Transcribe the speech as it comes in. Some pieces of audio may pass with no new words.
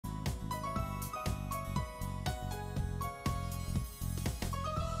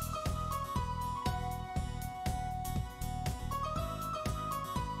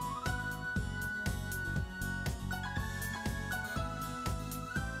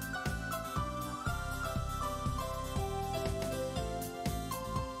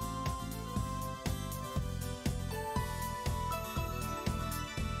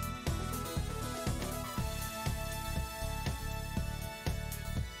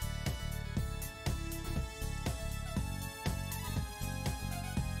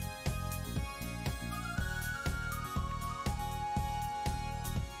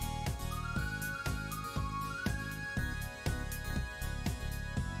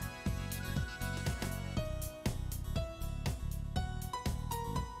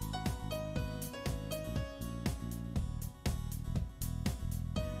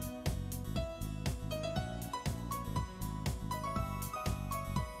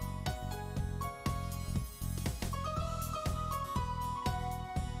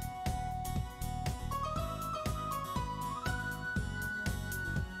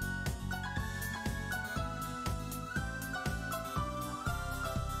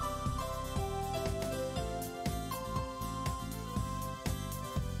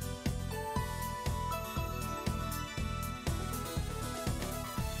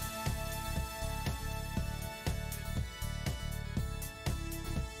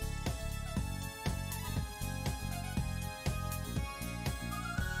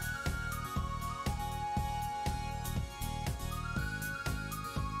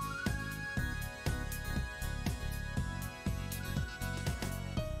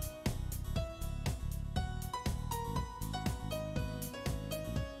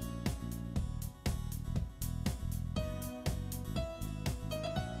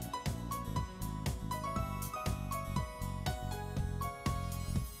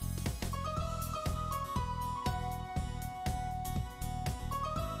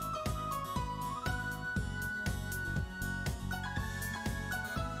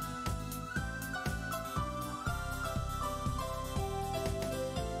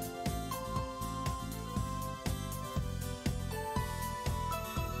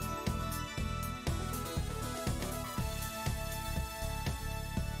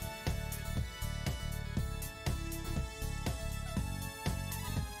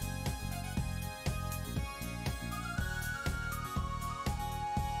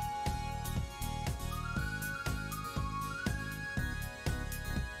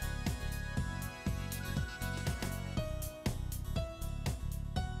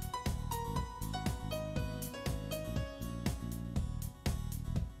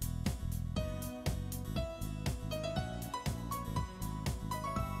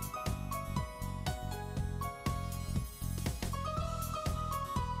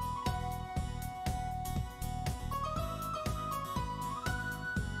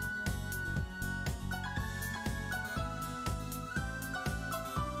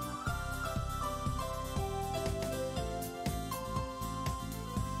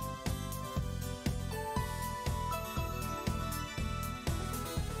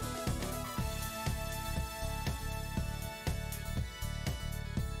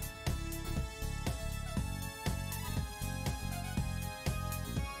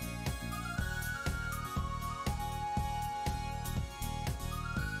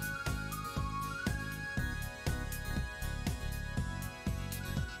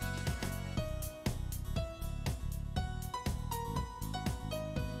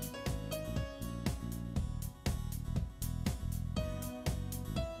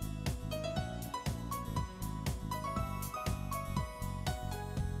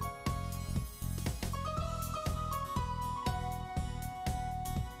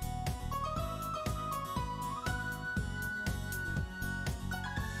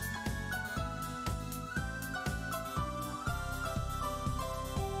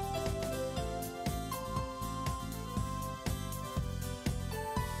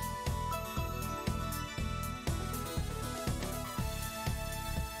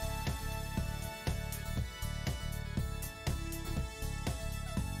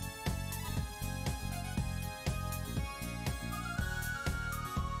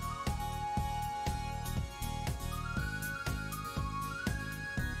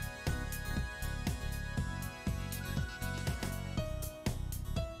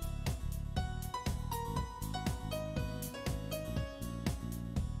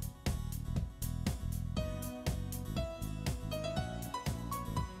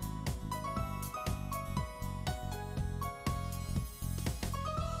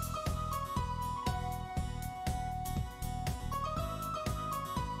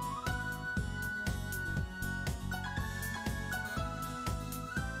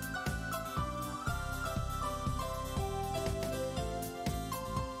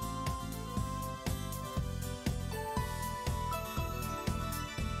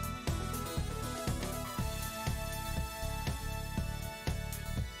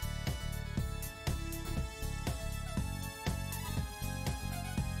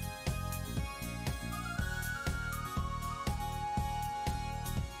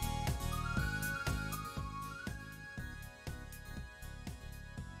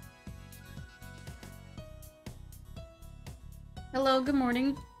Hello, good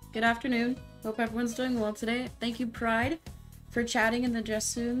morning, good afternoon. Hope everyone's doing well today. Thank you, Pride, for chatting in the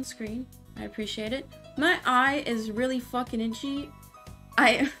Just Soon screen. I appreciate it. My eye is really fucking itchy.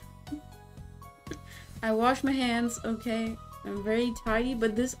 I wash my hands, okay? I'm very tidy,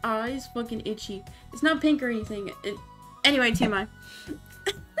 but this eye is fucking itchy. It's not pink or anything. Anyway, TMI.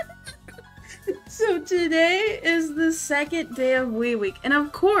 So today is the second day of Wii Week, and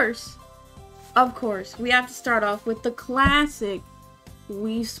of course, we have to start off with the classic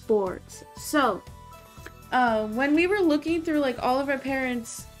Wii Sports. So, when we were looking through like all of our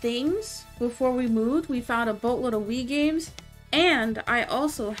parents' things before we moved, we found a boatload of Wii games, and I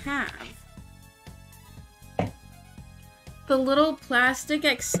also have the little plastic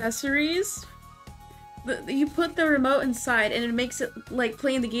accessories. You put the remote inside, and it makes it like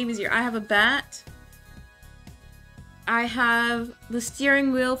playing the game easier. I have a bat. I have the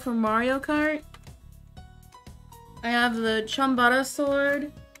steering wheel for Mario Kart. I have the Chumbada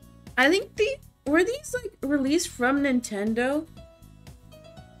sword. I think were these like released from Nintendo?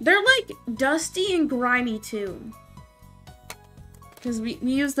 They're like dusty and grimy too. Because we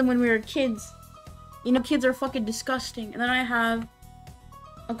used them when we were kids. You know, kids are fucking disgusting. And then I have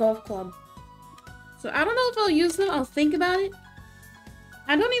a golf club. So I don't know if I'll use them. I'll think about it.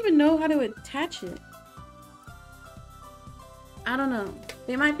 I don't even know how to attach it. I don't know.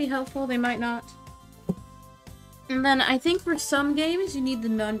 They might be helpful, they might not. And then I think for some games you need the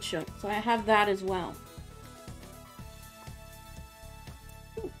nunchuck, so I have that as well.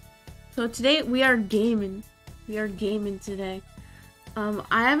 So today we are gaming. We are gaming today. I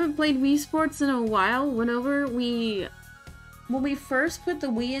haven't played Wii Sports in a while. When we first put the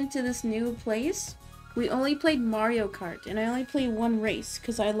Wii into this new place, we only played Mario Kart, and I only played one race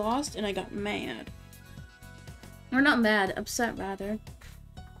because I lost and I got mad. Or not mad, upset rather.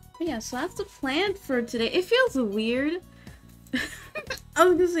 But yeah, so that's the plan for today. It feels weird. I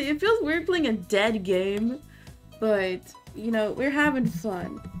was gonna say, it feels weird playing a dead game. But, you know, we're having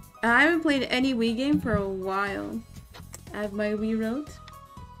fun. I haven't played any Wii game for a while. I have my Wii remote.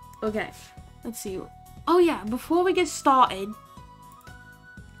 Okay, let's see. Oh yeah, before we get started,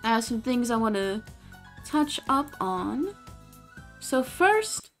 I have some things I want to touch up on. So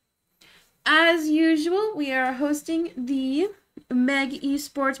first, as usual, we are hosting the Meg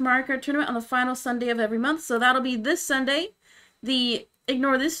Esports Mario Kart tournament on the final Sunday of every month. So that'll be this Sunday,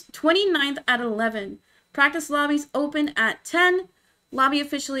 ignore this, 29th at 11. Practice lobbies open at 10. Lobby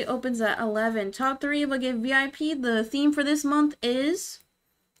officially opens at 11. Top 3 will get VIP. The theme for this month is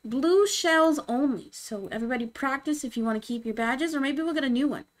blue shells only. So everybody practice if you want to keep your badges, or maybe we'll get a new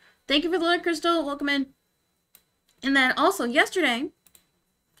one. Thank you for the like, Crystal. Welcome in. And then also yesterday,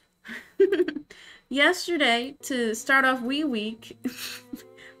 to start off Wii Week,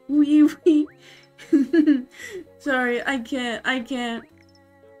 Wii Week. Sorry, I can't.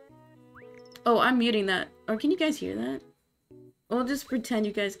 Oh, I'm muting that. Or can you guys hear that? We'll just pretend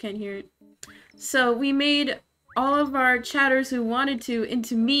you guys can't hear it. So we made all of our chatters who wanted to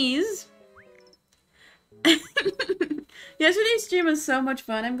into me's. Yesterday's stream was so much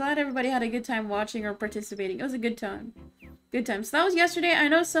fun. I'm glad everybody had a good time watching or participating. It was a good time. Good time. So that was yesterday. I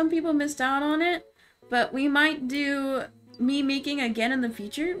know some people missed out on it, but we might do me making again in the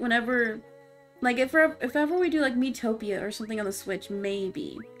future whenever, like if ever we do like Miitopia or something on the Switch,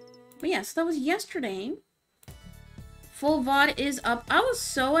 maybe. But yeah, so that was yesterday. Full VOD is up. I was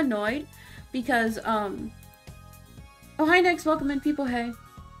so annoyed because, oh, hi, Next. Welcome in. People, hey.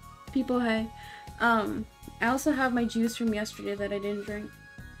 People, hey. I also have my juice from yesterday that I didn't drink.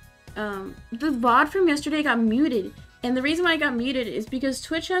 The VOD from yesterday got muted. And the reason why I got muted is because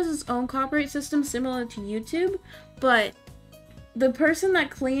Twitch has its own copyright system similar to YouTube. But the person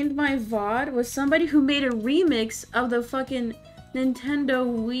that claimed my VOD was somebody who made a remix of the fucking Nintendo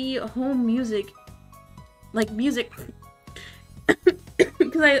Wii home music. Like, music.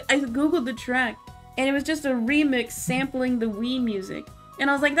 Because I googled the track, and it was just a remix sampling the Wii music. And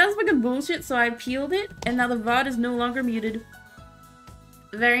I was like, that's fucking bullshit, so I peeled it, and now the VOD is no longer muted.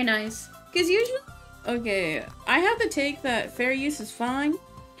 Very nice. Because usually, okay, I have the take that fair use is fine,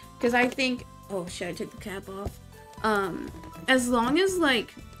 because I think, oh shit, I took the cap off. As long as,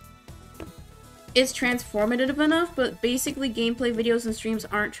 like, it's transformative enough, but basically gameplay videos and streams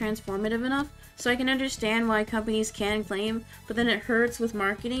aren't transformative enough. So I can understand why companies can claim, but then it hurts with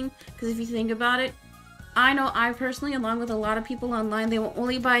marketing, because if you think about it, I know I personally, along with a lot of people online, they will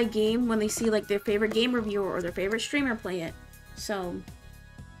only buy a game when they see like their favorite game reviewer or their favorite streamer play it. So,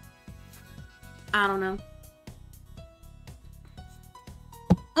 I don't know.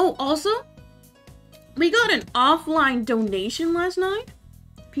 Oh, also, we got an offline donation last night.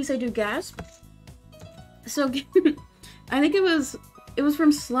 Peace I do gasp. So, I think it was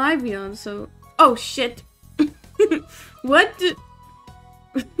from Slivion, so... Oh, shit. What?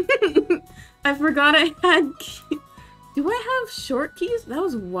 I forgot I had keys. Do I have short keys? That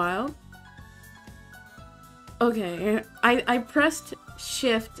was wild. Okay, I pressed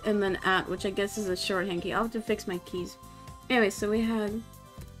shift and then at, which I guess is a shorthand key. I'll have to fix my keys. Anyway, so we had...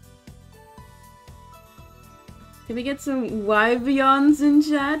 Can we get some Wyvions in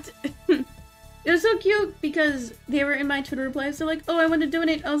chat? It was so cute because they were in my Twitter replies. They're like, oh, I want to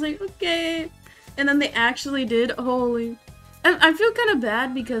donate. I was like, okay. And then they actually did. Holy. I feel kind of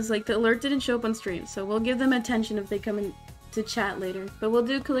bad because, like, the alert didn't show up on stream. So we'll give them attention if they come in to chat later. But we'll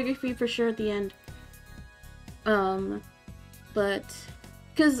do calligraphy for sure at the end. But...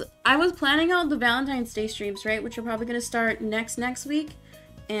 Because I was planning out the Valentine's Day streams, right? Which are probably going to start next week.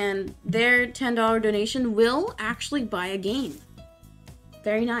 And their $10 donation will actually buy a game.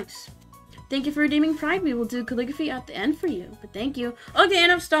 Very nice. Thank you for redeeming Pride. We will do calligraphy at the end for you. But thank you. Okay,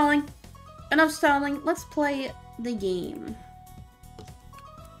 enough stalling. Enough stalling. Let's play the game.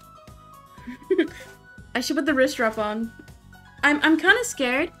 I should put the wrist strap on. I'm kind of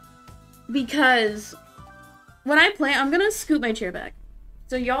scared because when I play, I'm gonna scoot my chair back.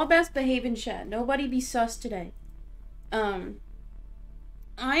 So y'all best behave in chat. Nobody be sus today. I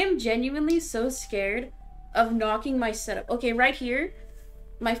am genuinely so scared of knocking my setup. Okay, right here,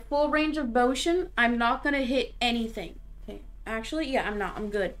 my full range of motion, I'm not gonna hit anything. Okay, actually, yeah, I'm not. I'm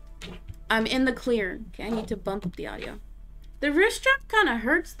good. I'm in the clear. Okay, I need to bump up the audio. The wrist strap kind of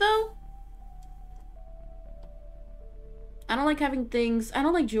hurts, though. I don't like having things... I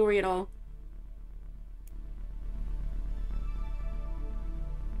don't like jewelry at all.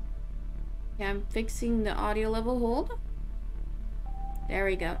 Okay, I'm fixing the audio level. Hold. There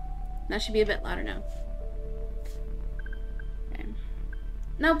we go. That should be a bit louder now. Okay.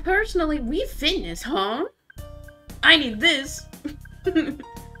 Now, personally, Wii Fitness, huh? I need this.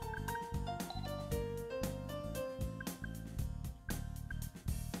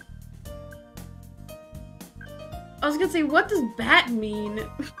 I was gonna say, what does bat mean?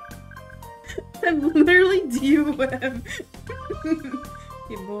 I'm literally DUM.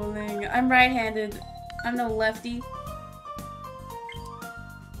 You're bowling. I'm right-handed. I'm no lefty.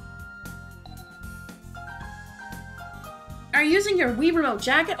 Are you using your Wii Remote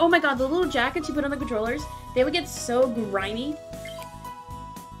jacket? Oh my god, the little jackets you put on the controllers, they would get so grimy.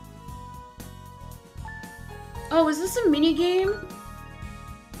 Oh, is this a mini game?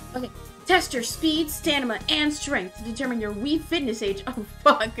 Okay. Test your speed, stamina, and strength to determine your Wii Fitness Age. Oh,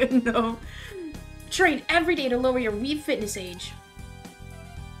 fuck, no. Train every day to lower your Wii Fitness Age.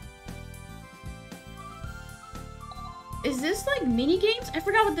 Is this, like, mini-games? I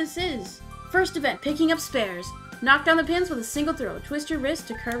forgot what this is. First event, picking up spares. Knock down the pins with a single throw. Twist your wrist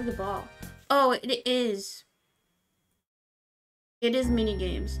to curve the ball. Oh, it is. It is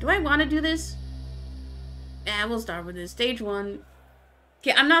mini-games. Do I want to do this? Yeah, we'll start with this. Stage 1.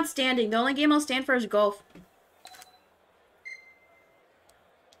 Okay, I'm not standing. The only game I'll stand for is golf.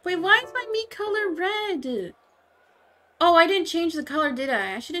 Wait, why is my meat color red? Oh, I didn't change the color, did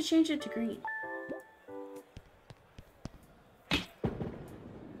I? I should have changed it to green.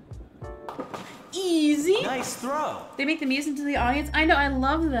 Easy. Nice throw. They make the Mii's into the audience. I know, I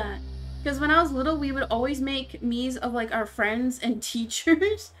love that. Because when I was little, we would always make Mii's of, like, our friends and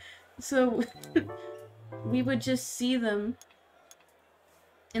teachers. So, we would just see them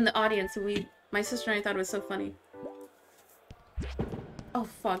in the audience, and my sister and I thought it was so funny. Oh,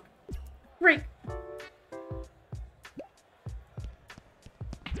 fuck. Break!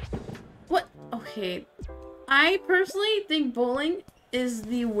 What? Okay. I personally think bowling is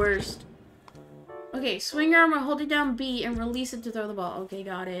the worst. Okay, swing your arm while holding down B and release it to throw the ball. Okay,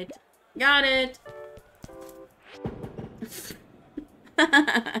 got it. Got it!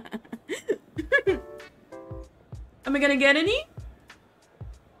 Am I gonna get any?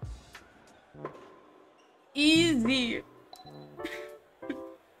 Easy.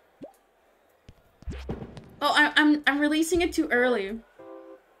 Oh, I'm releasing it too early.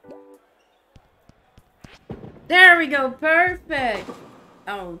 There we go, perfect.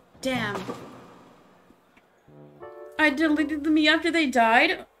 Oh, damn. I deleted the Mii after they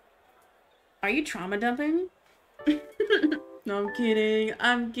died? Are you trauma dumping? No, I'm kidding.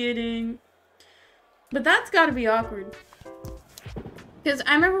 I'm kidding. But that's gotta be awkward. Because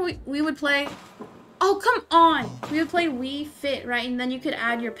I remember we would play... Oh, come on! We would play Wii Fit, right? And then you could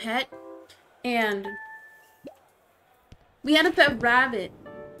add your pet. And... we had a pet rabbit.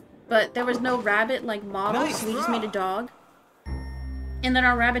 But there was no rabbit, like, model, so we just made a dog. And then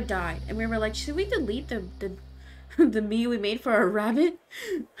our rabbit died. And we were like, should we delete the Mii we made for our rabbit?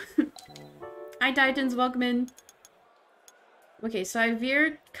 Hi, Titans. Welcome in. Okay, so I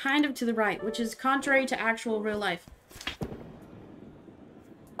veered kind of to the right, which is contrary to actual real life.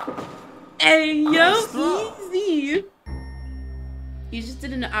 Hey, yo, Nice easy! You just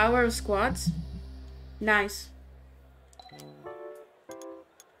did an hour of squats? Nice.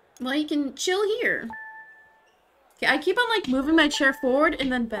 Well, you can chill here. Okay, I keep on, like, moving my chair forward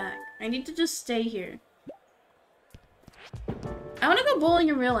and then back. I need to just stay here. I want to go bowling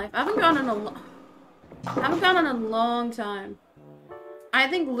in real life. I haven't gone in a long time. I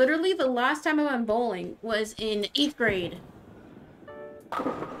think literally the last time I went bowling was in 8th grade.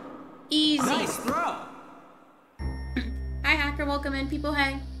 Easy. Nice throw. Hi, hacker. Welcome in, people.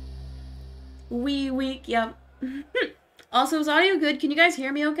 Hey. Weak. Yep. Also, is audio good? Can you guys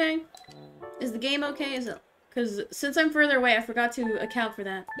hear me okay? Is the game okay? Is it? Because since I'm further away, I forgot to account for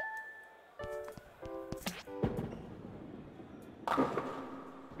that.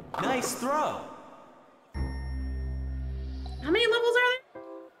 Nice throw. How many levels are there?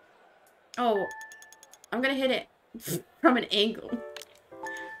 Oh, I'm gonna hit it from an angle.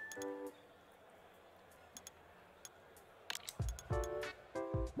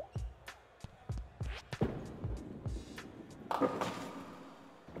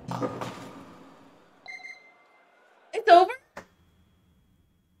 It's over?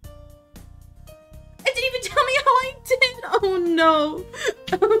 It didn't even tell me how I did! Oh no!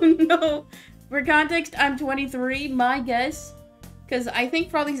 Oh no! For context, I'm 23, my guess. Because I think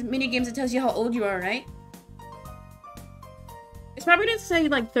for all these mini games it tells you how old you are, right? It's probably gonna say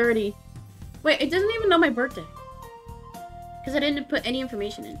like 30. Wait, it doesn't even know my birthday. Because I didn't put any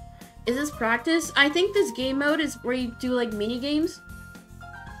information in. Is this practice? I think this game mode is where you do like mini games.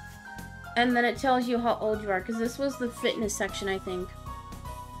 And then it tells you how old you are, because this was the fitness section, I think.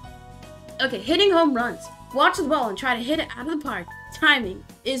 Okay, hitting home runs. Watch the ball and try to hit it out of the park. Timing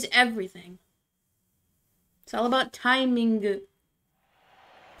is everything. It's all about timing.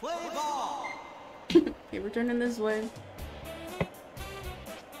 Play ball. Okay, we're turning this way.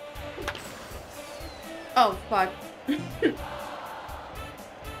 Oh, fuck.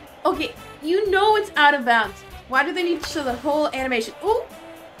 Okay, you know it's out of bounds. Why do they need to show the whole animation? Ooh!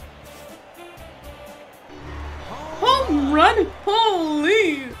 Home run!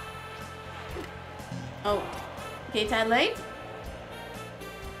 Holy! Oh. Okay, tad late.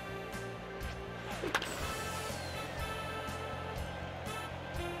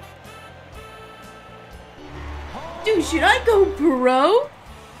 Dude, should I go pro?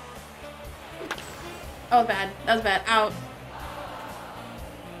 Oh, bad. That was bad. Out.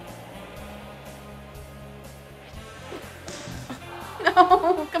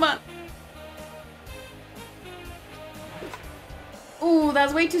 No, come on. Ooh, that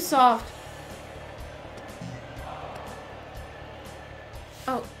was way too soft.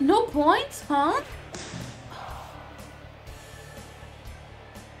 Oh, no points, huh?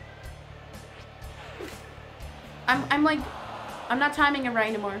 I'm like, I'm not timing it right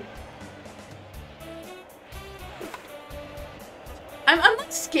anymore. I'm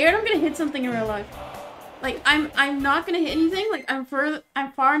like scared I'm gonna hit something in real life. Like, I'm not gonna hit anything. Like, I'm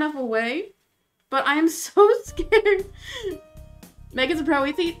far enough away, but I am so scared. Megan's a pro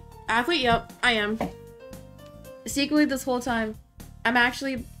athlete? Yep, I am. Secretly this whole time. I'm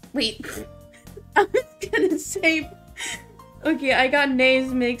actually... Wait. I was gonna say... Okay, I got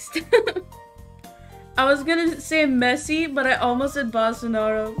names mixed. I was gonna say Messi, but I almost said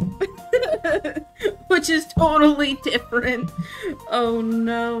Bolsonaro. Which is totally different. Oh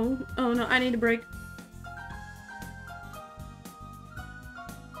no. Oh no, I need a break.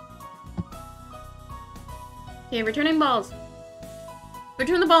 Okay, returning balls.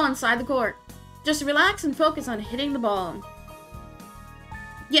 Return the ball inside the court. Just relax and focus on hitting the ball.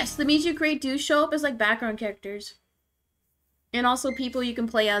 Yes, the memes you create do show up as like background characters. And also people you can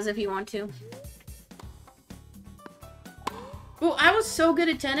play as if you want to. Oh, I was so good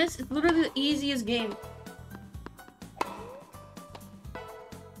at tennis. It's literally the easiest game.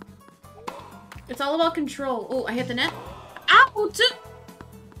 It's all about control. Oh, I hit the net. Ow!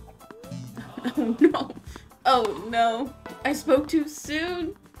 Oh no. Oh no. I spoke too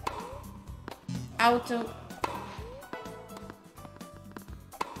soon. Auto.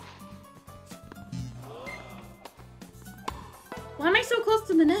 Why am I so close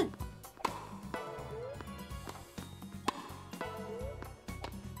to the net?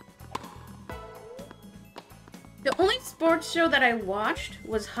 The only sports show that I watched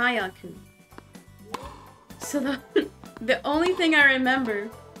was Hayaku. So the only thing I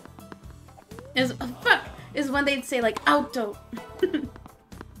remember is is when they'd say like auto.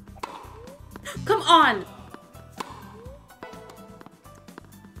 Come on.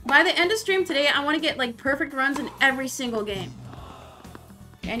 By the end of stream today, I want to get like perfect runs in every single game.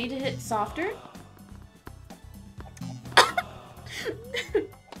 I need to hit softer.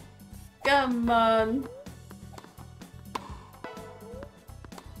 Come on.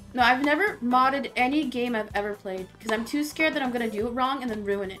 No, I've never modded any game I've ever played because I'm too scared that I'm gonna do it wrong and then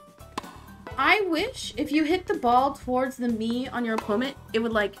ruin it. I wish if you hit the ball towards the me on your opponent, it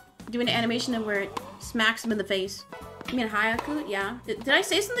would like do an animation of where it smacks him in the face. I mean, Hayaku? Yeah. Did I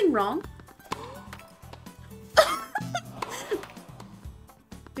say something wrong?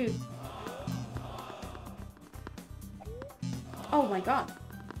 Dude. Oh my god.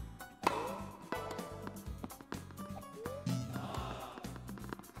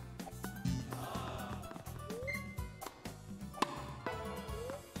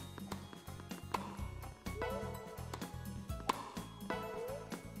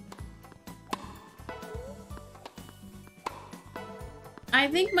 I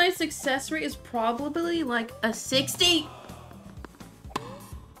think my success rate is probably like a 60.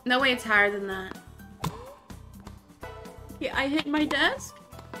 No way it's higher than that. Yeah, I hit my desk.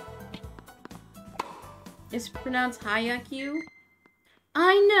 It's pronounced Hayaku.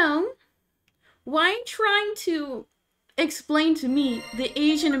 I know. Why trying to explain to me the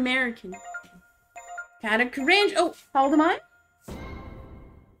Asian American? Kinda cringe. Oh, how old am I?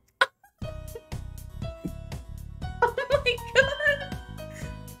 Oh my god.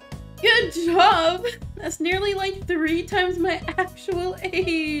 Good job. That's nearly like 3 times my actual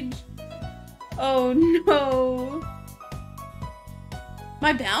age. Oh no.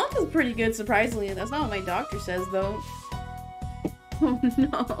 My balance is pretty good, surprisingly. That's not what my doctor says, though. Oh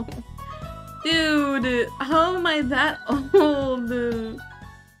no. Dude, how am I that old?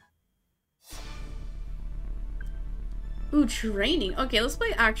 Ooh, training. Okay, let's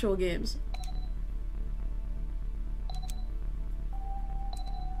play actual games.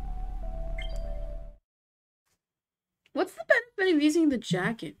 What's the benefit of using the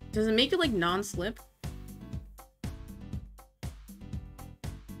jacket? Does it make it like non-slip?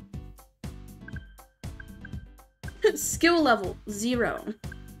 Skill level 0.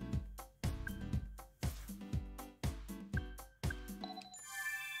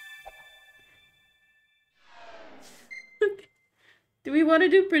 Do we want to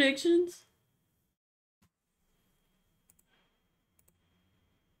do predictions?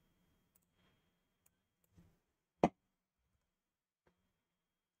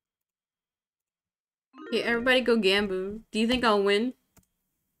 Okay, everybody go Gambu. Do you think I'll win?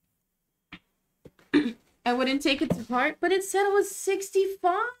 I wouldn't take it to heart, but it said it was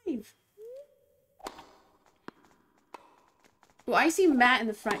 65. Well, I see Matt in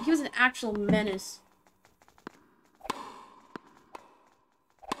the front. He was an actual menace.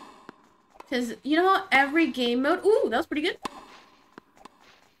 Because, you know how every game mode... Ooh, that was pretty good.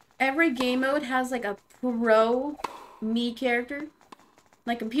 Every game mode has, like, a pro me character.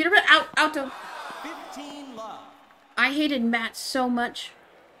 Like, computer... Auto. 15 love. I hated Matt so much.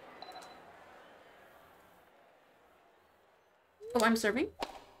 Oh, I'm serving.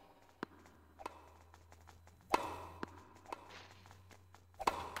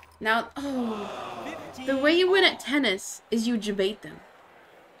 Now, oh. The way you win at tennis is you debate them.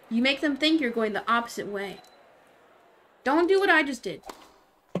 You make them think you're going the opposite way. Don't do what I just did.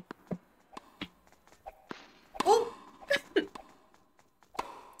 Oh! You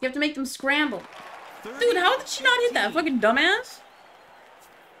have to make them scramble. Dude, how did she not hit that? Fucking dumbass?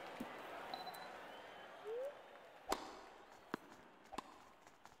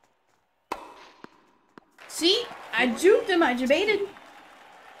 See? I juked him, I debated.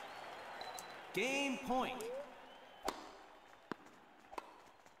 Game point.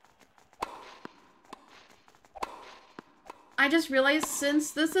 I just realized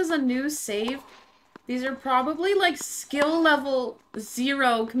since this is a new save, these are probably like skill level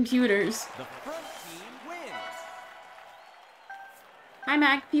 0 computers. The front team wins. Hi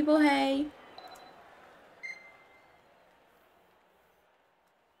Mac people, hey.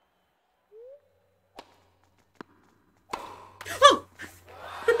 Oh!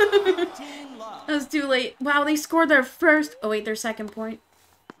 15 love. That was too late. Wow, they scored their first... Oh wait, their second point.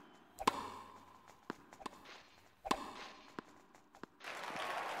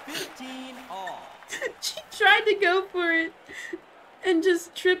 15 all. She tried to go for it and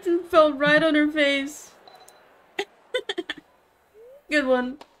just tripped and fell right on her face. Good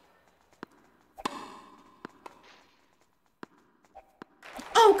one.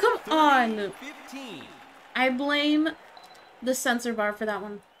 Oh, come on! 15. I blame the sensor bar for that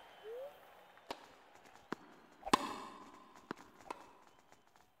one.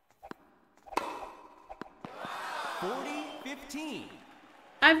 40-15.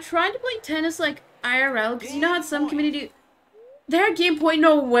 I've tried to play tennis like IRL because you know how some community Their game point,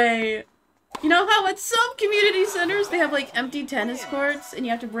 no way. You know how at some community centers they have like empty tennis courts and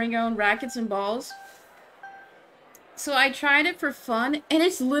you have to bring your own rackets and balls? So I tried it for fun and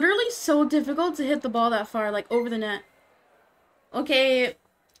it's literally so difficult to hit the ball that far, like over the net. Okay,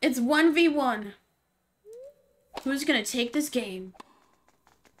 it's 1v1. Who's gonna take this game?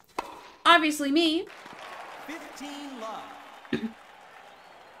 Obviously me. 15 love.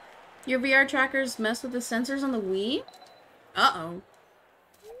 Your VR trackers mess with the sensors on the Wii? Uh-oh.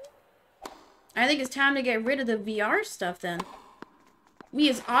 I think it's time to get rid of the VR stuff then. Wii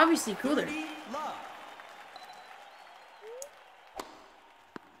is obviously cooler. 30 love.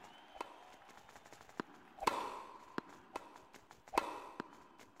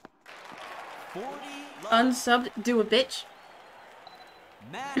 40 love. Unsubbed, do a bitch.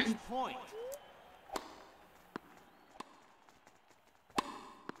 Match point.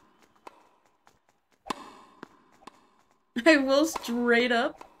 I will straight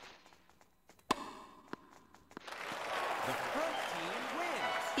up. The front team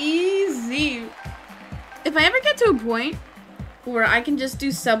wins. Easy. If I ever get to a point where I can just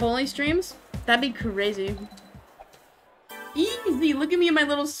do sub-only streams, that'd be crazy. Easy. Look at me and my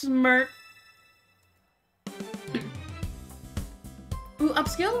little smirk. Ooh,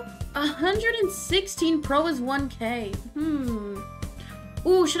 upskill? 116 pro is 1k.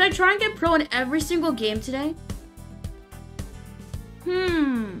 Ooh, should I try and get pro in every single game today?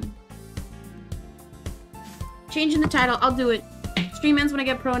 Changing the title. I'll do it. Stream ends when I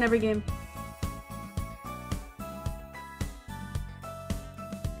get pro in every game.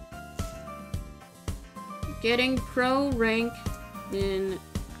 Getting pro rank in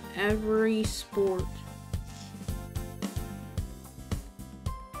every sport.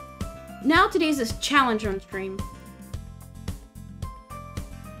 Now today's this challenge on stream.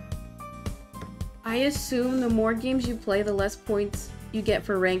 I assume the more games you play, the less points you get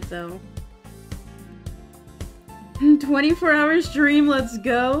for rank, though. 24-hour stream, let's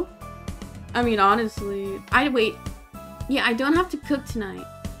go. I mean, honestly, yeah, I don't have to cook tonight.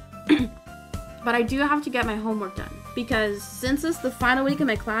 But I do have to get my homework done. Because since it's the final week of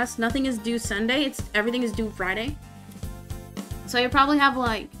my class, nothing is due Sunday, everything is due Friday. So I probably have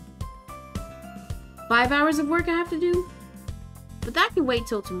like 5 hours of work I have to do. But that can wait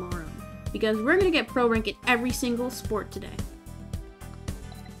till tomorrow. Because we're gonna get pro rank in every single sport today.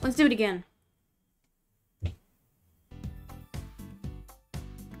 Let's do it again.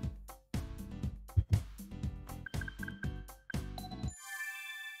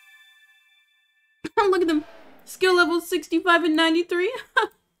 Look at them. Skill level 65 and 93.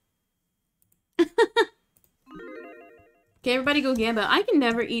 Okay, everybody go Gamba. I can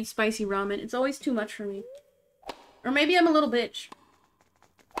never eat spicy ramen. It's always too much for me. Or maybe I'm a little bitch.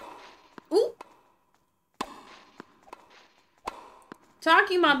 Ooh.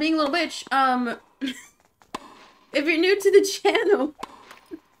 Talking about being a little bitch, if you're new to the channel,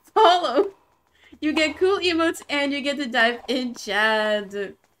 follow. You get cool emotes and you get to dive in chat.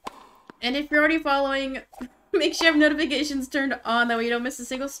 And if you're already following, make sure you have notifications turned on, that way you don't miss a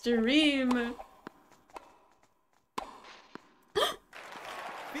single stream.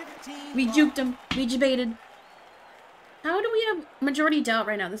 We juked him. We debated. How do we have majority doubt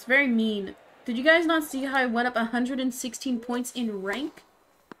right now? That's very mean. Did you guys not see how I went up 116 points in rank?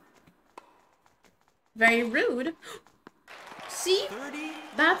 Very rude. See?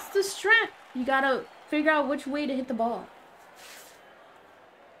 That's the strat. You gotta figure out which way to hit the ball.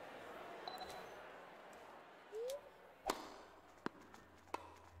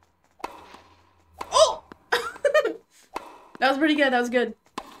 Oh! That was pretty good. That was good.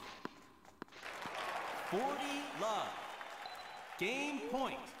 40 love. Game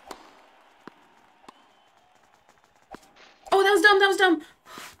point. Oh, that was dumb. That was dumb.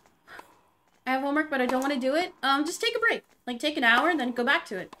 I have homework, but I don't want to do it. Just take a break. Like, take an hour and then go back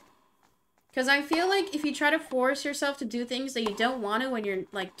to it. Because I feel like if you try to force yourself to do things that you don't want to when you're,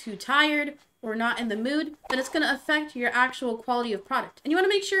 like, too tired or not in the mood, then it's going to affect your actual quality of product. And you want to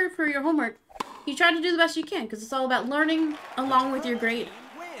make sure for your homework, you try to do the best you can, because it's all about learning along with your grade.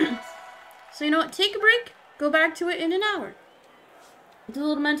 So, you know what? Take a break. Go back to it in an hour. Do a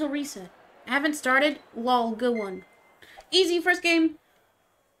little mental reset. I haven't started. Lol, good one. Easy, first game.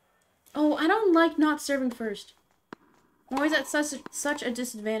 Oh, I don't like not serving first. I'm always at such a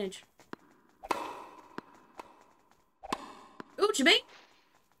disadvantage. Ooh, Chibi.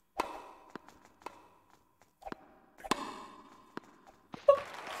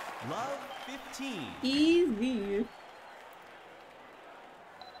 Love 15. Easy.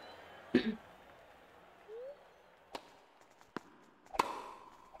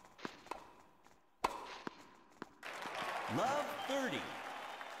 Love 30.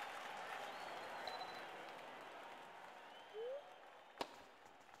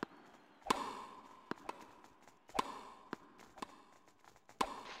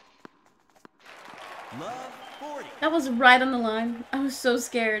 Love 40. That was right on the line. I was so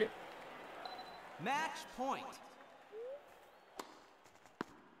scared. Match point.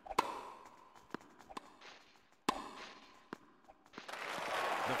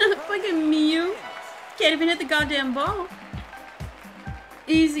 Fucking Mew. Can't even hit the goddamn ball.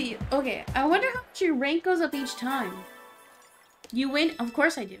 Easy. Okay, I wonder how much your rank goes up each time. You win? Of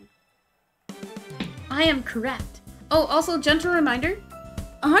course I do. I am correct. Oh, also, gentle reminder.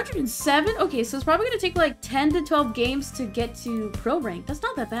 107? Okay, so it's probably going to take like 10 to 12 games to get to pro rank. That's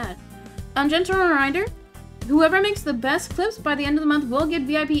not that bad. Gentle reminder. Whoever makes the best clips by the end of the month will get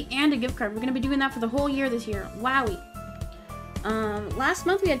VIP and a gift card. We're going to be doing that for the whole year this year. Wowie. Last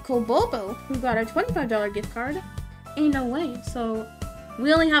month we had Colbolbo, who got a $25 gift card. Ain't no way. So,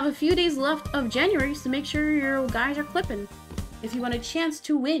 we only have a few days left of January, so make sure your guys are clipping if you want a chance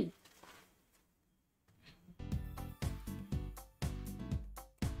to win.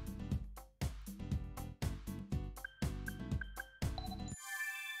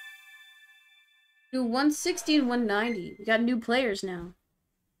 Do 160 and 190. We got new players now.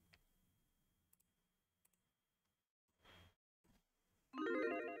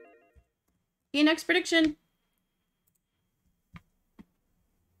 See, next prediction.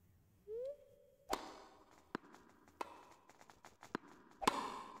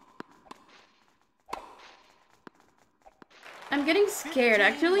 I'm getting scared.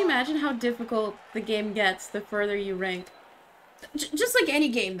 I can only imagine how difficult the game gets the further you rank. Just like any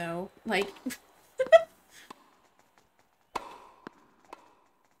game, though. Like...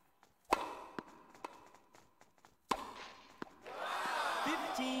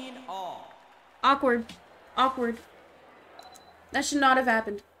 15 all. Awkward. Awkward. That should not have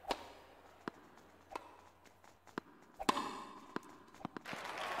happened.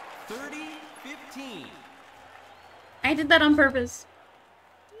 30-15. I did that on purpose.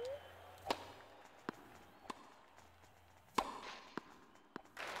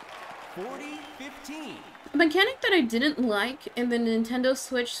 40-15. A mechanic that I didn't like in the Nintendo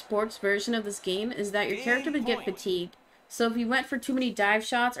Switch Sports version of this game is that your character would get fatigued. So if you went for too many dive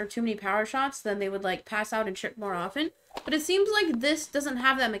shots or too many power shots, then they would like pass out and trip more often. But it seems like this doesn't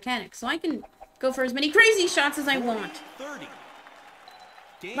have that mechanic, so I can go for as many crazy shots as I want. 30.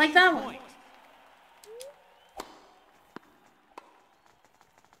 Like that one.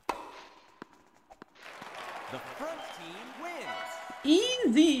 The front team wins.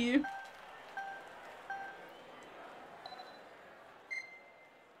 Easy.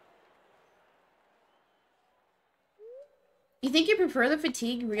 You think you prefer the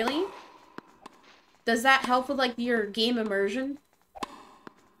fatigue, really? Does that help with, like, your game immersion?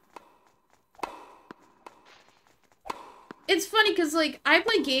 It's funny, because, like, I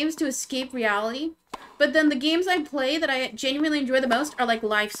play games to escape reality, but then the games I play that I genuinely enjoy the most are, like,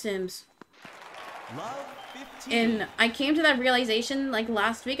 life sims. Love 15. And I came to that realization, like,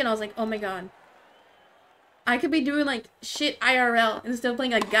 last week, and I was like, oh my god. I could be doing, like, shit IRL instead of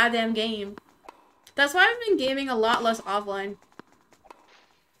playing a goddamn game. That's why I've been gaming a lot less offline.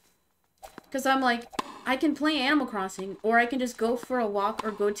 Because I'm like, I can play Animal Crossing, or I can just go for a walk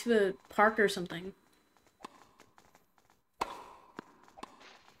or go to a park or something.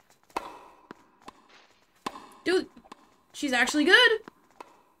 Dude, she's actually good.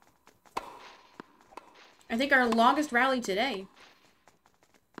 I think our longest rally today.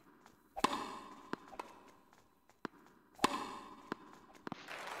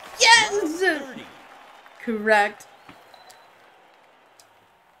 Yes! 30. Correct.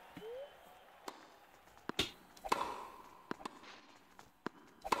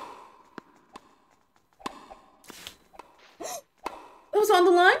 That was on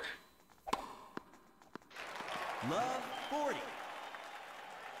the line? Love 40.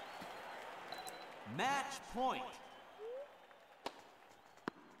 Match point.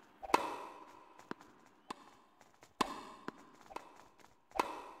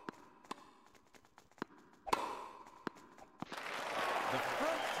 The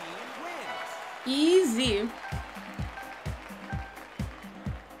front team wins. Easy.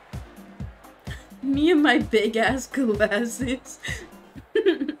 Me and my big ass glasses.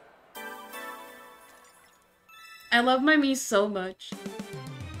 I love my me so much.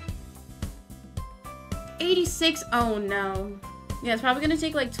 86. Oh no. Yeah, it's probably gonna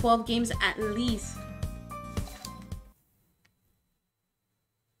take like 12 games at least.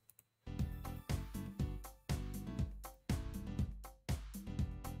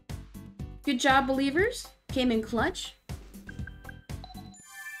 Good job, believers. Came in clutch.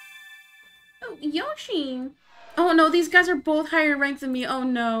 Yoshi. Oh no, these guys are both higher ranked than me. Oh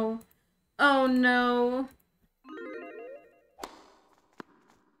no. Oh no.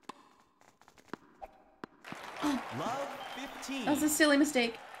 Love 15. That was a silly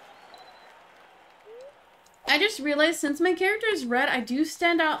mistake. I just realized since my character is red, I do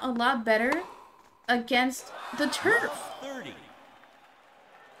stand out a lot better against the turf. Love 30.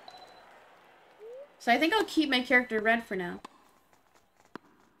 So I think I'll keep my character red for now.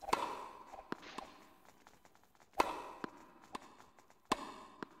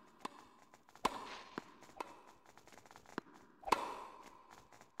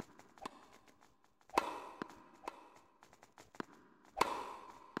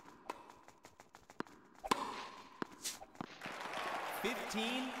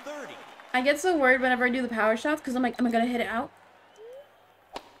 I get so worried whenever I do the power shots because I'm like, am I gonna hit it out?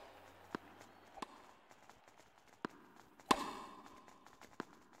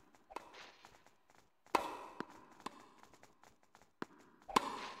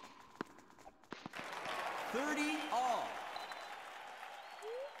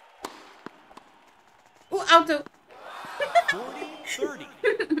 Ooh, auto. 40-30.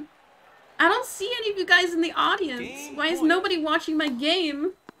 I don't see any of you guys in the audience. Why is nobody watching my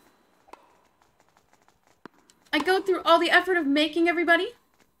game? I go through all the effort of making everybody,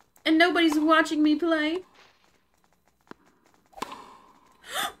 and nobody's watching me play.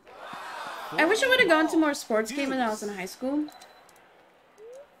 I wish I would have gone to more sports games when I was in high school.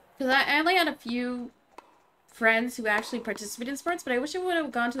 Because I only had a few friends who actually participated in sports, but I wish I would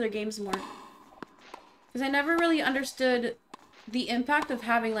have gone to their games more. Because I never really understood the impact of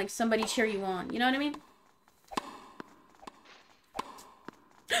having, like, somebody cheer you on. You know what I mean?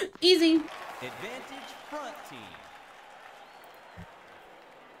 Easy. Advantage front team.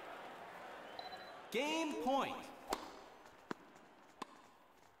 Game point.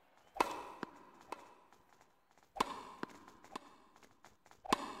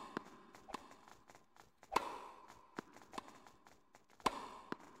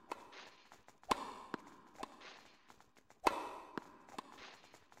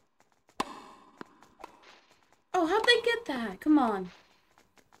 Oh, how'd they get that? Come on.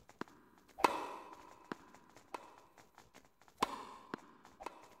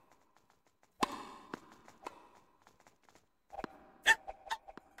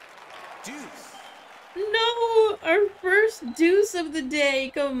 Deuce. No! Our first deuce of the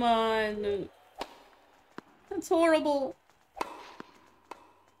day. Come on. That's horrible.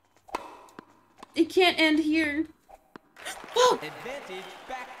 It can't end here. Oh! Advantage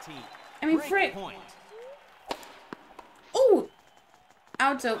back team. I mean, Break frick. point. Oh!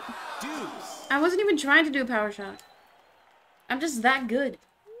 Auto. Deuce. I wasn't even trying to do a power shot. I'm just that good.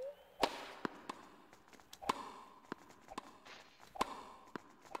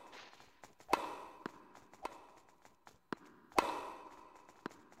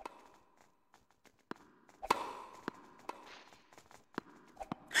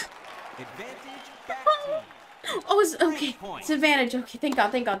 Advantage back team. Oh, it's okay. Point. It's advantage. Okay, thank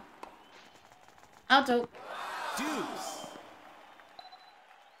God, thank God. Auto. Deuce.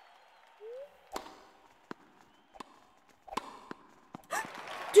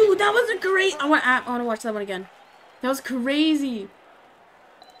 Dude, that was a great... I want to watch that one again. That was crazy.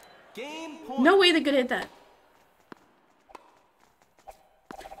 Game point. No way they could hit that.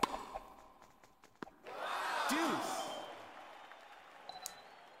 Deuce.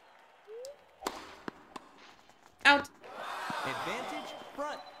 Out. Advantage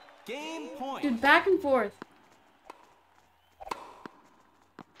front. Game point. Dude, back and forth.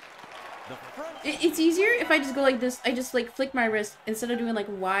 The front It's easier if I just go like this. I just like flick my wrist instead of doing like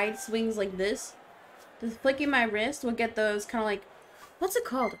wide swings like this. Just flicking my wrist will get those kind of like... What's it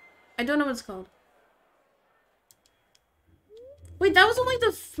called? I don't know what it's called. Wait, that was only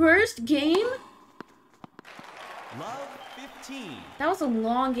the first game? Love 15. That was a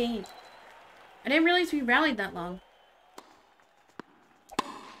long game. I didn't realize we rallied that long.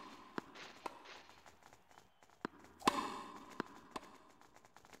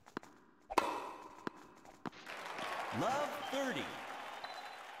 Love 30.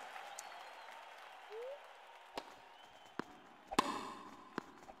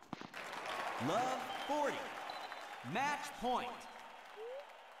 Love 40. Match point.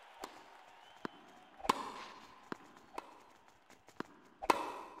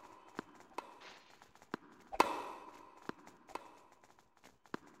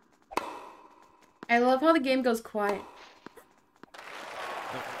 I love how the game goes quiet. The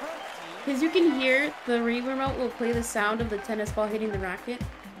front team. Because you can hear the Wii remote will play the sound of the tennis ball hitting the racket.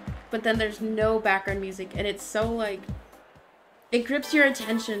 But then there's no background music. And it's so like... It grips your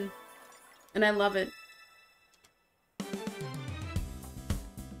attention. And I love it.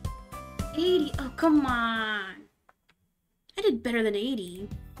 80. Oh, come on. I did better than 80.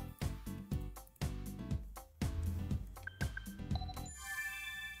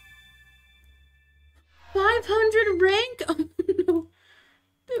 $500 rank? Oh no.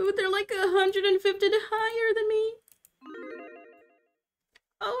 Dude, they're like 150 higher than me.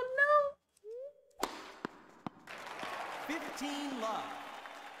 Oh no. 15 love.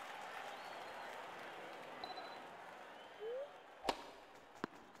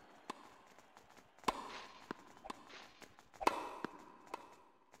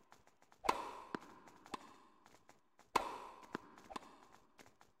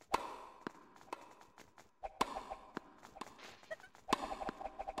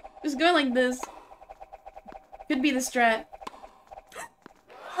 Just going like this. Could be the strat.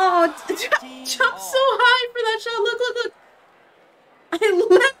 Oh, jump so high for that shot. Look, look, look. I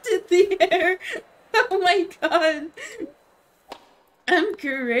left it the air. Oh my god. I'm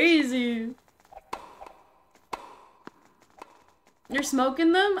crazy. You're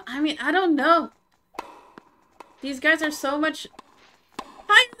smoking them? I mean, I don't know. These guys are so much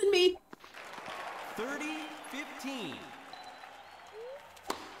higher than me. 30-15.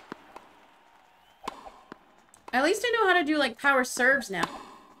 At least I know how to do, like, power serves now.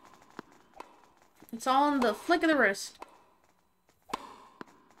 It's all on the flick of the wrist.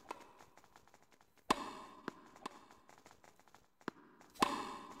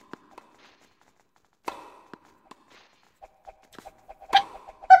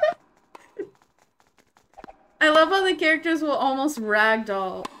 I love how the characters will almost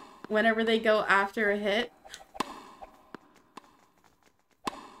ragdoll whenever they go after a hit.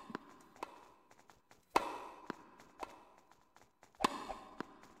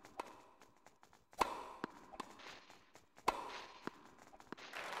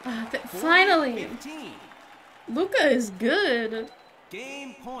 Finally! 15. Luca is good.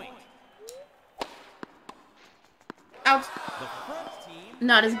 Game point. Ouch. The front team.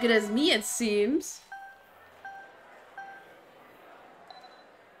 Not as good as me, it seems.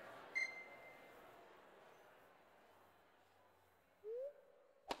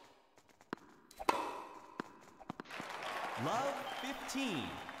 Love 15.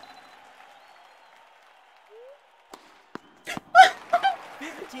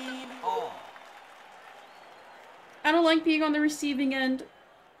 15 all. I don't like being on the receiving end.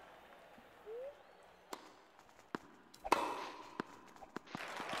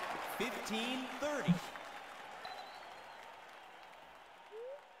 Fifteen 30.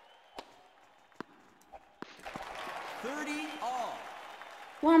 30 all.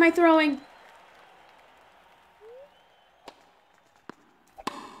 What am I throwing?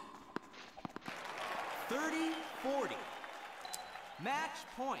 Match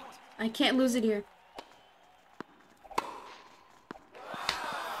point. I can't lose it here.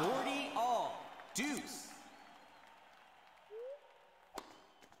 40 all. Deuce.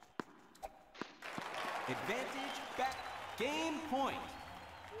 Advantage back. Game point.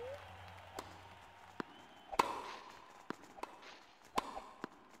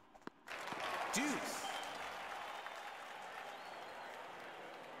 Deuce.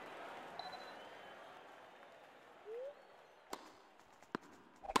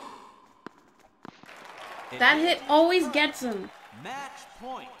 That hit always gets him. Match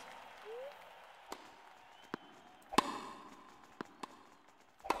point.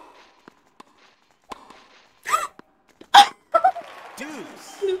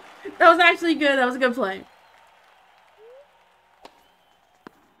 Deuce. That was actually good. That was a good play.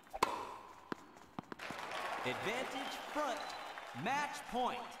 Advantage front. Match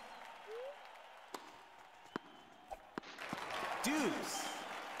point. Deuce.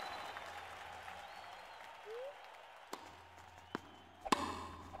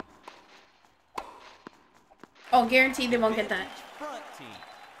 Oh, guaranteed they won't get that. Advantage front team.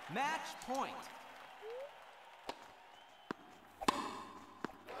 Match point.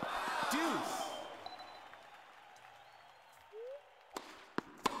 Deuce.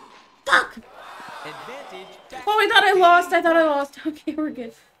 Fuck! Advantage back. Oh, I thought I lost. I thought I lost. Okay, we're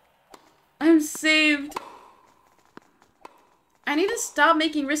good. I'm saved. I need to stop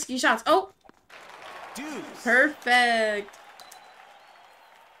making risky shots. Oh! Deuce. Perfect.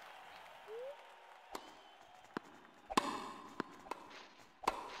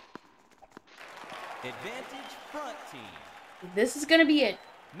 Advantage front team. This is gonna be it.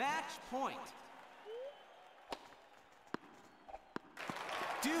 Match point.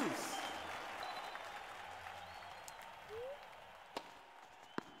 Deuce.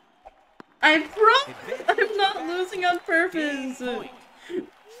 I promise I'm not losing on purpose. Game point.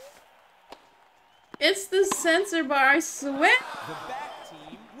 It's the sensor bar, I swear. The back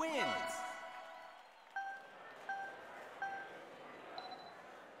team wins.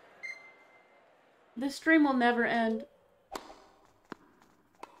 This stream will never end.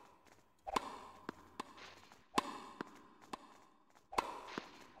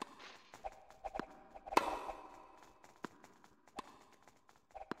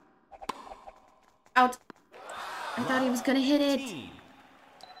 Out. I thought he was gonna hit it. Team.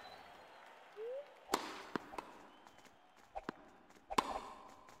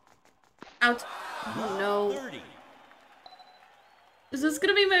 Out. Oh no. 30. Is this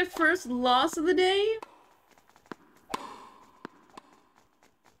gonna be my first loss of the day?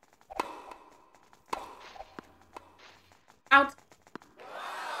 Out.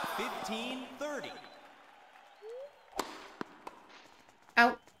 15-30.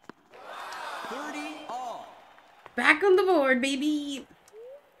 Out. 30 all. Back on the board, baby.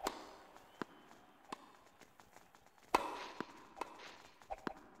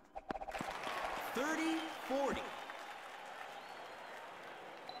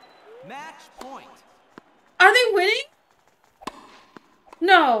 Match point. Are they winning?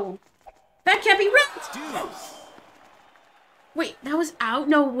 No. That can't be right. Deuce. Wait, that was out?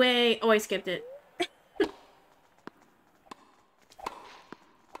 No way. Oh, I skipped it.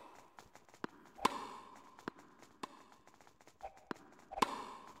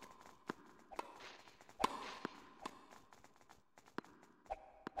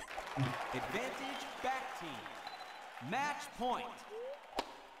 Advantage back team. Match point.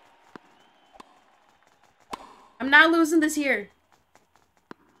 I'm not losing this here.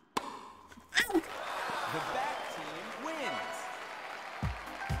 The back team wins.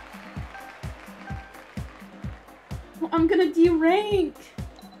 I'm gonna derank.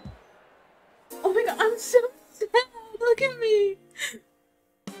 Oh my god, I'm so sad. Look at me.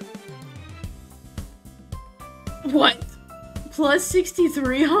 What? Plus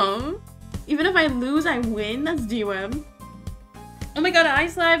 63, huh? Even if I lose, I win? That's DOM. Oh my god, I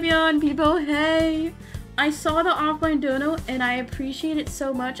Slavion, people, hey! I saw the offline dono and I appreciate it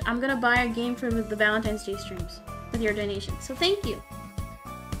so much. I'm gonna buy a game for the Valentine's Day streams with your donation. So thank you.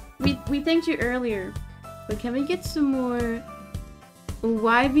 We thanked you earlier. But can we get some more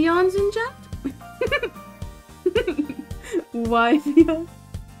YVons in chat? YVons?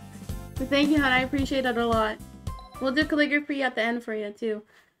 But thank you, hon. I appreciate it a lot. We'll do calligraphy at the end for you, too.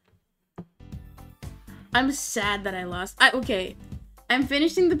 I'm sad that I lost. Okay. I'm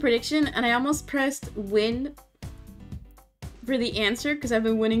finishing the prediction, and I almost pressed win for the answer, because I've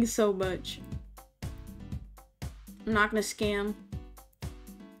been winning so much. I'm not gonna scam.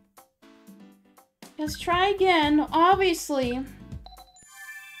 Let's try again, obviously.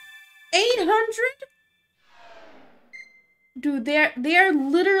 800? Dude, they are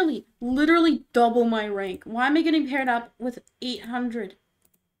literally double my rank. Why am I getting paired up with 800?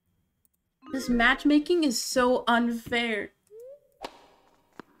 This matchmaking is so unfair.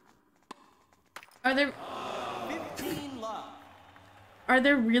 Are there 15 love. Are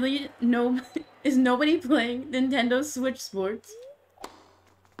there really is nobody playing Nintendo Switch Sports?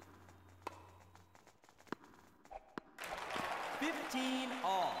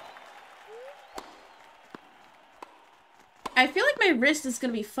 All. I feel like my wrist is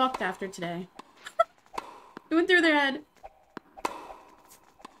gonna be fucked after today. It went through their head.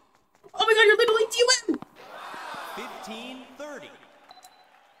 Oh my god, you're literally DOM! 15-30.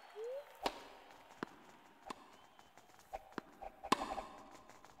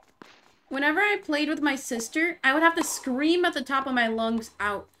 Whenever I played with my sister, I would have to scream at the top of my lungs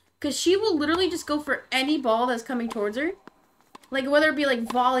out. Because she will literally just go for any ball that's coming towards her. Like, whether it be like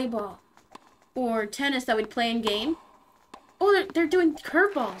volleyball or tennis that we'd play in game. Oh, they're doing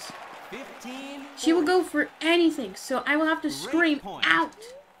curveballs. 15. She will go for anything, so I will have to scream out.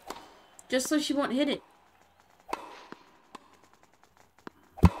 Just so she won't hit it.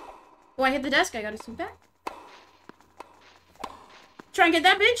 Oh, I hit the desk. I gotta swing back. Try and get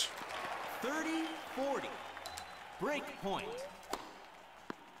that bitch. 30-40. Break point.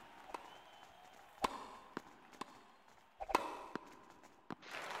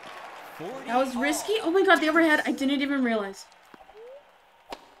 That was risky. Oh my god, the overhead. I didn't even realize.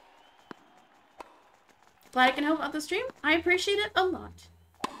 Glad I can help out the stream. I appreciate it a lot.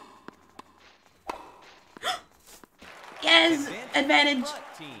 Yes! Advantage!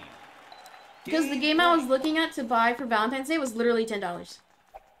 Because the game I was looking at to buy for Valentine's Day was literally $10.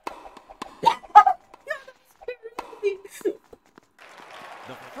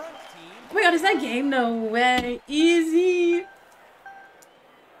 Oh my god, is that game? No way. Easy.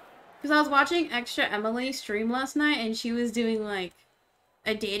 Because I was watching Extra Emily stream last night and she was doing like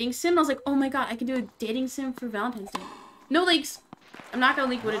a dating sim. I was like, oh my god, I can do a dating sim for Valentine's Day. No leaks. I'm not gonna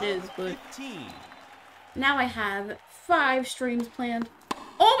leak what it is, but 15. now I have 5 streams planned.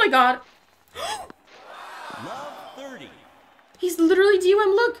 Oh my god! Love 30. He's literally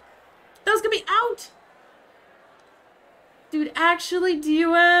DUM. Look! That was gonna be out! Dude, actually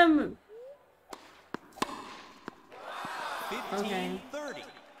DUM! 15, Okay. 30.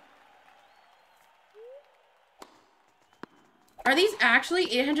 Are these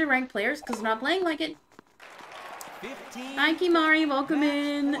actually 800 ranked players? Because I'm not playing like it. 15. Hi, Kimari. Welcome Match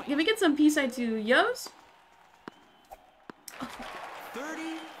in. point. Can we get some peace side to Yos? 30,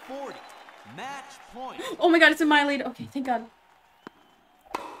 40. Match point. Oh my god, it's in my lead. Okay, thank god.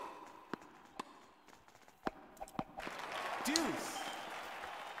 Deuce.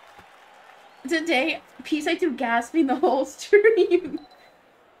 Today, peace side to gasping the whole stream.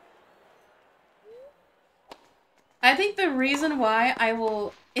 I think the reason why I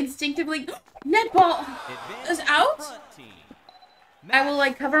will instinctively netball is Advantage out. front team. I will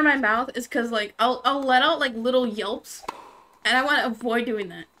like cover my mouth is because like I'll let out like little yelps, and I want to avoid doing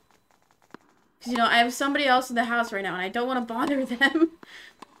that. Cause you know I have somebody else in the house right now, and I don't want to bother them.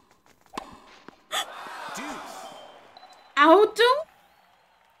 Deuce. Auto,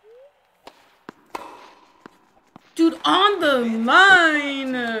 dude, on the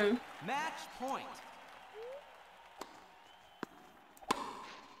line. Match point.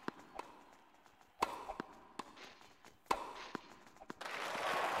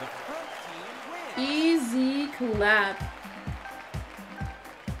 The front team wins. Easy clap.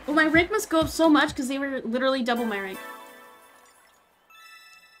 Well, my rank must go up so much because they were literally double my rank.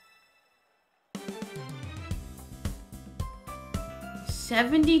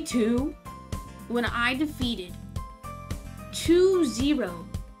 $72 when I defeated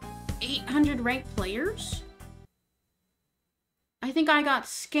 800 ranked players? I think I got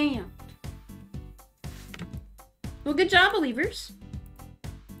scammed. Well, good job, believers.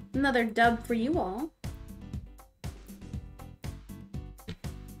 Another dub for you all.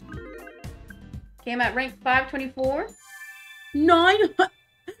 Okay, I'm at rank 524. 900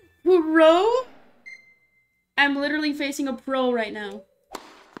 pro? I'm literally facing a pro right now.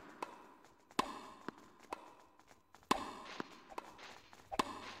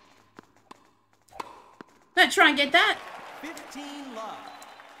 Let's try and get that. 15 love.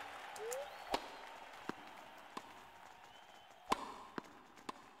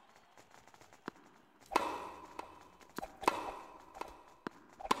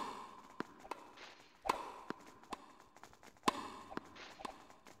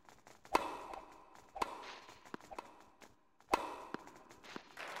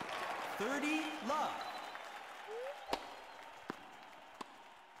 Love.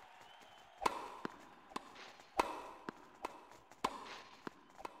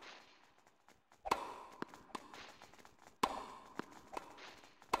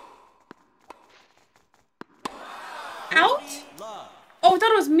 Out? Love. Oh, I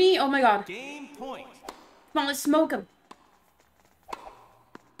thought it was me. Oh my god. Game point. Come on, let's smoke him.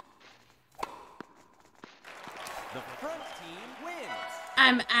 The front team wins.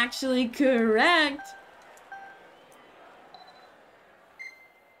 I'm actually correct.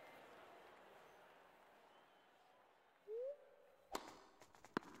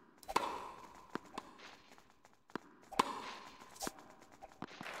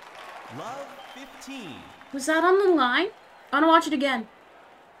 Love 15. Was that on the line? I want to watch it again.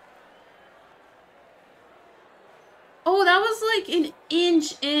 Oh, that was like an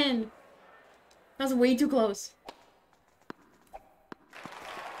inch in. That was way too close.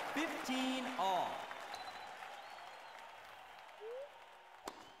 15 all.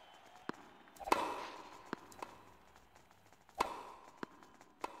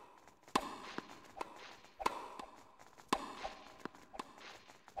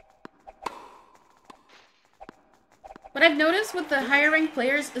 What I've noticed with the higher ranked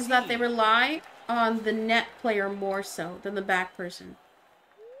players is that they rely on the net player more so than the back person.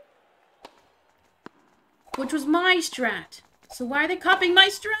 Which was my strat. So why are they copying my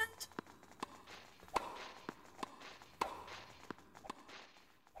strat?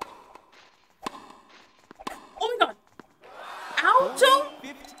 Oh my god! Auto?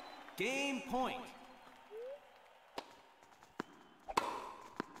 50. Game point.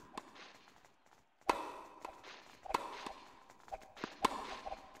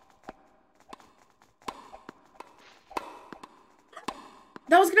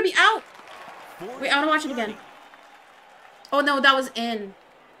 That was gonna be out! 40, Wait, I wanna watch it again. 30. Oh no, that was in.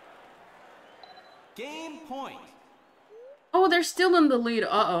 Game point. Oh, they're still in the lead.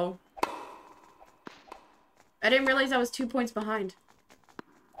 Uh-oh. I didn't realize I was 2 points behind.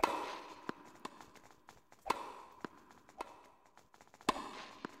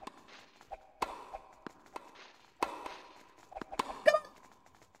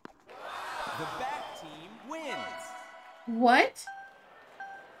 What?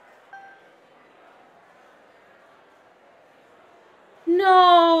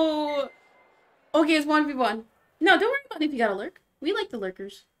 No! Okay, it's 1v1. No, don't worry about it if you got a lurk. We like the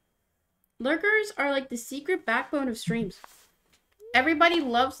lurkers. Lurkers are like the secret backbone of streams. Everybody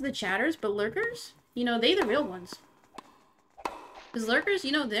loves the chatters, but lurkers, you know, they the real ones. Because lurkers,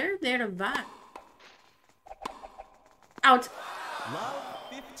 you know, they're there to vibe. Out.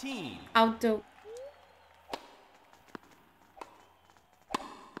 Love 15. Out, dope.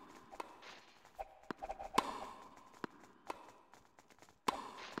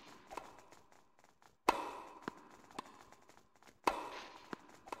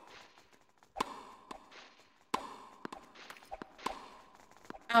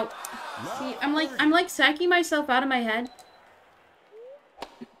 Out. See, I'm like sacking myself out of my head.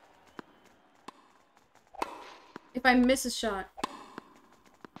 If I miss a shot.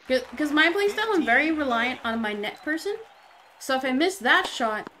 Because my playstyle, I'm very reliant on my net person. So if I miss that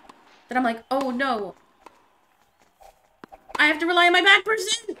shot, then I'm like, oh no. I have to rely on my back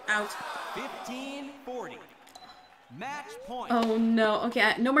person. Out. 15-40. Match point. Oh no.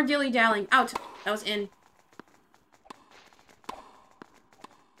 Okay, no more dilly-dallying. Out. That was in.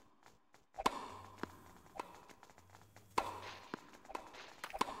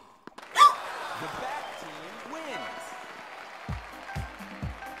 The back team wins.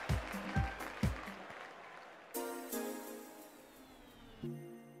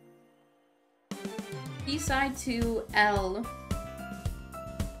 B-side to L.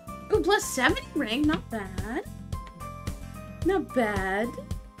 Ooh, plus 70 rank. Not bad. Not bad.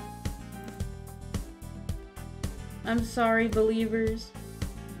 I'm sorry, believers.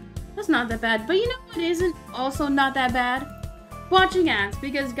 That's not that bad. But you know what isn't also not that bad? Watching ads.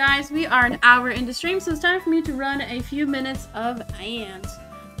 Because, guys, we are an hour into stream, so it's time for me to run a few minutes of ads.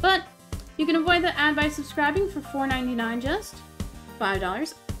 But you can avoid the ad by subscribing for $4.99 just.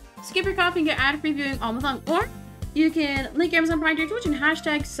 $5. Skip your coffee and get ad-free viewing all month long. Or you can link Amazon Prime to your Twitch and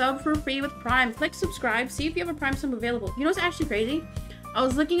hashtag sub for free with Prime. Click subscribe, see if you have a Prime sub available. You know what's actually crazy? I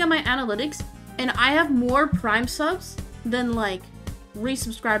was looking at my analytics, and I have more Prime subs than, like,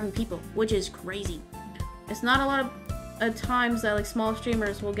 resubscribing people, which is crazy. It's not a lot of times that, like, small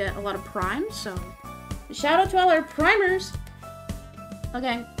streamers will get a lot of Prime, so shout out to all our Primers!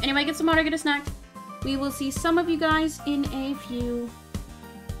 Okay, anyway, get some water, get a snack. We will see some of you guys in a few.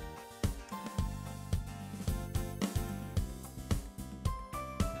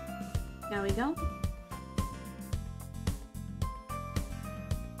 There we go.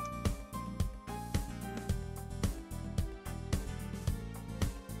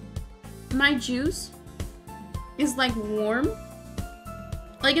 My juice is like warm.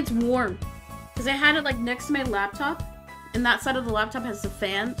 Like it's warm. Because I had it like next to my laptop. And that side of the laptop has the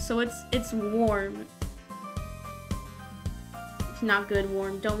fan. So it's warm. It's not good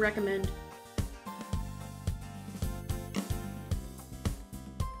warm. Don't recommend.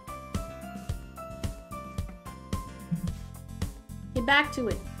 Get back to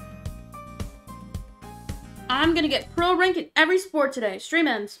it. I'm gonna get pro rank in every sport today. Stream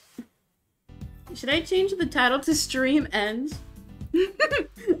ends. Should I change the title to Stream Ends?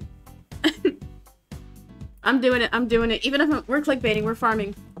 I'm doing it. I'm doing it. Even if we're clickbaiting, we're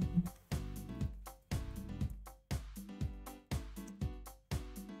farming.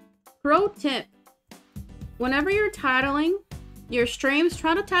 Pro tip. Whenever you're titling your streams,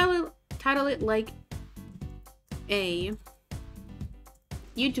 try to title it like a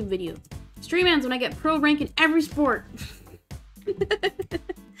YouTube video. Stream ends when I get pro rank in every sport.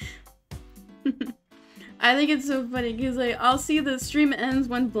 I think it's so funny because like I'll see the stream ends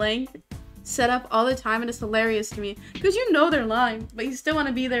when blank set up all the time and it's hilarious to me because you know they're lying, but you still want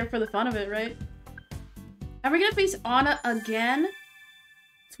to be there for the fun of it, right? Are we gonna face Anna again?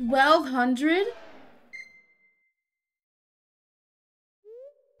 1200?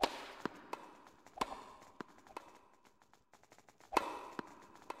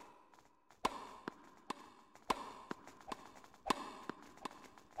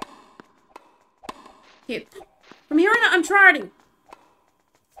 Okay, from here on out, I'm charting.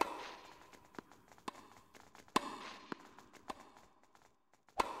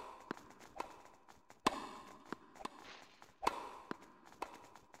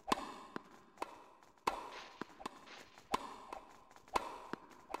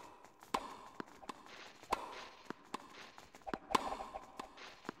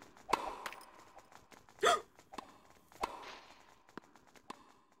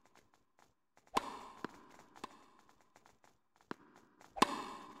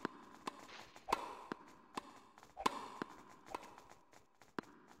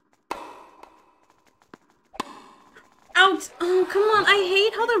 Out! Oh, come on. I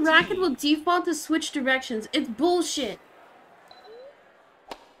hate how the racket will default to switch directions. It's bullshit.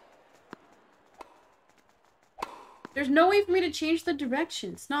 There's no way for me to change the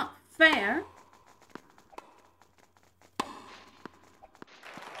direction. It's not fair.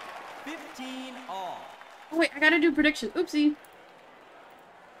 15 all. Oh, wait. I gotta do prediction. Oopsie.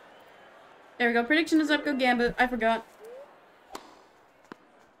 There we go. Prediction is up. Go Gambit. I forgot.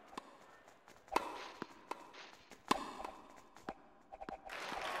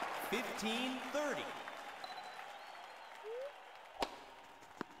 Fifteen 30.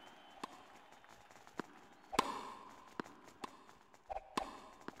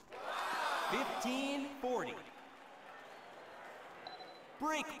 Fifteen 40.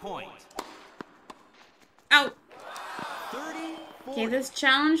 Break point. Out. 30 Okay, 40. this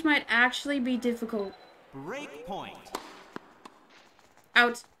challenge might actually be difficult. Break point.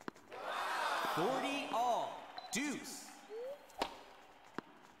 Out. 40 all. Deuce.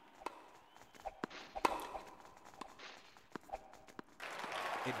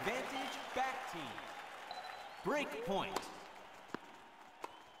 Advantage back team. Break point.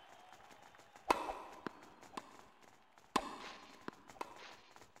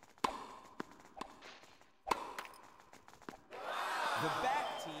 The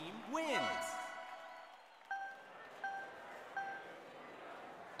back team wins.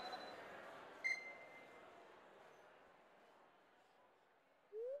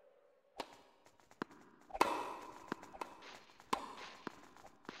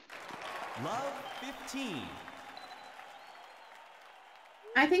 Love 15.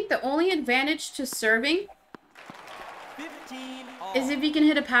 I think the only advantage to serving 15 all. is if you can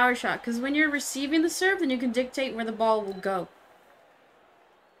hit a power shot. Because when you're receiving the serve, then you can dictate where the ball will go.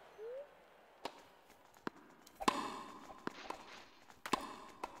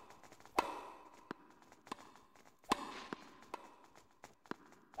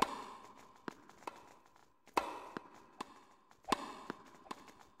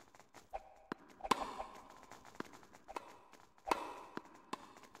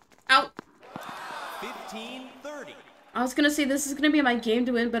 Out. 15 30. I was gonna say this is gonna be my game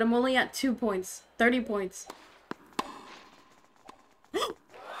to win, but I'm only at 2 points. 30 points.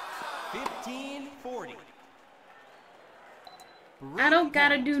 15 40. I don't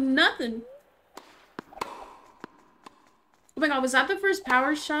gotta Break do nothing. Oh my god, was that the first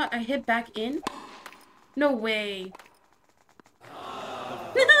power shot I hit back in? No way.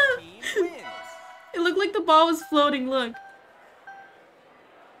 point. Team wins. It looked like the ball was floating, look.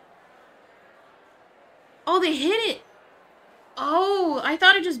 Oh, they hit it. Oh, I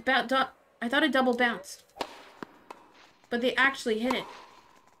thought it just I thought it double bounced. But they actually hit it.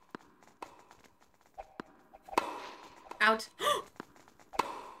 Out.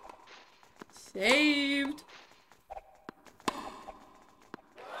 Saved.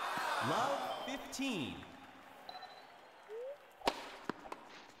 Love 15.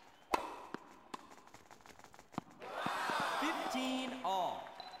 All.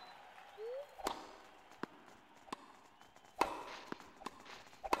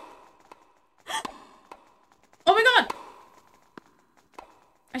 Oh my god!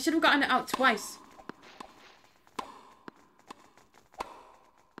 I should have gotten it out twice.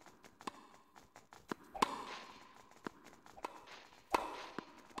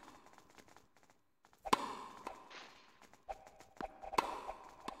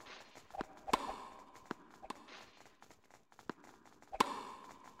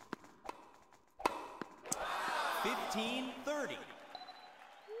 Fifteen 30.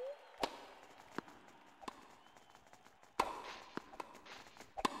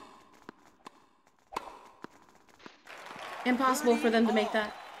 Impossible for them to make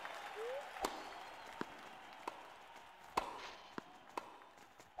that.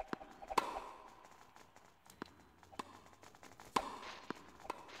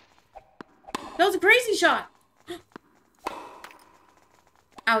 That was a crazy shot!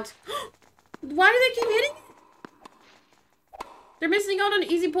 Out. Why do they keep hitting it? They're missing out on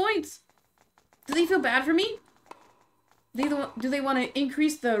easy points. Do they feel bad for me? Do they want to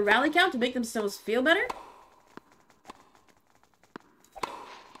increase the rally count to make themselves feel better?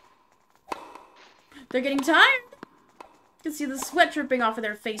 They're getting tired. You can see the sweat dripping off of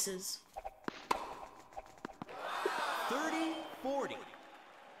their faces. 30-40.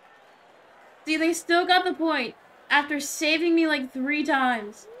 See, they still got the point after saving me like 3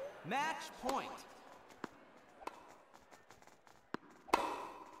 times. Match point.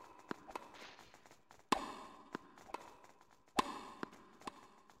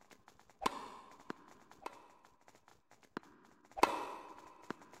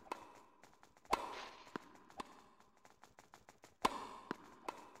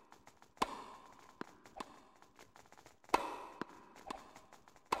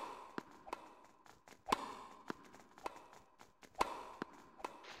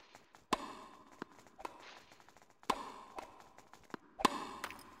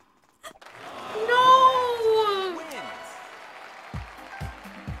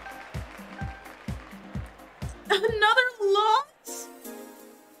 Another loss?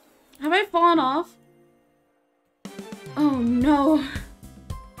 Have I fallen off? Oh no.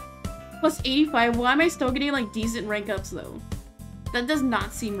 Plus 85. Why am I still getting like decent rank ups though? That does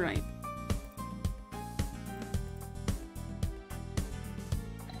not seem right.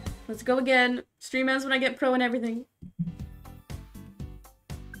 Let's go again. Stream ends when I get pro and everything.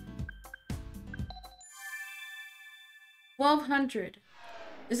 $1,200.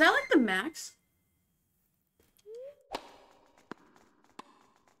 Is that like the max?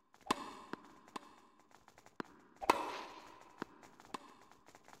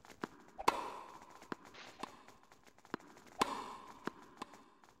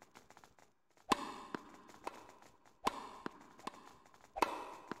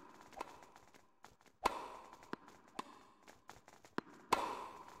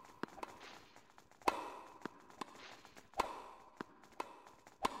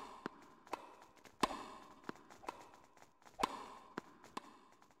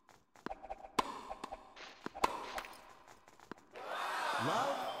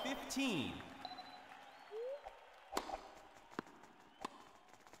 Love 15.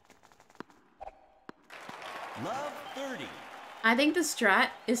 Love 30. I think the strat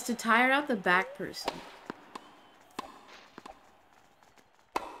is to tire out the back person.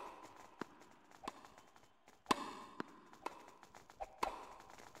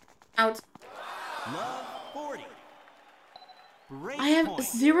 Out. Love 40. Break I have point.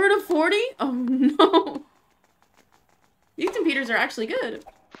 0 to 40? Oh no. These computers are actually good.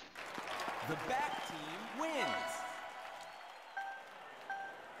 The back team wins.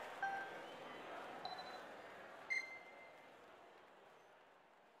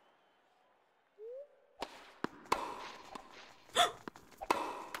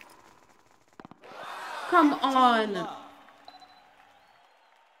 Come on. Love.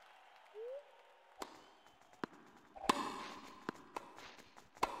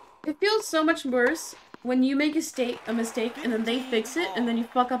 It feels so much worse when you make a mistake and then they fix it and then you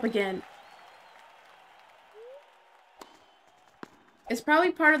fuck up again. It's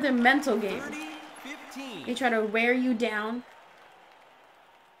probably part of their mental game. 30, 15. They try to wear you down.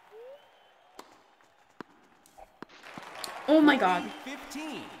 Oh my god.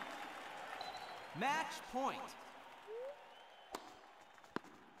 15. Match point.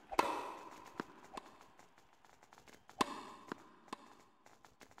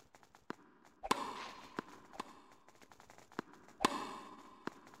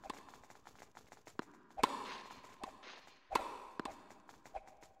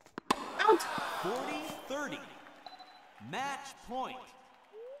 Out. 40, 30. Match point.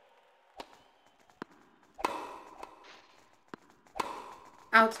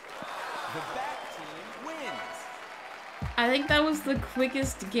 Out. The back team wins. I think that was the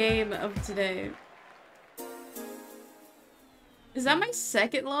quickest game of today. Is that my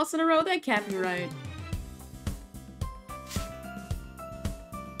second loss in a row? That can't be right.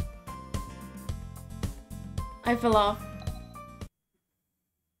 I fell off.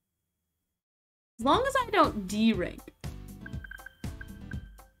 As long as I don't D-rank.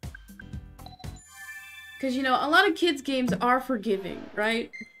 Because, you know, a lot of kids' games are forgiving,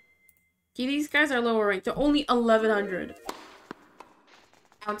 right? Okay, these guys are lower ranked. They're only 1100.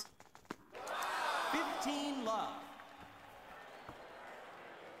 Out. 15 love.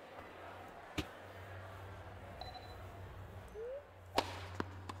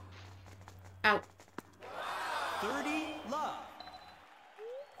 Out. 30 love.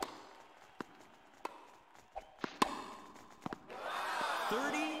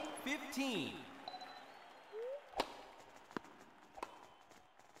 30, 15.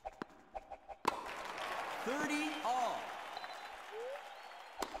 30 all.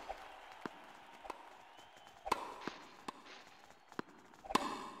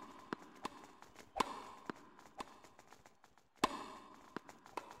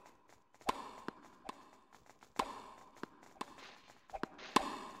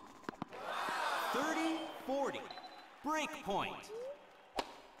 Break point.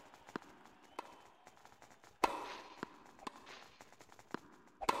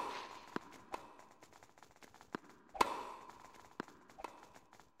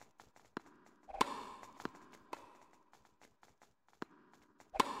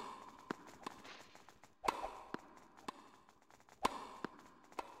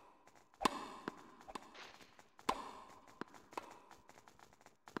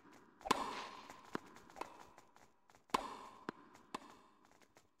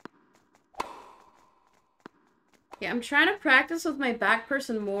 Yeah, I'm trying to practice with my back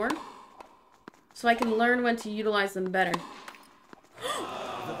person more so I can learn when to utilize them better.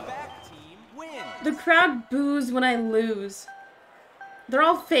 The back team wins. The crowd boos when I lose. They're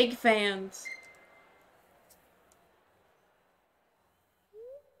all fake fans.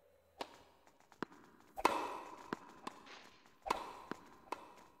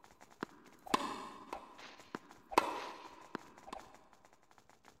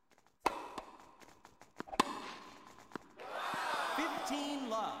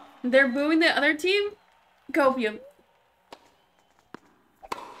 They're booing the other team? Copium.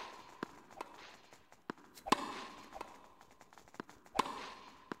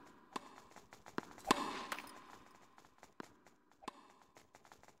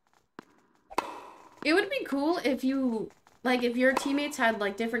 It would be cool if you, like, if your teammates had,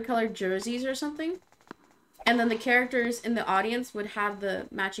 like, different colored jerseys or something. And then the characters in the audience would have the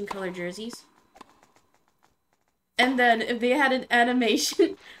matching colored jerseys. And then if they had an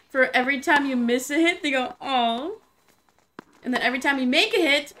animation for every time you miss a hit, they go, "Aw." And then every time you make a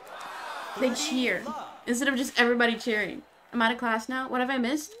hit, they cheer. Instead of just everybody cheering. I'm out of class now. What have I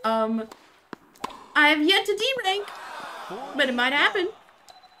missed? I have yet to D-rank. But it might happen.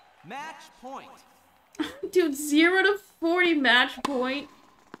 Match point. Dude, 0 to 40 match point.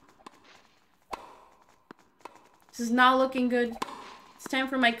 This is not looking good. It's time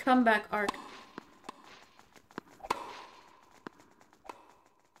for my comeback arc.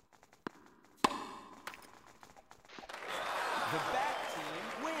 The back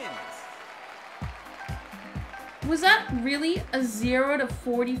team wins. Was that really a 0 to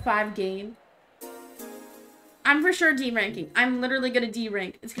 45 game? I'm for sure D-ranking. I'm literally gonna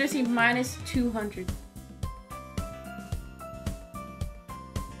D-rank. It's gonna say minus 200.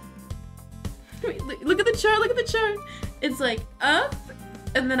 Wait, look at the chart, look at the chart. It's like up,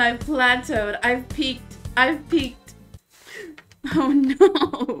 and then I've plateaued. I've peaked. I've peaked. Oh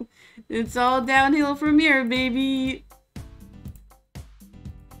no. It's all downhill from here, baby.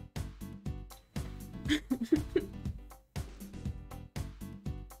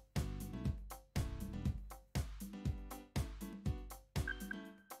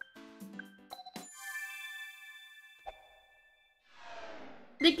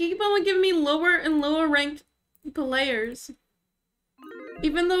 They keep on giving me lower and lower ranked players.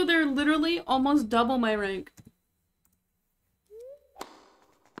 Even though they're literally almost double my rank.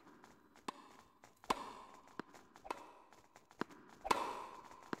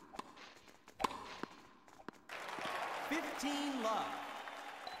 Love.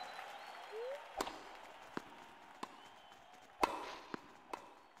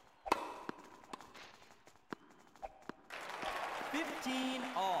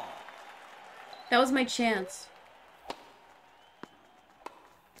 All. That was my chance.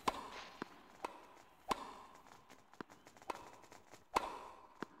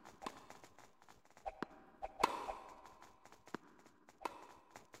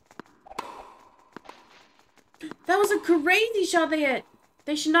 That was a crazy shot they hit.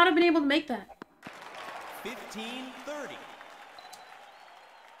 They should not have been able to make that. 15-30.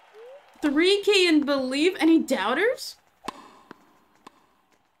 3K in believe? Any doubters?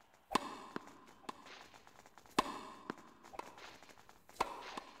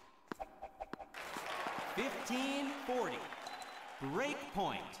 Break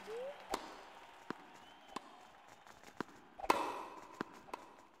point.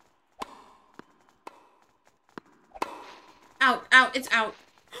 Out, out, it's out.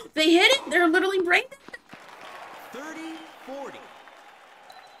 They hit it? They're literally breaking it? 30-40.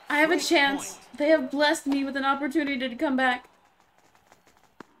 I have a Break chance. point. They have blessed me with an opportunity to come back.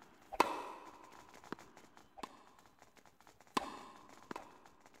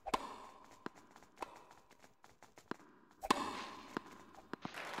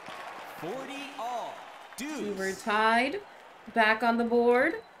 We were tied. Back on the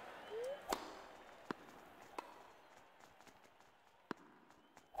board.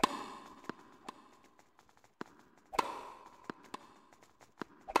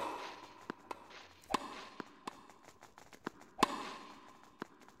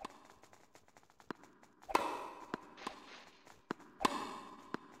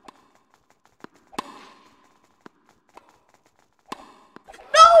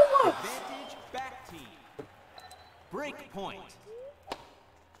 Advantage back team. Break point.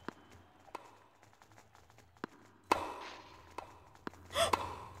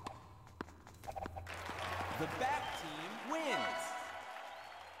 The back team wins.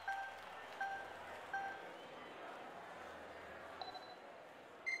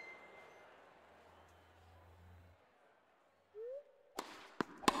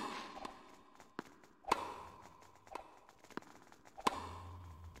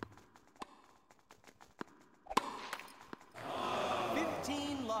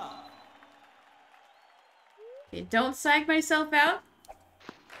 Love. Okay, don't psych myself out.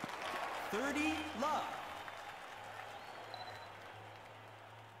 30 love.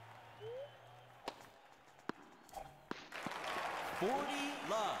 40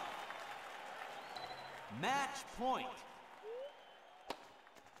 love. Match point.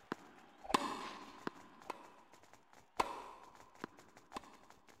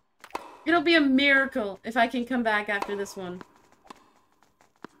 It'll be a miracle if I can come back after this one.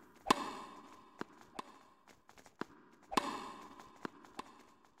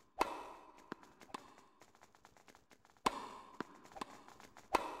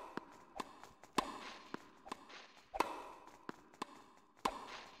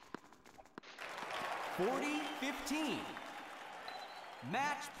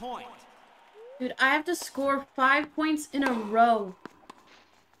 Match point. Dude, I have to score 5 points in a row.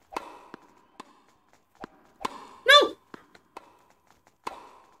 No!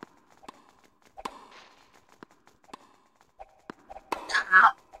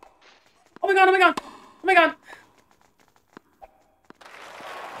 Ah! Oh my god, oh my god! Oh my god!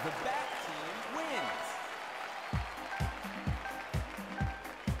 The back team wins.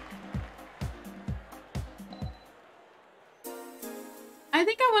 I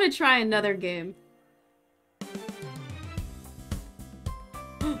think I want to try another game.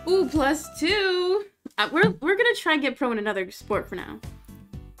 Ooh, +2! We're gonna try and get pro in another sport for now.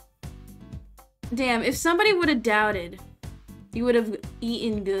 Damn, if somebody would have doubted, you would have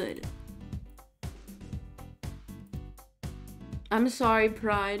eaten good. I'm sorry,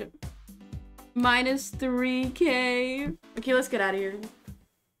 Pride. -3K. Okay, let's get out of here.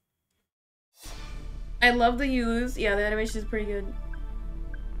 I love the use. Yeah, the animation is pretty good.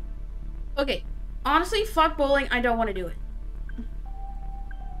 Okay, honestly, fuck bowling. I don't want to do it.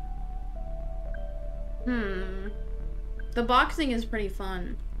 The boxing is pretty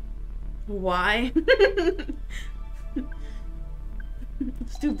fun. Why?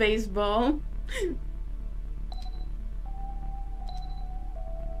 Let's do baseball.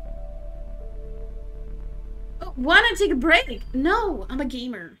 Oh, why not take a break? No, I'm a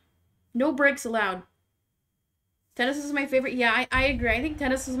gamer. No breaks allowed. Tennis is my favorite. Yeah, I agree. I think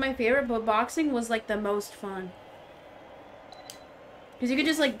tennis is my favorite, but boxing was like the most fun. Because you could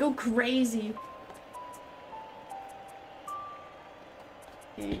just like go crazy.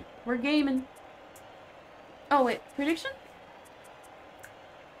 Okay, we're gaming. Oh, wait. Prediction?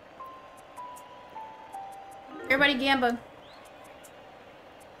 Everybody gamba.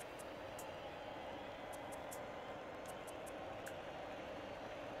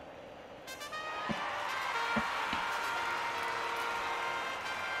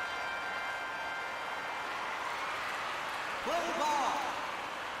 Play ball.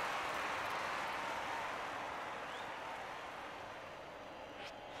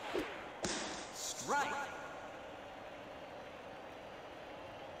 Strike.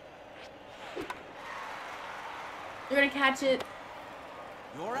 You're gonna catch it.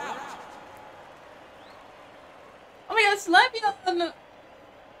 You're out. Oh my god, slime!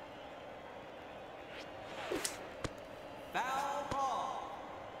 Foul ball.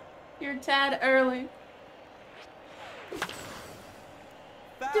 You're tad early.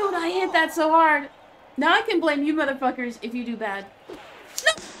 Foul Dude, I hit that so hard. Now I can blame you motherfuckers if you do bad. No!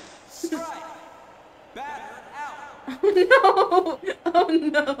 Strike. Batter out. Oh no! Oh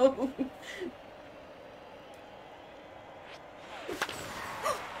no!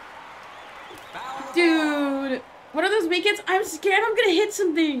 Foul Dude! What are those weekends? I'm scared I'm gonna hit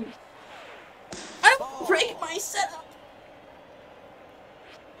something! I don't break my setup!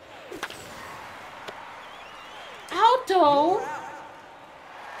 Alto!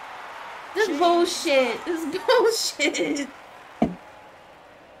 This is bullshit! This is bullshit!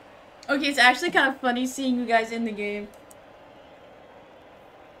 Okay, it's actually kind of funny seeing you guys in the game.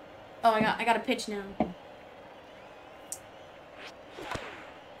 Oh, I got a pitch now.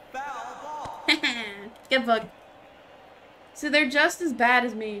 Foul ball. Get bugged. So they're just as bad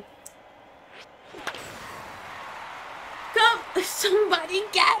as me. Come! Somebody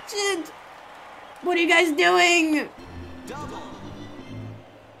catch it! What are you guys doing? Double.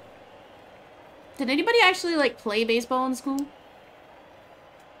 Did anybody actually, like, play baseball in school?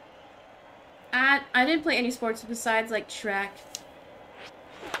 I didn't play any sports besides, like, track.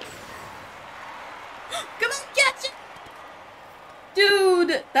 Come on, catch it!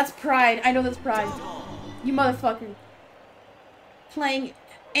 Dude! That's pride. I know that's pride. Double. You motherfucker. Playing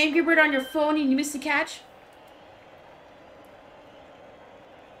Angry Bird on your phone and you missed the catch?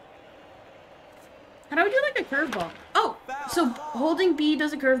 How do I do, like, a curveball? Oh! So, holding B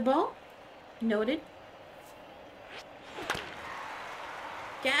does a curveball? Noted.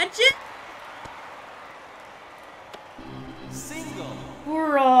 Catch it! Single.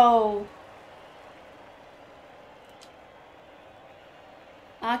 Bro.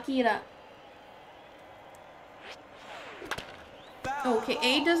 Akira. Foul Okay, ball.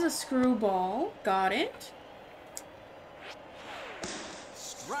 A does a screwball. Got it.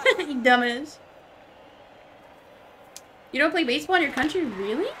 Strike. You dumbass. You don't play baseball in your country?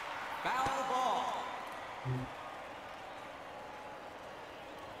 Really? Foul ball.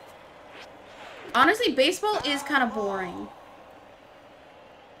 Honestly, baseball is kind of boring.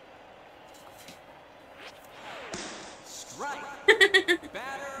 Strike.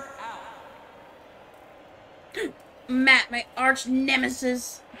 Batter out. Matt, my arch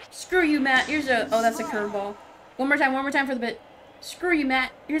nemesis. Screw you, Matt. Here's a... Oh, that's a curveball. One more time for the bit. Screw you,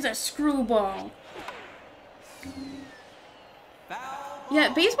 Matt. Here's a screwball. Foul.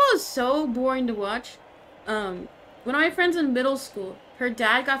 Yeah, baseball is so boring to watch. One of my friends in middle school, her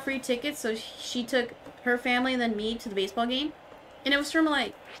dad got free tickets, so she took her family and then me to the baseball game. And it was from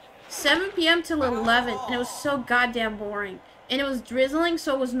like 7 p.m. till 11, and it was so goddamn boring. And it was drizzling,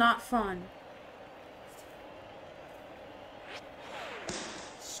 so it was not fun.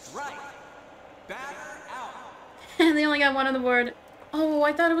 Strike. Batter out. And they only got one on the board. Oh,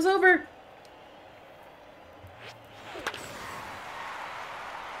 I thought it was over.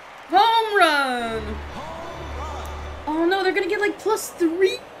 Home run! Home run. Oh no, they're gonna get like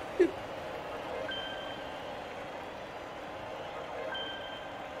 +3.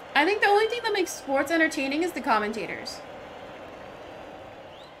 I think the only thing that makes sports entertaining is the commentators.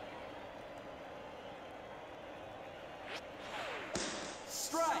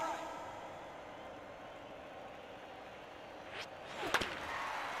 Strike.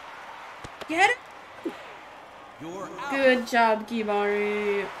 Get it? You're out. Good job,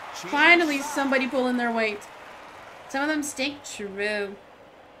 Kibari. Finally, somebody pulling their weight. Some of them stink. True.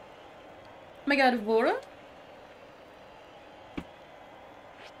 Oh my god, Vora?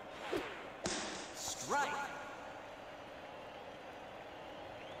 Strike.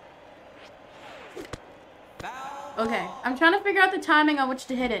 Foul. Okay, I'm trying to figure out the timing on which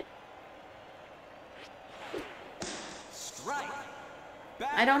to hit it. Strike.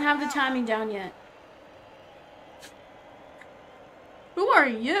 I don't have the timing down yet. Who are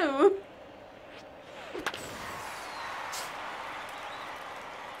you?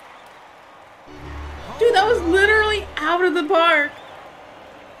 Dude, that was literally out of the park.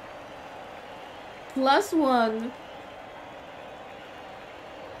 +1.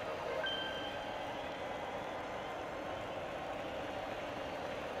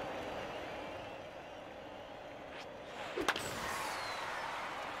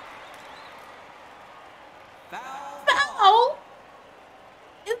 Foul. Foul!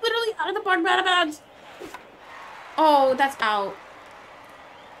 It's literally out of the park, bad bounds. Oh, that's out.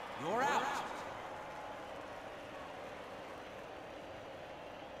 You're out.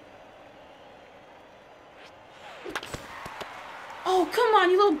 Oh, come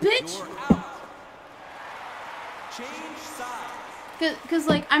on, you little bitch. You're out. Change sides. Cause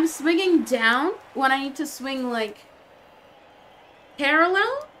like, I'm swinging down when I need to swing, like,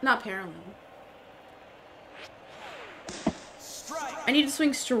 parallel? Not parallel. Strike. I need to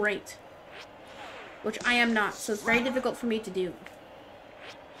swing straight. Which I am not, so it's very difficult for me to do.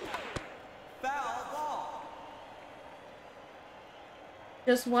 Foul ball.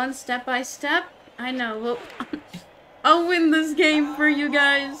 Just one step by step. I know, look. I'll win this game for you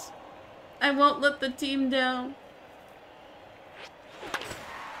guys. I won't let the team down.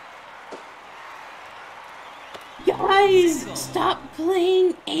 Guys, stop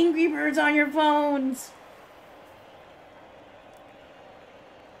playing Angry Birds on your phones.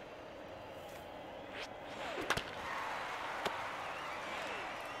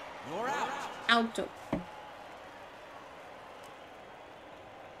 You're out. Auto.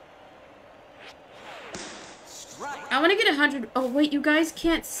 Strike. I want to get 100. Oh, wait, you guys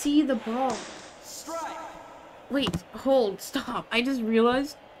can't see the ball. Strike. Wait, hold, stop. I just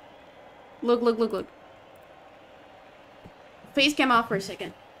realized. Look, look, look, look. Face cam off for a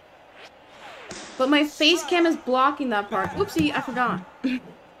second. But my face cam is blocking that part. Whoopsie, I forgot.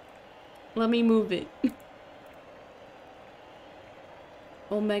 Let me move it.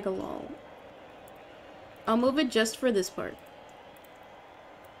 Omega lol. I'll move it just for this part.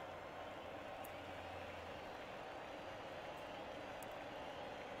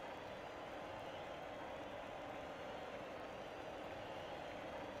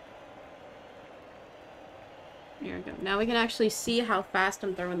 There we go. Now we can actually see how fast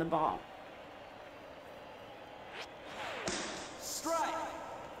I'm throwing the ball. Strike.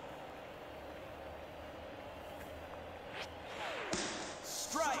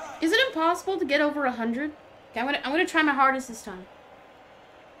 Strike. Is it impossible to get over 100? Okay, I'm gonna try my hardest this time.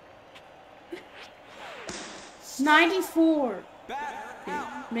 94. Batter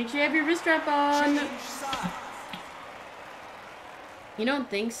out. Make sure you have your wrist strap on. Change sides. You don't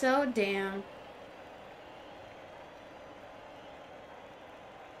think so? Damn.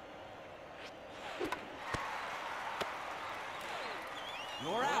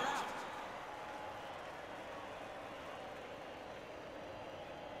 You're out.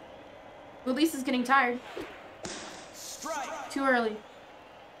 Well, Lisa's getting tired. Strike. Too early.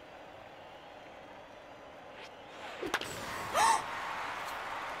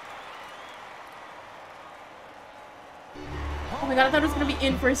 Oh my god, I thought it was gonna be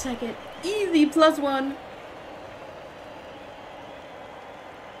in for a second. Easy, +1.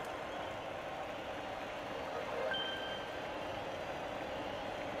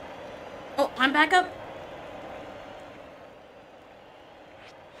 Oh, I'm back up.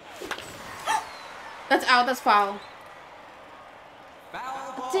 That's out, that's foul.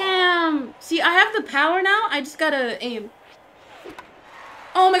 Foul ball. Damn! See, I have the power now, I just gotta aim.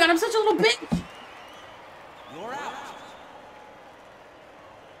 Oh my god, I'm such a little bitch! You're out.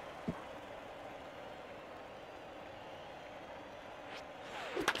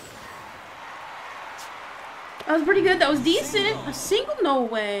 That was pretty good, that was decent. A single? No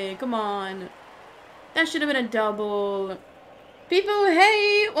way, come on. That should have been a double. People,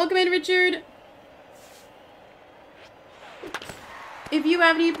 hey! Welcome in, Richard. If you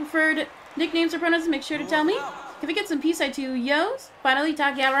have any preferred nicknames or pronouns, make sure to tell me. Can we get some peace I too? Yos? Finally,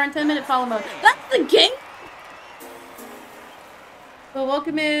 Taki, we're on 10-minute follow mode. That's the game! Well,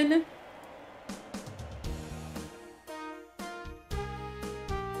 welcome in.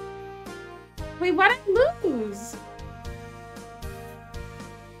 Wait, why did I lose?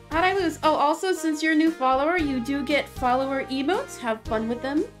 How'd I lose? Oh, also, since you're a new follower, you do get follower emotes. Have fun with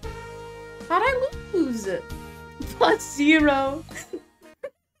them. How'd I lose? +0.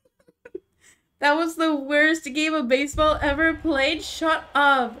 That was the worst game of baseball ever played. Shut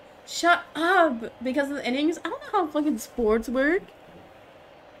up. Shut up. Because of the innings. I don't know how fucking sports work.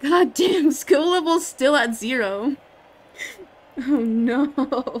 God damn, skill level's still at 0. Oh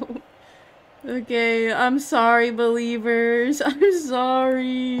no. Okay, I'm sorry, believers. I'm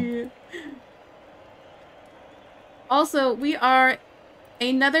sorry. Also, we are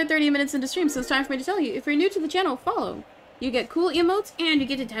another 30 minutes into stream, so it's time for me to tell you. If you're new to the channel, follow. You get cool emotes, and you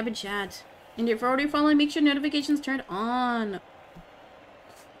get to type in chat. And if you're already following, make sure notifications turned on.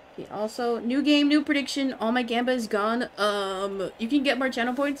 Okay, also, new game, new prediction. All my Gamba is gone. You can get more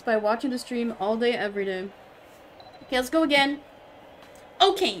channel points by watching the stream all day, every day. Okay, let's go again.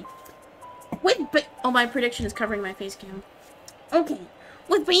 Okay. Oh, my prediction is covering my face cam. Okay.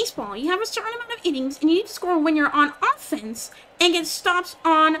 With baseball, you have a certain amount of innings, and you need to score when you're on offense and get stops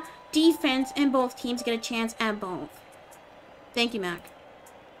on defense, and both teams get a chance at both. Thank you, Mac.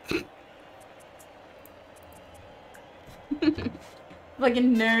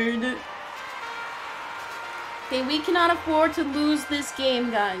 Fucking nerd. Okay, we cannot afford to lose this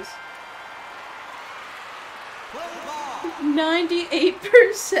game, guys.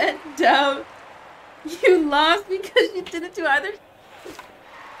 98% doubt. You lost because you did it to either.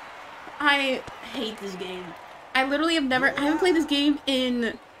 I hate this game. I literally have I haven't played this game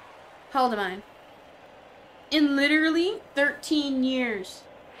in, how old am I? In literally 13 years.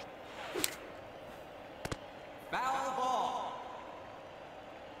 Foul ball.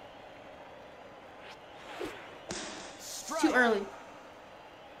 Strike. Too early.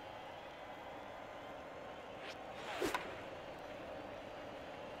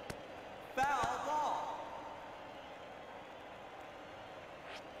 Foul ball.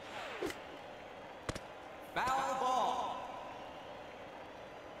 Foul ball.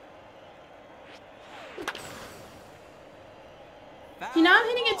 See, now I'm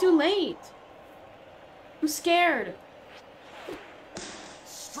hitting it too late. I'm scared.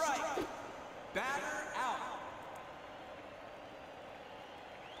 Strike. Batter out.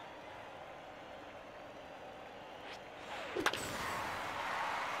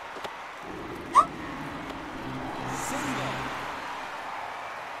 Single.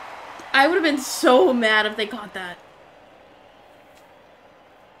 I would have been so mad if they caught that.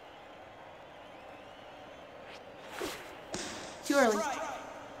 Too early. Strike.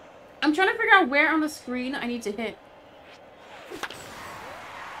 I'm trying to figure out where on the screen I need to hit.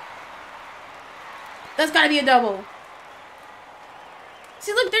 That's gotta be a double.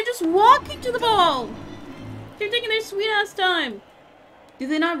 See, look, they're just walking to the ball. They're taking their sweet ass time. Do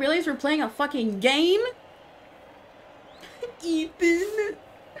they not realize we're playing a fucking game? Ethan.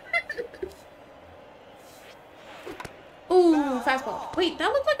 Ooh, fastball. Wait,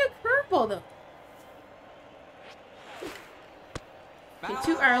 that looked like a curveball, though. Okay,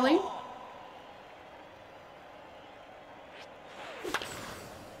 too early.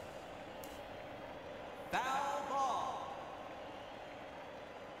 Foul ball.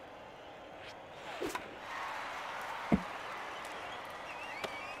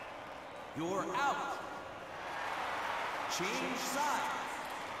 You're out. Change sides.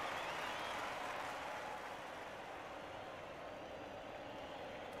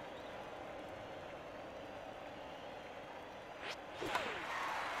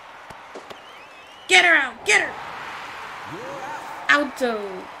 Get her out! Get her! You're out.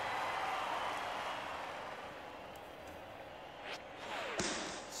 Outo!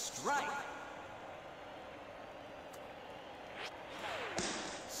 Strike.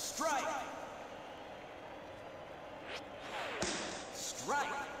 Strike. Strike.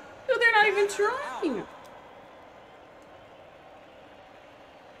 No, they're not even Batter trying! out.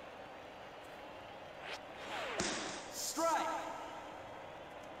 Strike.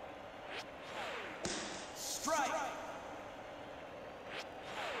 Strike.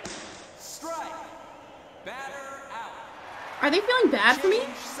 Strike. Batter out. Are they feeling bad for me?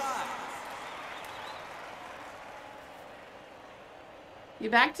 Change sides. You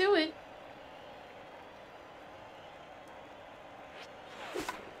back to it.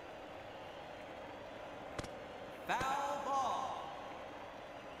 Foul ball.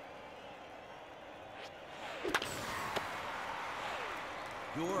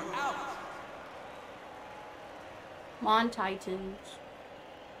 You're out. Come on, Titans.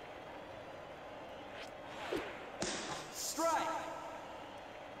 Strike.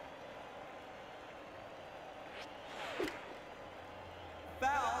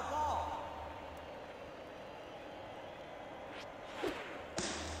 Foul ball.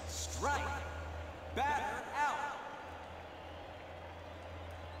 Strike. Batter out.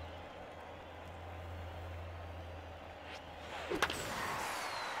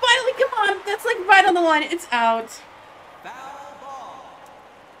 Finally, come on! That's like right on the line. It's out. Foul ball.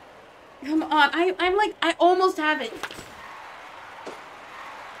 Come on. I'm like, I almost have it.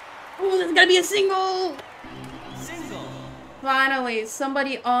 Oh, there's gotta be a single! Single. Finally,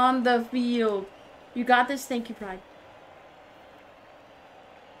 somebody on the field. You got this. Thank you, Pride.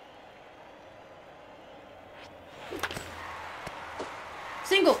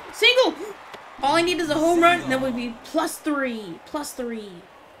 Single! Single! All I need is a home run, and that would be +3. +3.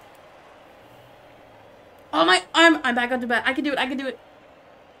 Oh my, I'm back up to bat. I can do it. I can do it.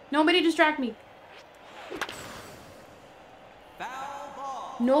 Nobody distract me. Foul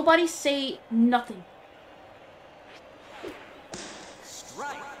ball. Nobody say nothing.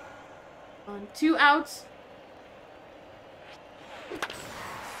 Strike. On 2 outs.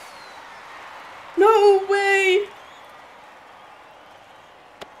 No way!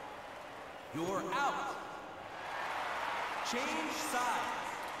 You're out. Change sides.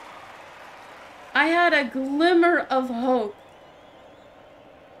 I had a glimmer of hope.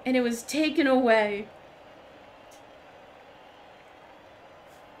 And it was taken away.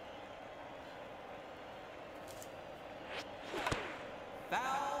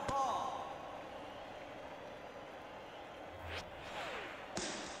 Foul ball.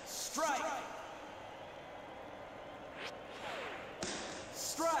 Strike.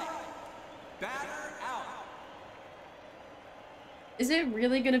 Strike. Batter out. Is it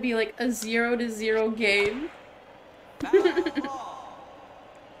really gonna be like a 0-0 game? Foul ball.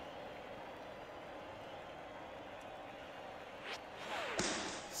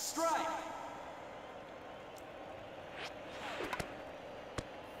 Strike.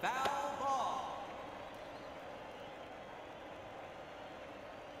 Foul ball.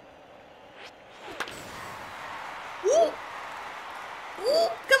 Ooh! Ooh,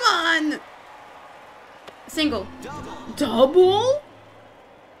 come on! Single. Double. Double?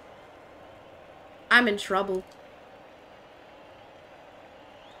 I'm in trouble.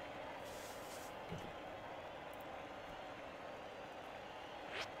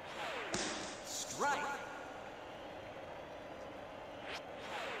 Strike.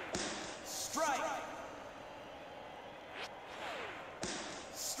 Strike.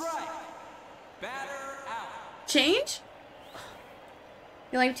 Strike. Batter out. Change?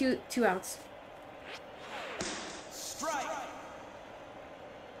 You like two outs. Strike.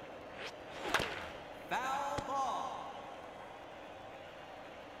 Foul ball.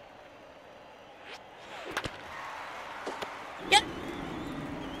 Yep.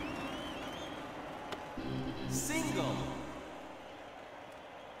 Single.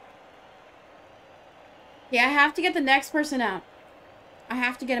 Yeah, I have to get the next person out. I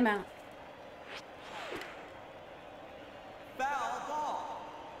have to get him out. Foul ball.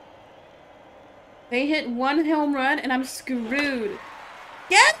 They hit 1 home run and I'm screwed.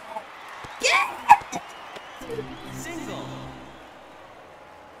 Get! Get! Single.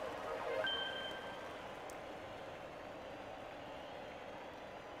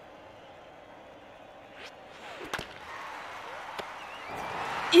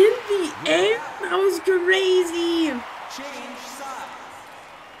 In the air? That was crazy! Change sides.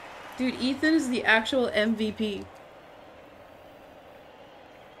 Dude, Ethan is the actual MVP.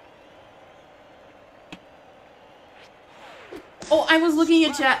 Oh, I was looking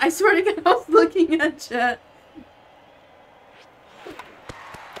at chat. I swear to God, I was looking at chat.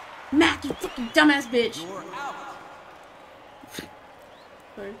 Mac, you fucking dumbass bitch. You're out.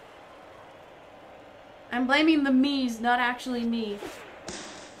 Sorry. I'm blaming the me's, not actually me.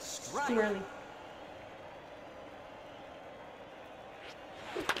 Strike. Too early.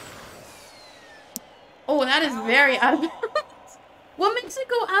 Oh, that is very out of bounds. What makes it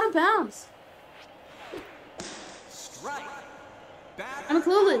go out of bounds? Strike. Batter. I'm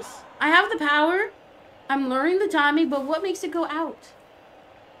clueless. I have the power. I'm learning the timing, but what makes it go out?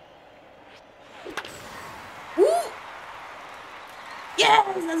 Ooh!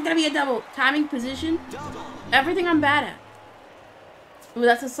 Yes! That's gonna be a double. Timing, position, Double. everything I'm bad at. Ooh,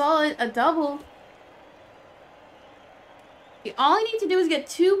 that's a solid, a double. Okay, all I need to do is get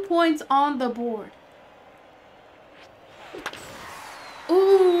 2 points on the board.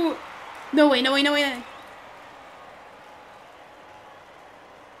 Ooh! No way, no way, no way.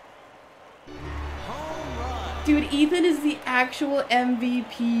 Home run. Dude, Ethan is the actual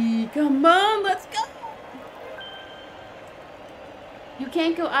MVP. Come on, let's go. You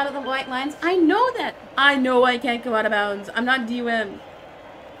can't go out of the white lines. I know that. I know I can't go out of bounds. I'm not DUM.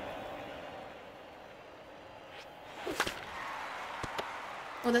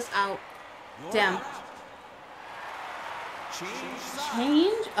 Oh, that's out. You're Damn. out. Change sides.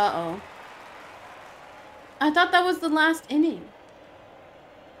 Change? Uh-oh. I thought that was the last inning.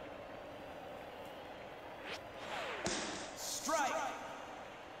 Strike.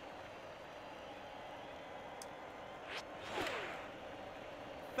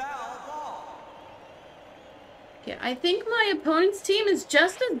 Foul ball. Okay, I think my opponent's team is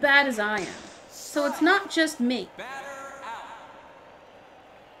just as bad as I am. So it's not just me. Batter out.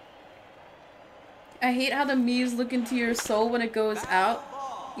 I hate how the memes look into your soul when it goes out.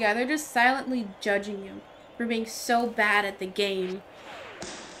 Ball. Yeah, they're just silently judging you for being so bad at the game.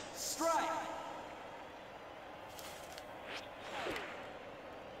 Strike.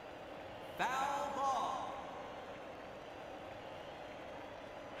 Foul ball.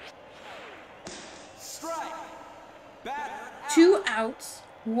 Strike. Batter out. 2 outs,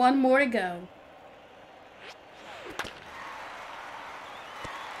 1 more to go.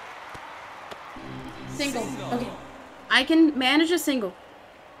 Single. Okay. I can manage a single.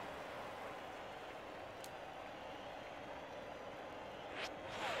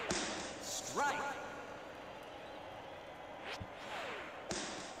 Strike.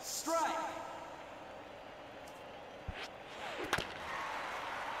 Strike.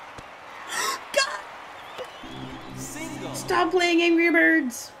 Single. Stop playing Angry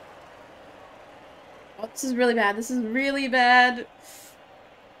Birds. Oh, this is really bad. This is really bad.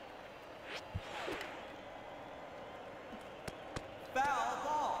 Foul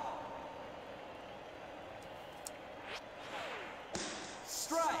ball.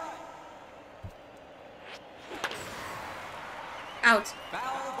 Strike. Out.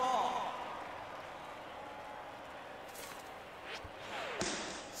 Foul ball.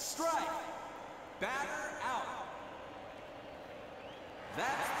 Strike. Batter out.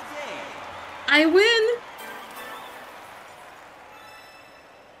 That's the game. I win.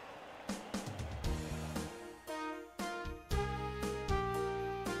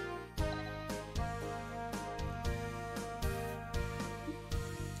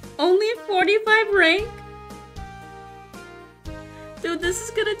 Only 45 rank? Dude, this is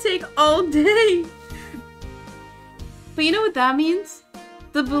gonna take all day. But you know what that means?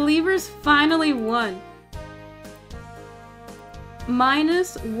 The believers finally won.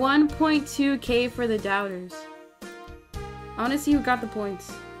 Minus 1.2k for the doubters. I wanna see who got the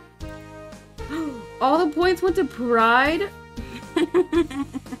points. All the points went to Pride?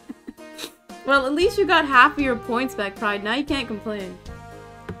 Well, at least you got half of your points back, Pride. Now you can't complain.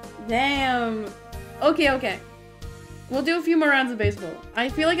 Damn. Okay. We'll do a few more rounds of baseball. I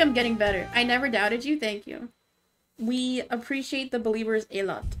feel like I'm getting better. I never doubted you. Thank you. We appreciate the believers a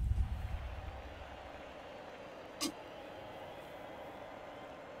lot.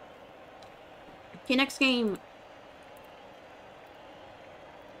 Okay, next game.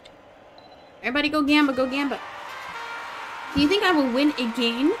 Everybody go Gamba, go Gamba. Do you think I will win a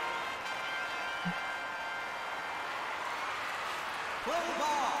game? Play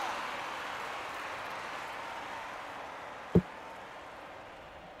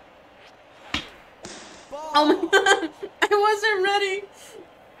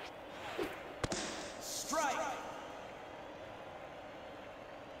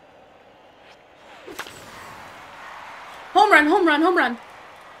run, home run, home run.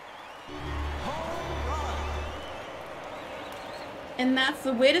 And that's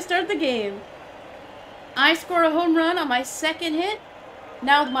the way to start the game. I score a home run on my second hit.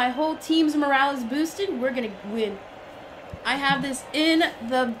 Now my whole team's morale is boosted. We're gonna win. I have this in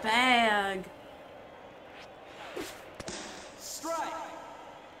the bag. Strike.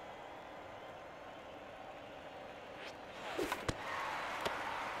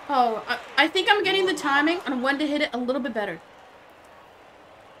 Oh, I think I'm getting the timing on when to hit it a little bit better.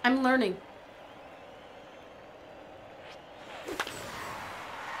 I'm learning.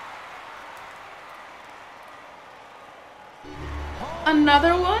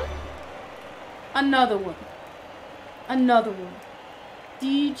 Another one? Another one. Another one.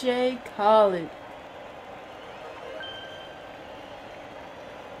 DJ Khaled.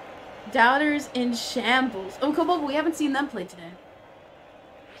 Doubters in shambles. Oh, come on, we haven't seen them play today.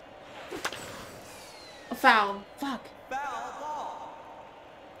 A foul. Fuck. Foul ball.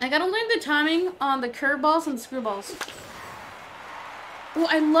 I gotta learn the timing on the curveballs and screwballs. Oh,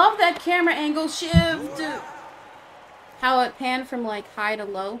 I love that camera angle shift. How it panned from like high to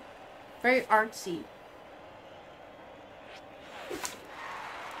low. Very artsy.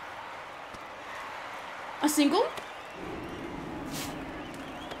 A single?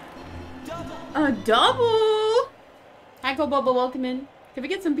 Double. A double! Hi, Ko Bubba, welcome in. Can we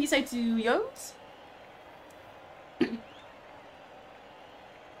get some B-side to Yos?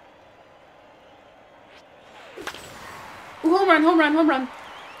 Ooh, home run, home run, home run.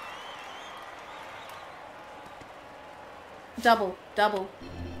 Double, double.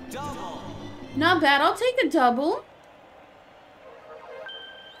 Double. Not bad, I'll take a double.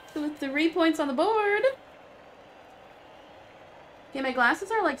 With 3 points on the board. Okay, my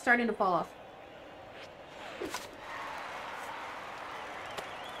glasses are like starting to fall off.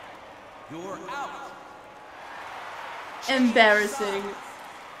 You're out. Embarrassing.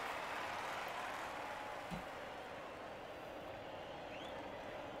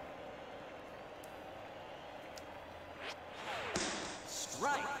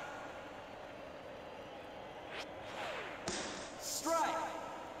 Strike. Strike.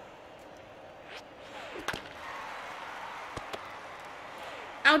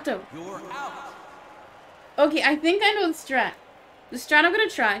 Auto. You're out. Okay, I think I know the strat. The strat I'm gonna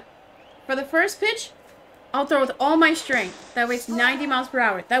try. For the first pitch, I'll throw with all my strength. That way it's 90 miles per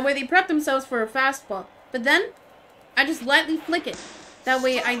hour. That way they prep themselves for a fastball. But then, I just lightly flick it. That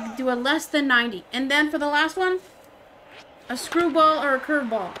way I do a less than 90. And then for the last one, a screwball or a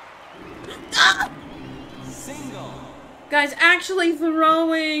curveball. Ah! Single. Guys, actually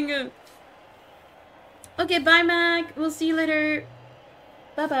throwing. Okay, bye, Mac. We'll see you later.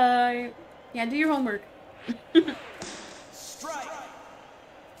 Bye-bye. Yeah, do your homework. Strike.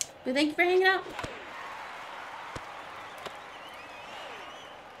 But thank you for hanging out.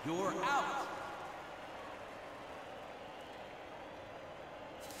 You're out.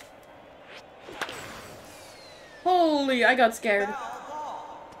 Holy, I got scared. Foul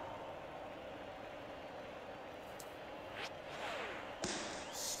ball.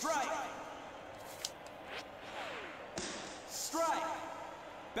 Strike. Strike.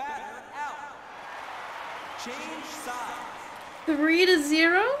 Batter out. Change sides.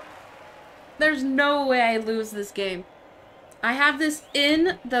 3-0? There's no way I lose this game. I have this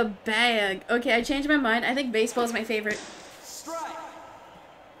in the bag. Okay, I changed my mind. I think baseball is my favorite. Strike.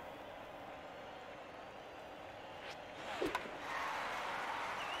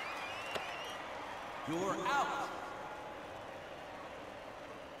 You're out.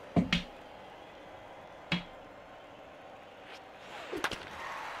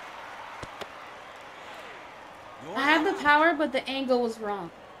 You're I had the power, but the angle was wrong.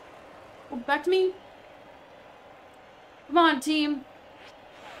 Oh, back to me. Come on, team.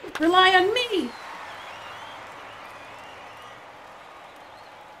 Rely on me.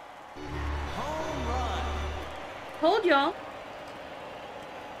 home run. Hold y'all.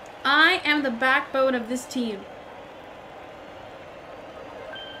 I am the backbone of this team.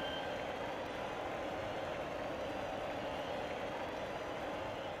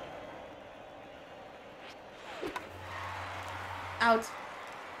 Out.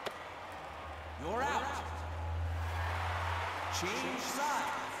 You're out. Change sides.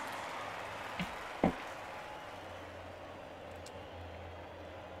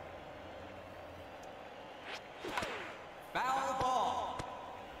 Foul ball.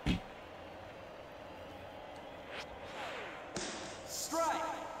 Strike.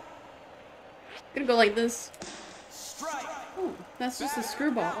 Gonna go like this. Strike. Oh, that's just a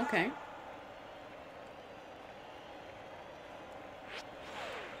screwball. Okay.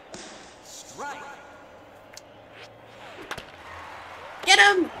 Strike.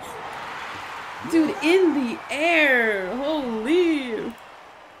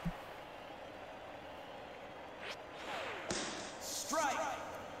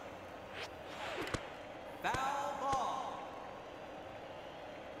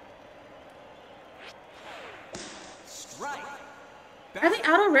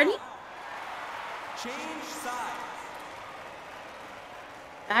 out already? Change sides.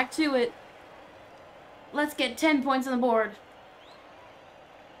 Back to it. Let's get 10 points on the board.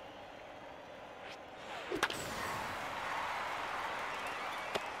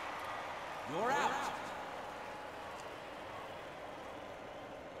 You're out.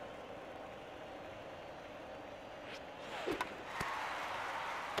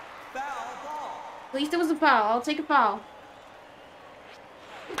 Foul ball. At least it was a foul. I'll take a foul.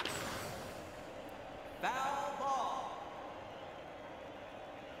 Foul ball.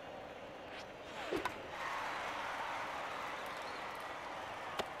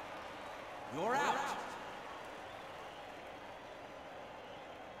 You're out.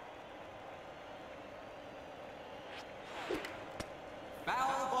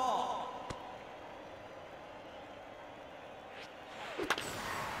 Foul ball.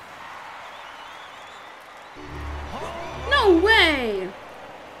 No way!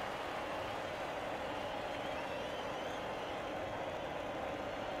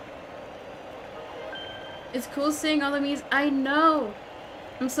 It's cool seeing all the memes. I know!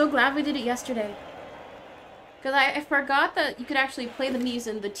 I'm so glad we did it yesterday. Because I forgot that you could actually play the memes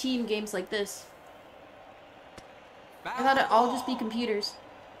in the team games like this. I thought it'd all just be computers.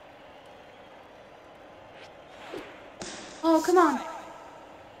 Oh, come on!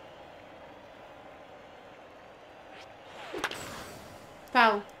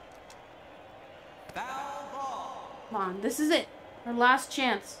 Foul. Foul ball. Come on, this is it. Our last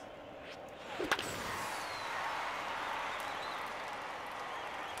chance.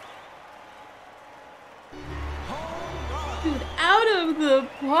 Dude, out of the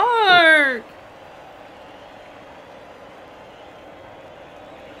park!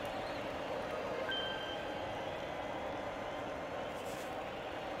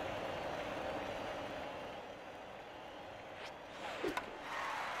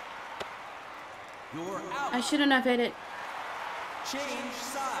 You're out. I shouldn't have hit it. Change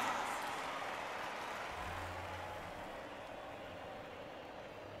sides.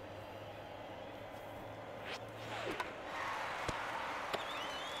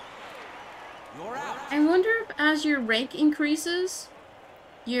 You're out. I wonder if as your rank increases,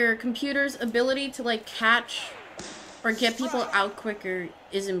 your computer's ability to like catch or get people out quicker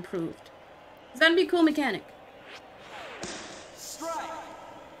is improved. 'Cause that'd be a cool mechanic. Strike.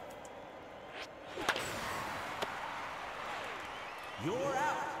 You're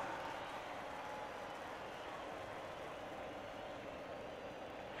out.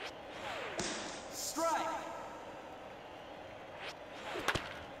 Strike.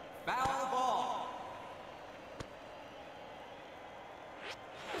 Foul ball.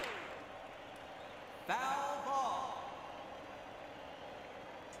 Foul ball.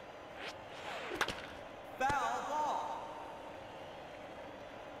 Foul ball.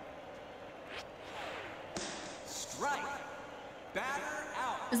 Strike. Batter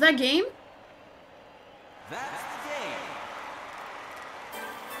out. Is that game? That's the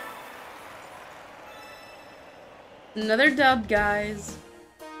game. Another dub, guys.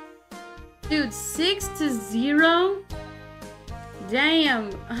 Dude, 6-0?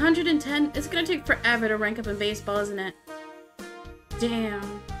 Damn, 110. It's gonna take forever to rank up in baseball, isn't it?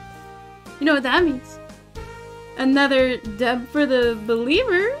 Damn. You know what that means? Another dub for the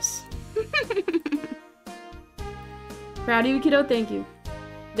believers. Proud of you, kiddo. Thank you.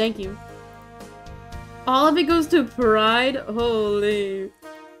 Thank you. All of it goes to pride? Holy.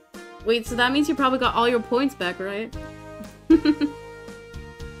 Wait, so that means you probably got all your points back, right?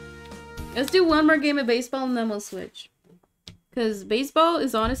 Let's do one more game of baseball and then we'll switch. Because baseball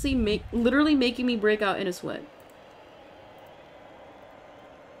is honestly literally making me break out in a sweat.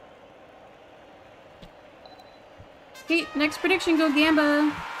 Okay, next prediction, go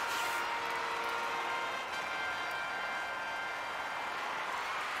Gamba.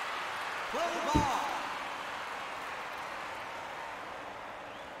 Play ball.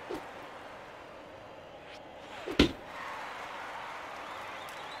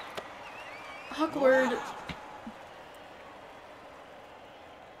 Awkward.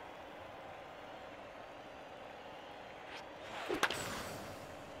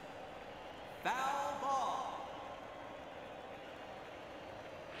 Foul ball.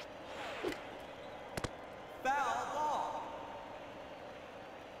 Foul ball.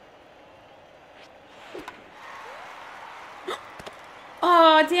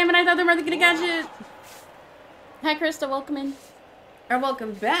 Oh, damn it, I thought they were gonna catch it. Hi, Krista, welcome in. Or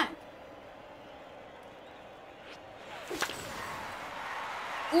welcome back.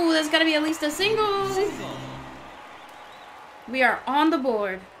 Ooh, that's gotta be at least a single. We are on the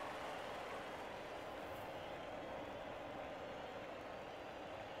board.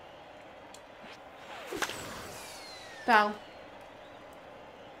 Foul.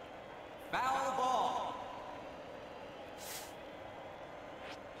 Foul ball.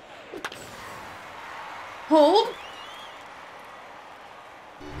 Hold.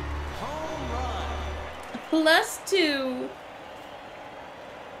 Home run. +2.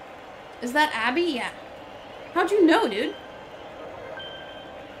 Is that Abby? Yeah. How'd you know, dude?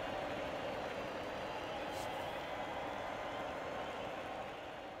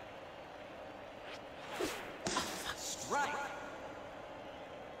 Strike.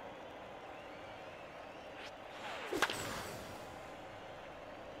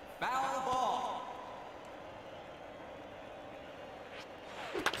 Foul ball.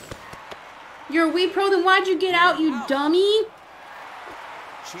 You're a Wii Pro, then why'd you get out, you dummy?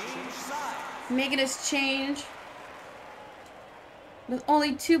 Change sides. Making us change. With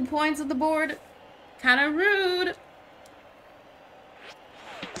only 2 points on the board. Kinda rude.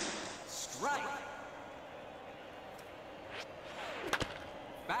 Strike.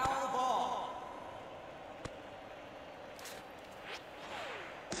 Foul ball.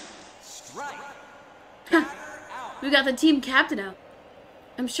 Strike. Batter out. We got the team captain out.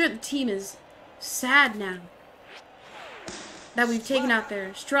 I'm sure the team is sad now that we've taken out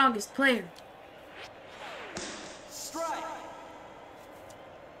their strongest player. Strike.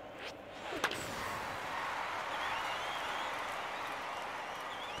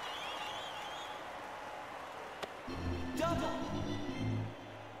 Double.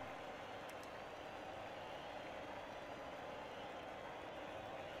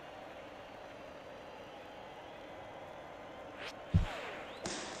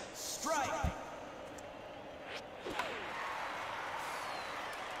 Strike.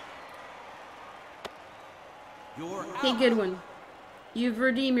 You're out. Okay, good one. You've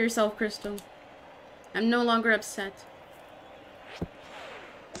redeemed yourself, Crystal. I'm no longer upset.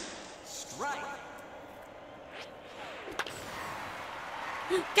 Strike.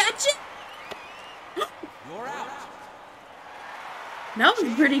 Gotcha! You're out. That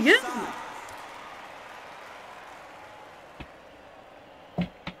was pretty good. Sides.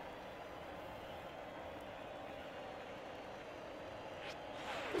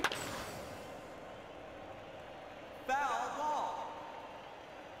 Foul ball.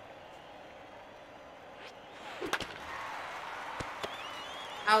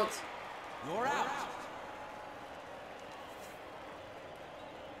 Out. You're out.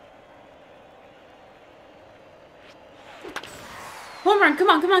 Home run, come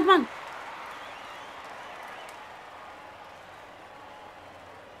on, come on, come on.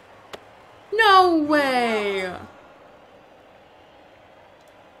 No way.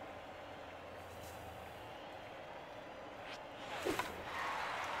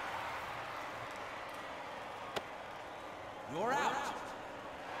 You're out.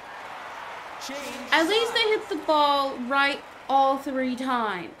 Change. At least sides. they hit the ball right all 3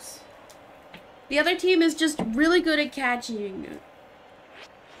 times. The other team is just really good at catching.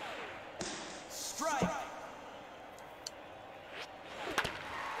 Strike.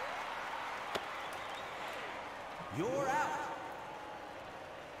 You're out.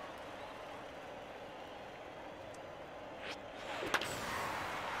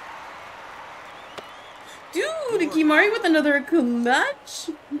 Dude, Kimari with another clutch.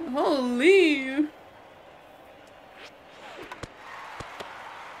 Holy.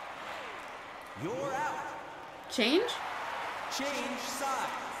 You're out. Change? Change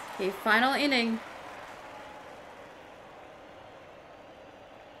sides. Okay, final inning.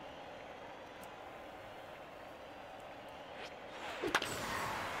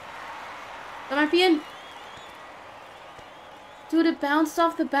 That might be in. Dude, it bounced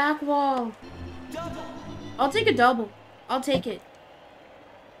off the back wall. Double. I'll take a double. I'll take it.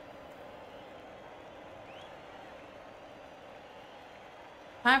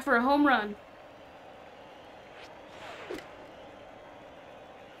 Time for a home run.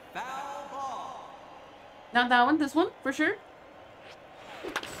 Foul ball. Not that one, this one, for sure.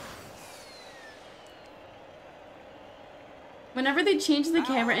 Whenever they change the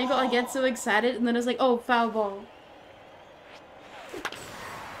camera angle, I get so excited, and then it's like, oh, foul ball.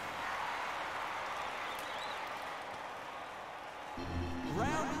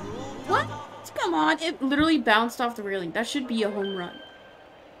 Ground rule. What? Come on, it literally bounced off the railing. That should be a home run.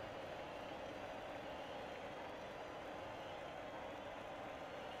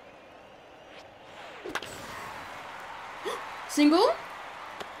 Single?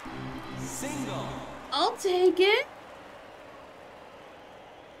 Single. I'll take it.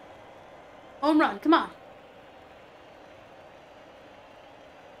 Home run, come on.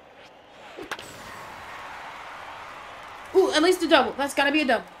 Ooh, at least a double. That's gotta be a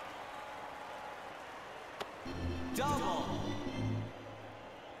double. Double.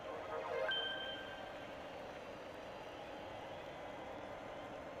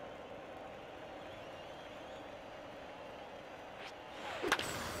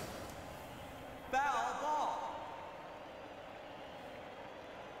 Foul ball.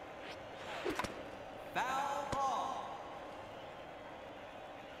 Foul ball.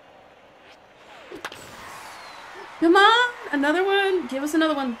 Come on! Another one! Give us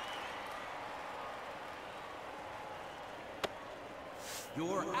another one.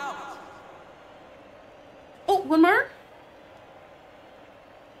 You're out. Oh, one more?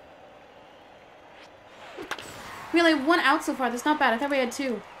 We only have one out so far. That's not bad. I thought we had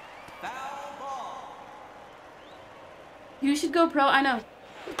two. Foul ball. You should go pro. I know.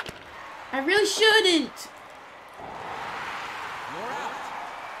 I really shouldn't. You're out.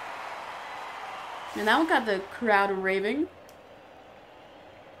 And that one got the crowd raving.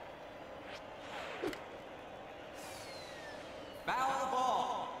 Foul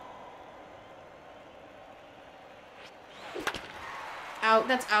ball. Out.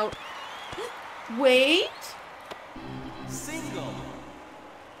 That's out. Wait. Single.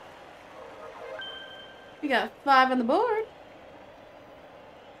 We got 5 on the board.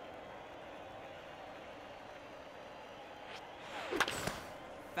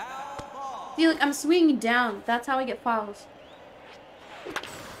 Foul ball. See, look, I'm swinging down. That's how I get fouls.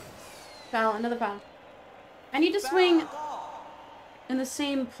 Foul. Another foul. I need to swing Foul ball. in the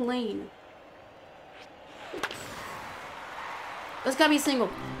same plane. That's gotta be a single.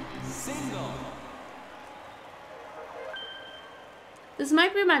 Single. This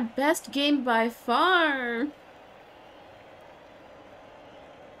might be my best game by far.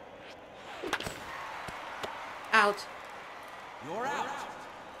 Out. You're out.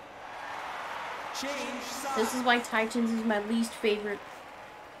 Change side. This is why Titans is my least favorite.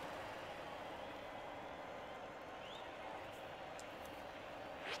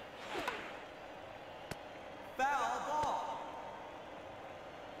 Foul ball.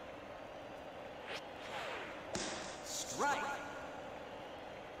 Strike.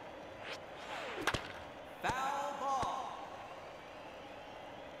 Foul ball.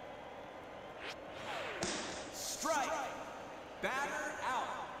 Strike. Batter out.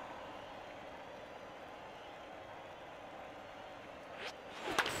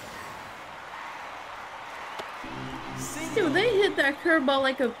 Single. Dude, they hit that curveball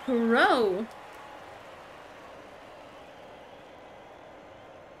like a pro.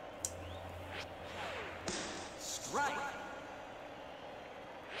 Strike.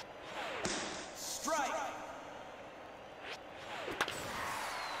 Strike.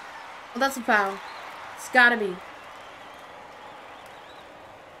 Well, that's a foul. It's gotta be.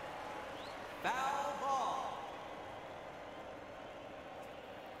 Foul ball.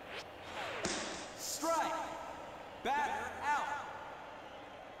 Strike. Batter out.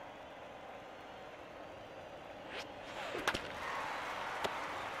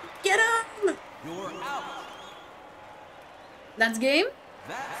 Get him! You're out. That's game?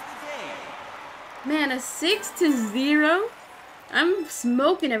 That's the game. Man, a 6-0. I'm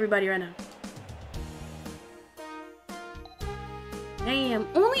smoking everybody right now. Damn,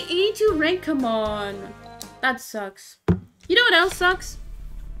 only 82 rank, come on. That sucks. You know what else sucks?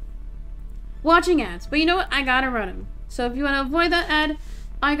 Watching ads. But you know what? I gotta run them. So if you want to avoid that ad,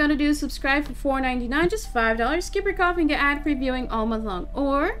 all you gotta do is subscribe for $4.99, just $5. Skip your coffee and get ad-free viewing all month long.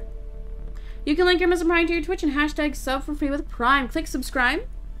 Or you can link your Amazon Prime to your Twitch and hashtag sub for free with Prime. Click subscribe.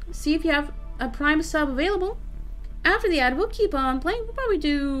 See if you have a Prime sub available. After the ad, we'll keep on playing. We'll probably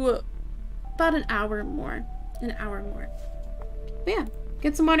do about an hour more. An hour more. But yeah,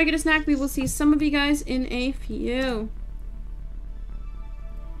 get some water, get a snack. We will see some of you guys in a few.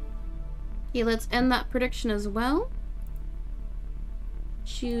 Okay, let's end that prediction as well.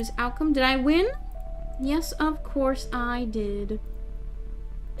 Choose outcome. Did I win? Yes, of course I did.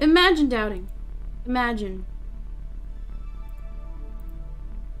 Imagine doubting. Imagine.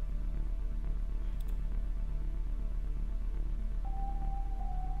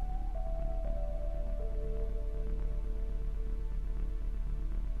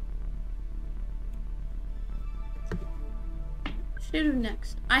 What should I do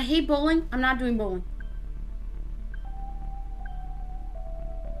next? I hate bowling. I'm not doing bowling.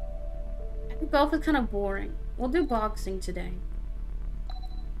 I think golf is kind of boring. We'll do boxing today.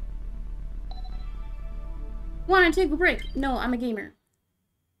 Want to take a break? No, I'm a gamer.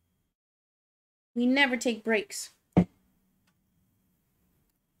 We never take breaks.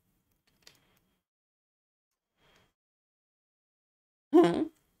 Huh?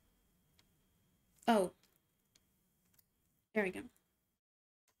 Oh. There we go.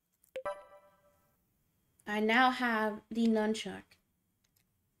 I now have the nunchuck.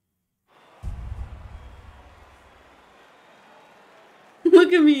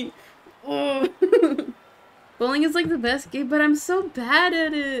 Look at me. Oh. Bowling is like the best game, but I'm so bad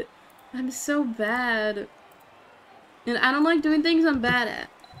at it. I'm so bad. And I don't like doing things I'm bad at.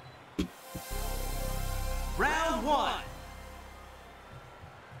 Round one.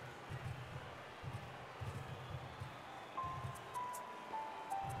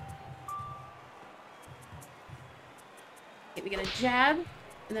 Okay, we gotta jab,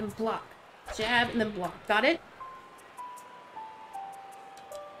 and then block. Jab, and then block. Got it?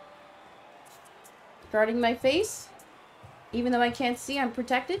 Guarding my face. Even though I can't see, I'm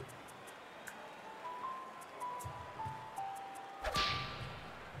protected.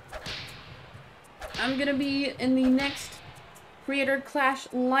 I'm gonna be in the next Creator Clash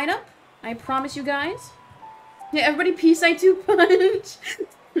lineup. I promise you guys. Yeah, everybody peace I 2 punch.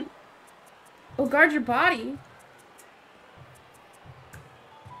 Oh, guard your body.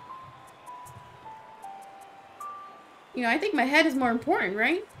 You know, I think my head is more important,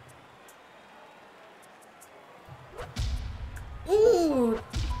 right? Ooh!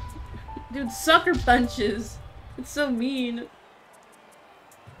 Dude, sucker punches. It's so mean.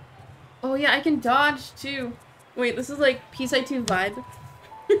 Oh yeah, I can dodge too. Wait, this is like Peace I 2 vibe.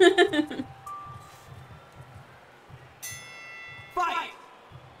 Fight!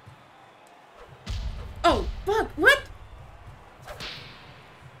 Oh, fuck, what?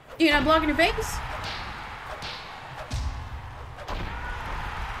 You're not blocking your face?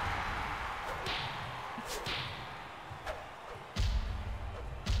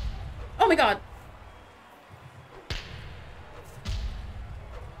 Oh my god.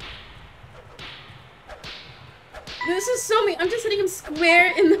 This is so mean. I'm just hitting him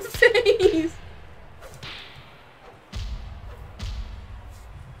square in the face.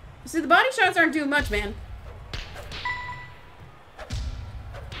 See, the body shots aren't doing much, man.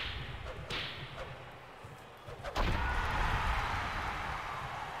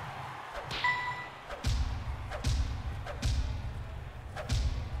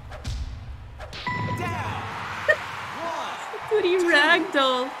 What are you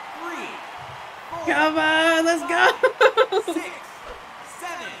ragdoll? 3, 4, Come on, let's go. 6,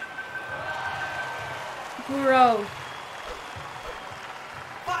 7. Bro.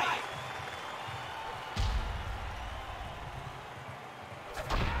 Fight!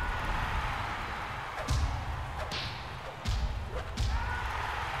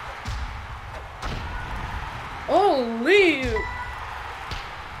 Holy.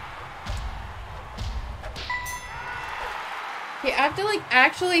 Okay, I have to like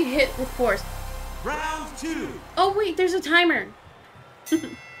actually hit with force. Round 2. Oh wait, there's a timer.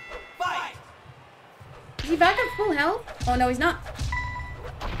 Fight! Is he back at full health? Oh no, he's not.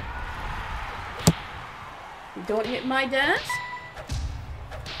 Don't hit my desk.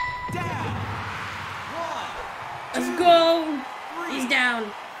 Down. 1, Let's go. 3, He's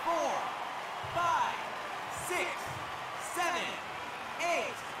down. 4, 5, 6, 7,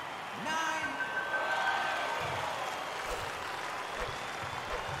 8, 9.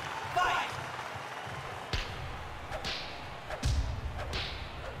 Fight!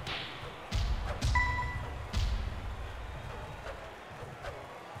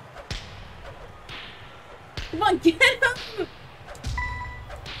 Come on, get him.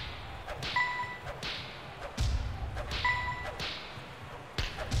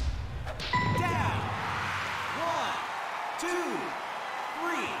 Down. 1, 2,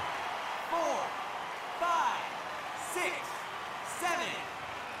 3, 4, 5, 6, 7,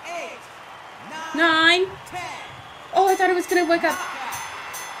 8, 9, 9. 10. Oh, I thought it was gonna wake up.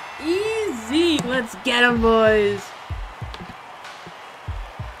 Knockout. Easy. Let's get him, boys.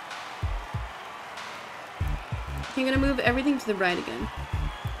 I'm gonna move everything to the right again.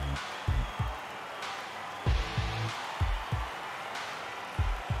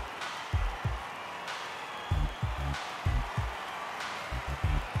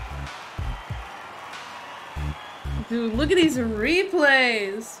 Dude, look at these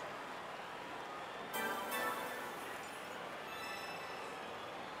replays.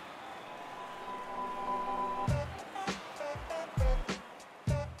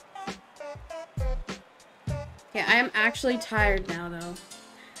 Okay, I am actually tired now, though.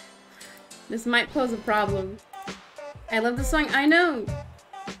 This might pose a problem. I love the song. I know.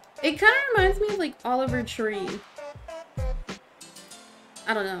 It kind of reminds me of, like, Oliver Tree.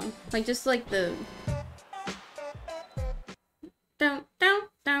 I don't know. Like, just like the... Down, down,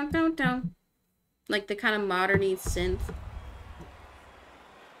 down, down, down. Like the kind of modern-y synth.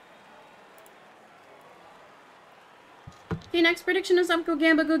 Okay, next prediction is up. Go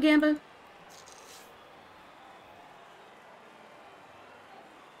Gamba, go Gamba.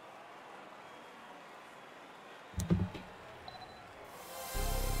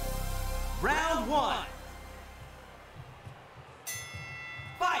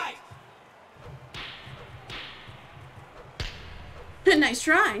 Nice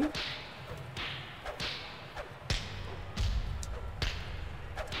try.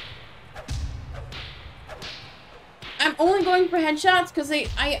 I'm only going for headshots because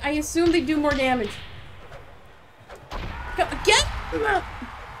I assume they do more damage. Get them up!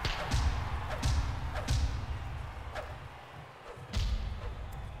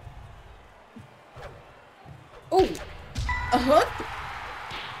 Oh! A hook?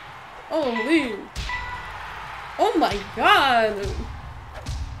 Holy! Oh my god!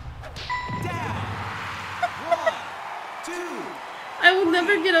 Down. 1, 2, I will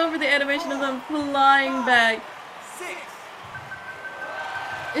never get over the animation of them flying back. 6.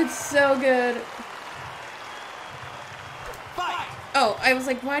 It's so good. Fight. Oh, I was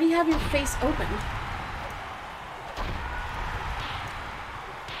like, why do you have your face open?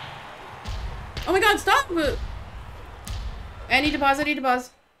 Oh my god, stop! I need to pause, I need to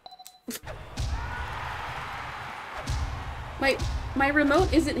pause. My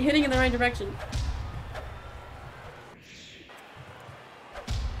remote isn't hitting in the right direction.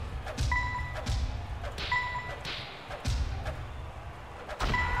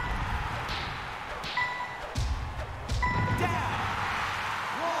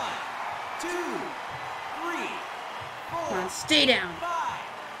 Come on, stay down. 5,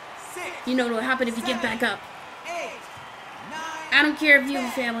 6, You know what'll happen if you get back up. 8, 9, I don't care if you have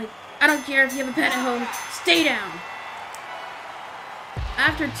a family. I don't care if you have a pet at home. Stay down.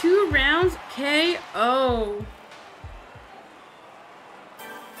 After 2 rounds, KO.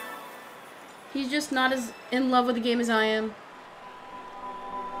 He's just not as in love with the game as I am.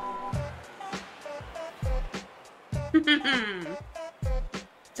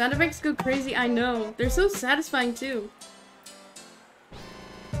 Sound effects go crazy, I know. They're so satisfying too.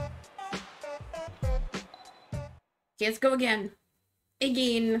 Okay, let's go again.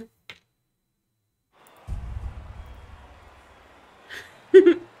 Again.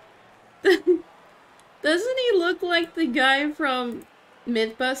 Doesn't he look like the guy from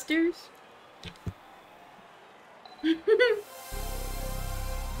Mythbusters?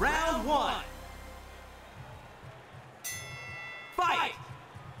 Round 1. Fight.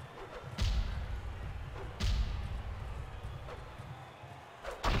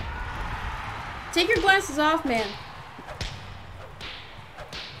 Take your glasses off, man.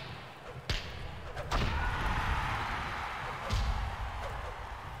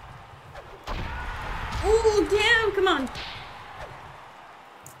 Ooh, damn, come on.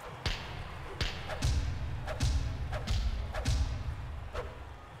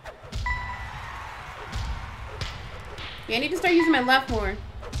 Yeah, I need to start using my left more.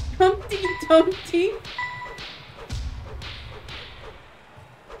 Humpty Dumpty.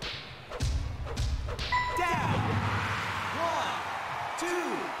 Down. 1, 2,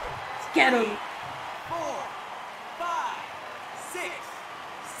 Let's get him. 4, 5, 6,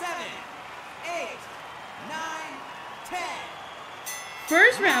 7, 8, 9, 10.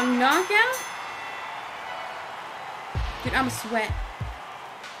 First round knockout? Dude, I'm a sweat.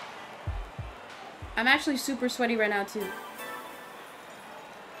 I'm actually super sweaty right now, too.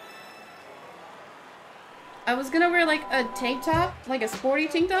 I was gonna wear, like, a tank top, like a sporty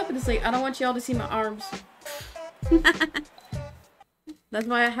tank top, but it's like, I don't want y'all to see my arms. That's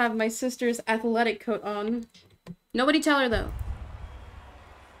why I have my sister's athletic coat on. Nobody tell her, though.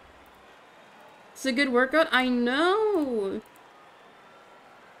 It's a good workout? I know!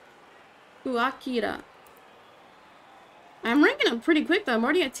 Ooh, Akira. I'm ranking up pretty quick, though. I'm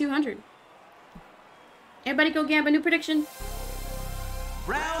already at 200. Everybody go Gamba, new prediction.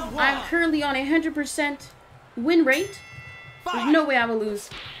 Round 1. I'm currently on a 100% win rate. There's no way I will lose.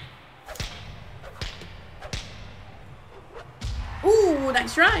 Ooh,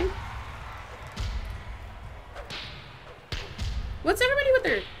 nice try. What's everybody with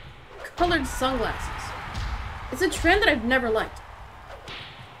their colored sunglasses? It's a trend that I've never liked.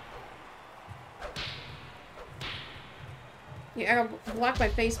 Yeah, I gotta block my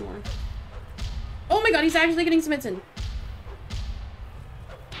face more. Oh my god, he's actually getting smitten.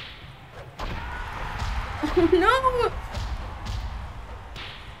 Oh no!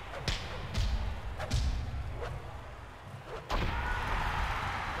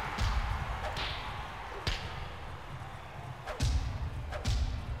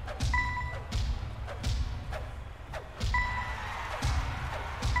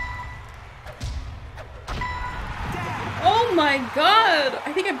 Oh my god!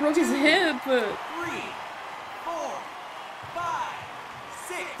 I think I broke his hip. 3, 4, 5,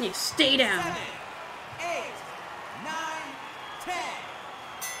 6. You stay down. 7, 8, 9, 10.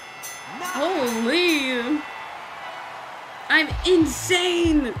 Holy! I'm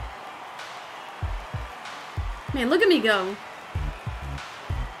insane! Man, look at me go.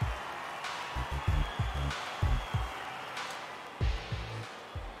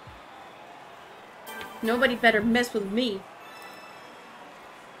 Nobody better mess with me.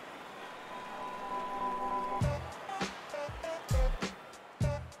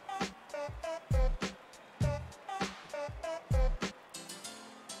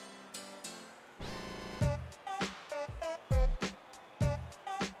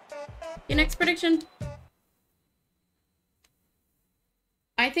 Your next prediction?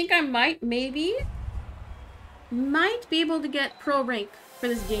 I think I might be able to get pro rank for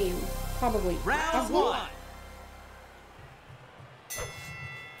this game. Probably. Round one.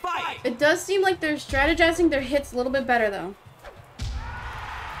 Fight. It does seem like they're strategizing their hits a little bit better, though.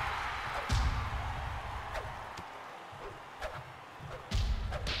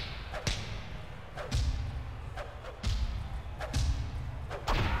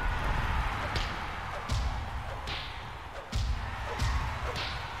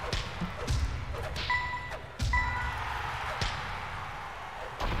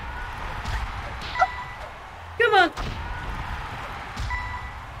 Come on!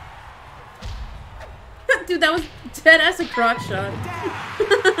 Dude, that was dead as a crotch shot.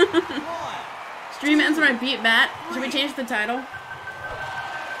 Stream ends when I beat Matt. Should we change the title?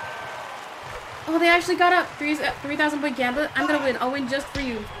 Oh, they actually got up 3,000 point gambit. I'm gonna win. I'll win just for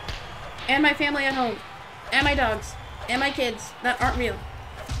you. And my family at home. And my dogs. And my kids that aren't real.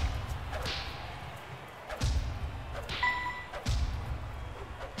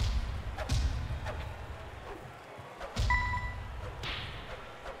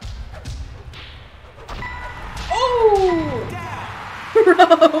 Bro,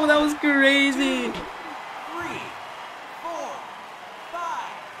 that was crazy. 3, 4, 5,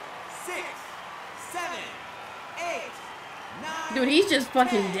 6, 7, 8, 9. Dude, he's just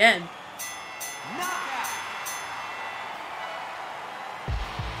fucking dead. Knockout.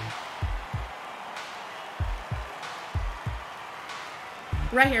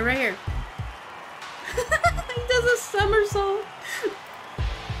 Right here, right here. He does a somersault.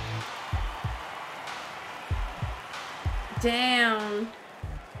 Damn.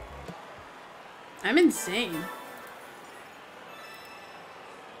 I'm insane.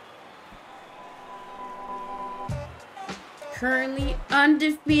 Currently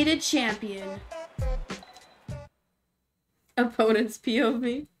undefeated champion. Opponent's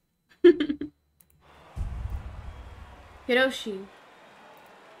POV. Hiroshi.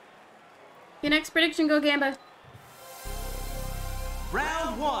 Your next prediction, go Gamba.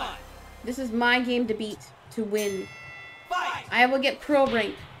 Round one. This is my game to beat, to win. Fight. I will get pro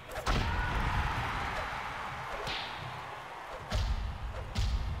rank.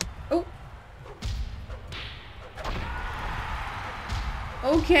 Oh.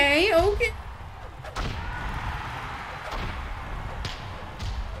 Okay, okay.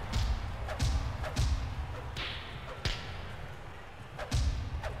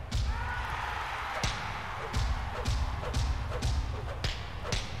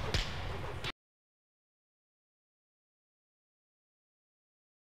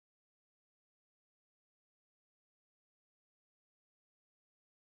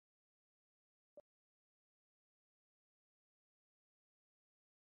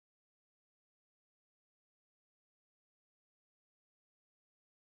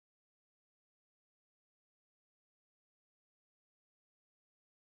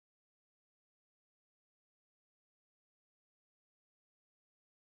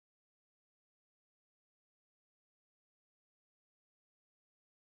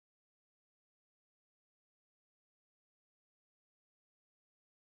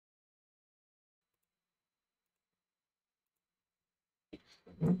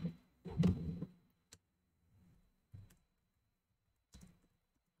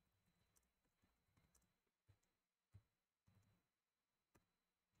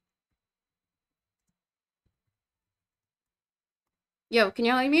 Yo, can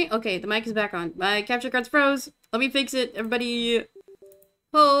y'all hear me? Okay, the mic is back on. My capture card's froze. Let me fix it. Everybody,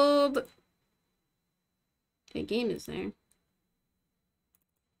 hold. Okay, game is there.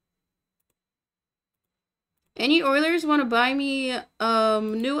 Any Oilers want to buy me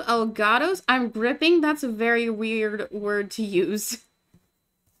new Elgatos? I'm gripping. That's a very weird word to use.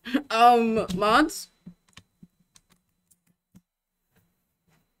 Mods?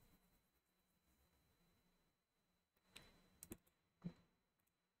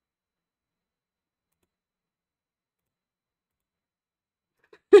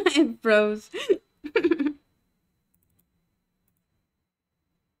 It froze.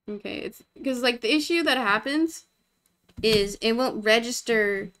 Okay, it's because like the issue that happens is it won't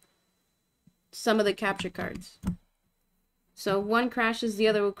register some of the capture cards. So one crashes, the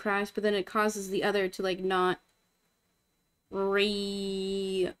other will crash, but then it causes the other to like not what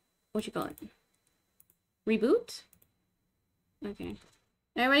you call it? Reboot? Okay.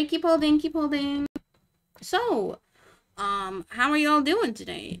 Everybody keep holding, keep holding. So, how are y'all doing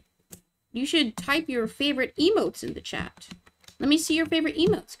today? You should type your favorite emotes in the chat. Let me see your favorite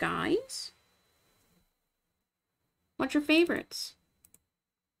emotes, guys. What's your favorites?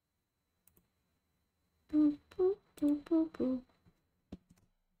 Boop, boop, boop, boop, boop.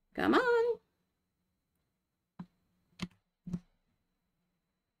 Come on.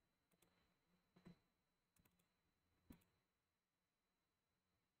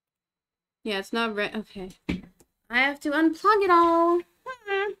 Yeah, it's not red. Okay. I have to unplug it all.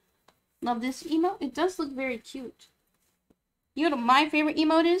 Love this emote. It does look very cute. You know what my favorite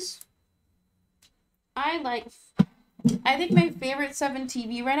emote is? I think my favorite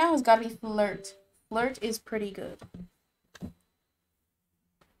 7TV right now has got to be Flirt. Flirt is pretty good.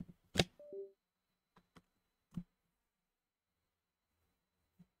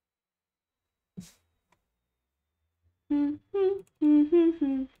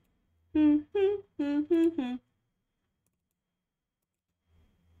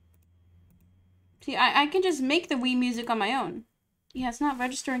 See, I can just make the Wii music on my own. Yeah, it's not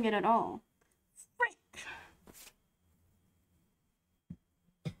registering it at all. Frick.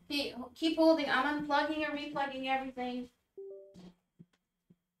 Hey, keep holding. I'm unplugging and replugging everything.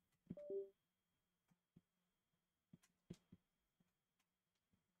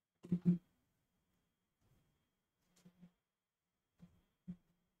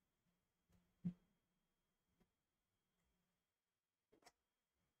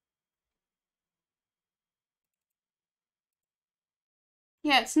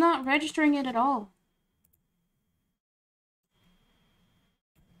 Yeah, it's not registering it at all.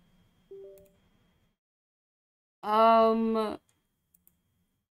 Um,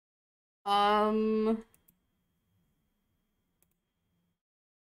 um,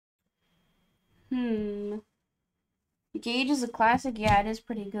 hmm. Gauge is a classic. Yeah, it is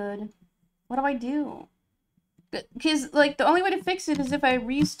pretty good. What do I do? Because, like, the only way to fix it is if I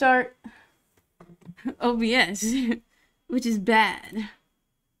restart OBS, which is bad.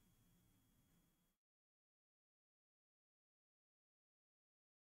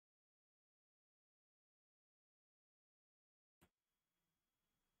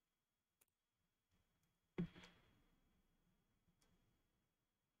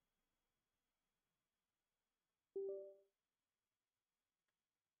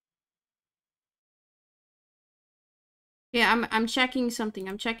 Yeah, I'm checking something.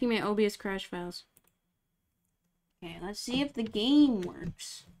 I'm checking my OBS crash files. Okay, let's see if the game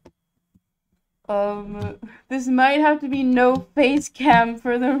works. This might have to be no face cam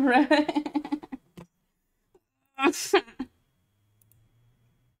for the rest.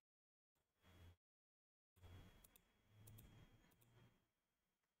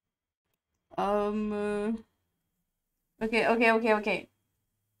 Okay.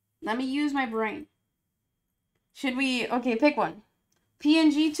 Let me use my brain. Should we, okay, pick one.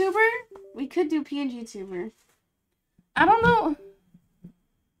 PNG tuber? We could do PNG tuber. I don't know.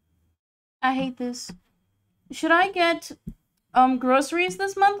 I hate this. Should I get, groceries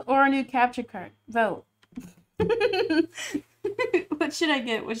this month or a new capture card? Vote. What should I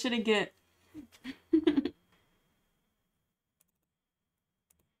get? What should I get?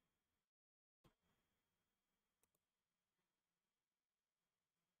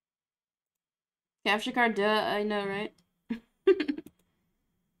 Capture card, duh, I know, right?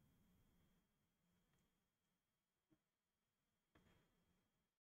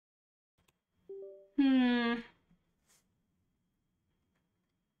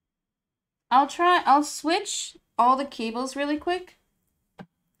 I'll switch all the cables really quick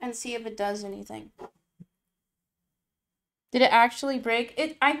and see if it does anything. Did it actually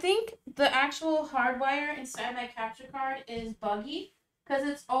break? I think the actual hardwire inside my capture card is buggy because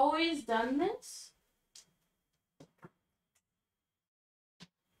it's always done this.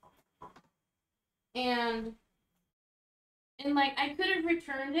 And like I could have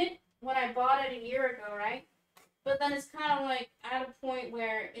returned it when I bought it a year ago, right? But then it's kind of like at a point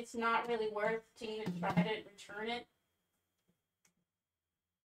where it's not really worth to even try to return it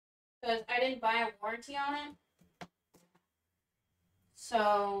because I didn't buy a warranty on it.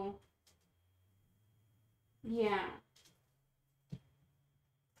 So, yeah.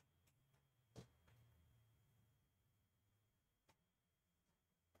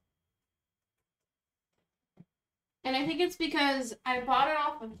 And I think it's because I bought it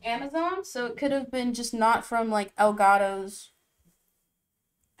off of Amazon, so it could have been just not from like Elgato's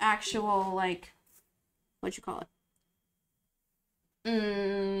actual like what you call it.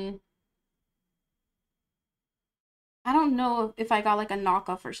 I don't know if I got like a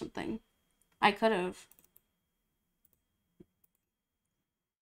knockoff or something. I could have.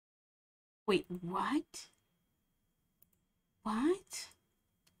 Wait, what? What?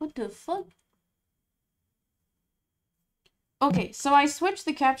 What the fuck? Okay, so I switched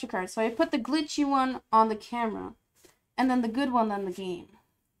the capture card. So I put the glitchy one on the camera. And then the good one on the game.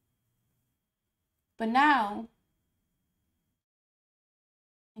 But now...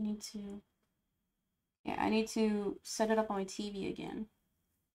 I need to... Yeah, I need to set it up on my TV again.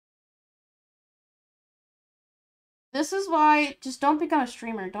 This is why... Just don't become a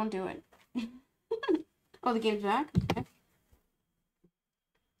streamer. Don't do it. Oh, the game's back? Okay.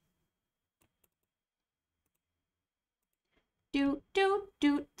 Do.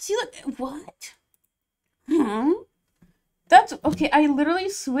 See, look. What? Huh? That's... Okay, I literally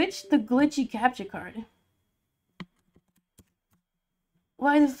switched the glitchy capture card.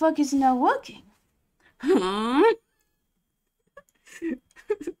 Why the fuck is it not working? Huh?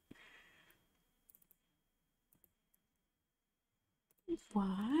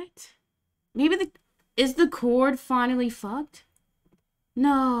 What? Maybe the... Is the cord finally fucked?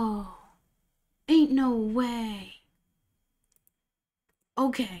 No. Ain't no way.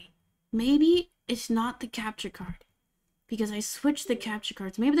 Okay. Maybe it's not the capture card. Because I switched the capture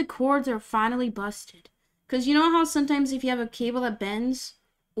cards. Maybe the cords are finally busted. Because you know how sometimes if you have a cable that bends,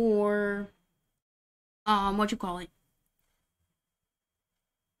 or... what you call it?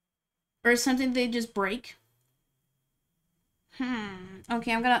 Or something they just break?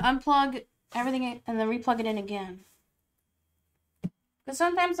 Okay, I'm gonna unplug everything and then replug it in again. Because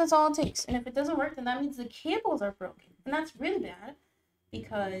sometimes that's all it takes. And if it doesn't work, then that means the cables are broken. And that's really bad.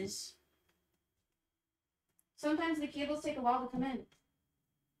 Because sometimes the cables take a while to come in.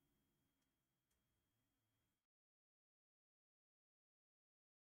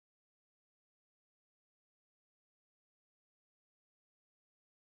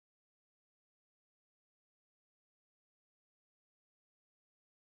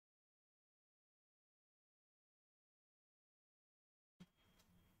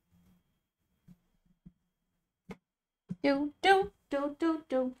 Do.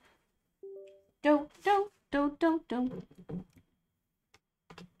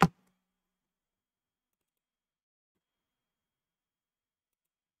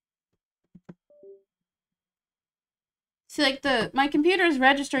 See, like, my computer is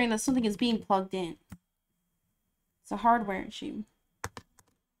registering that something is being plugged in. It's a hardware issue.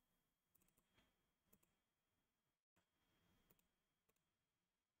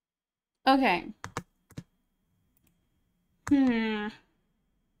 Okay.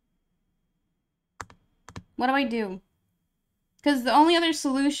 What do I do? Because the only other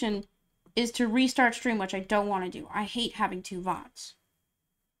solution is to restart stream, which I don't want to do. I hate having two VODs.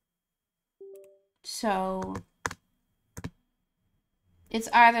 So...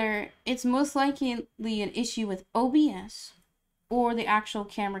 It's most likely an issue with OBS or the actual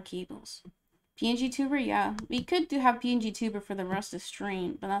camera cables. PNG Tuber, yeah. We could have PNG Tuber for the rest of the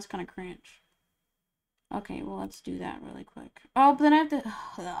stream, but that's kind of cringe. Okay, well, let's do that really quick. Oh, but then I have to...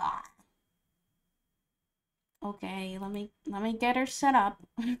 Okay, let me get her set up.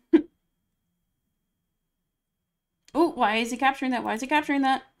 Oh, why is he capturing that? Why is he capturing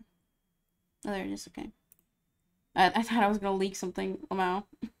that? Oh, there it is. Okay. I thought I was gonna leak something. Oh, wow.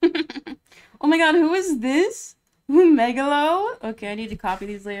 Oh my god, who is this? Megalo? Okay, I need to copy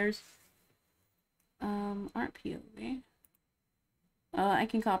these layers. Aren't POV. I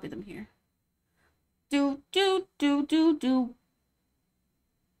can copy them here. Do.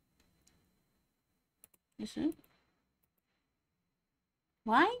 Is it?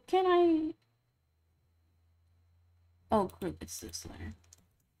 Why can't I... Oh, group, it's this layer.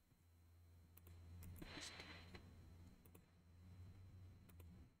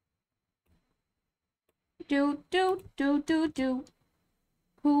 Do.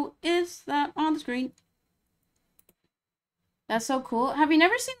 Who is that on the screen? That's so cool. Have you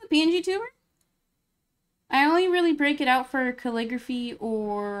never seen the PNG Tuber? I only really break it out for calligraphy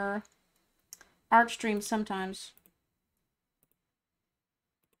or art streams sometimes.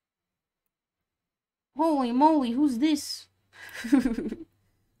 Holy moly, who's this?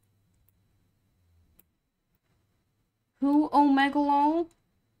 Who, Omegalo?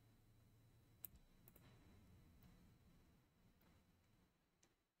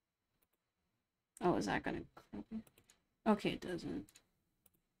 Oh, is that gonna... Okay, it doesn't.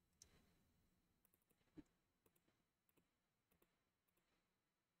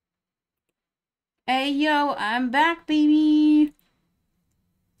 Hey, yo, I'm back, baby!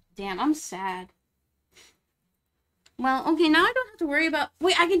 Damn, I'm sad. Well, okay, now I don't have to worry about...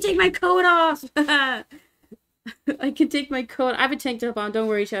 Wait, I can take my coat off! I can take my coat... I have a tank top on, don't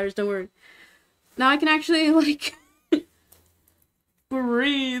worry, Shatters, don't worry. Now I can actually, like...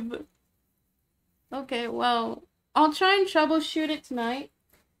 breathe. Okay, well, I'll try and troubleshoot it tonight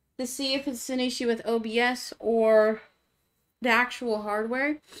to see if it's an issue with OBS or the actual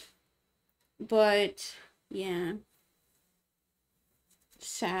hardware. But, yeah.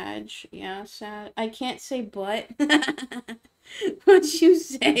 Sag. Yeah, sad. I can't say but. What'd you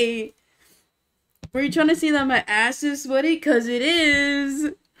say? Were you trying to say that my ass is sweaty? 'Cause it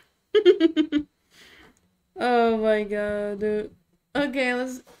is. Oh my god. Okay,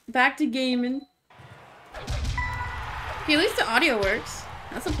 let's back to gaming. Okay, at least the audio works.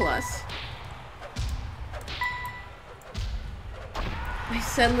 That's a plus. I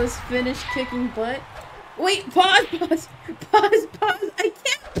said let's finish kicking butt. Wait, pause. I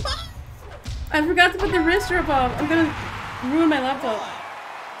can't pause. I forgot to put the wrist strap on. I'm gonna ruin my laptop.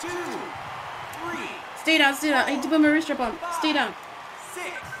 1, 2, 3. Stay down. I need to put my wrist strap on. Stay down. 6.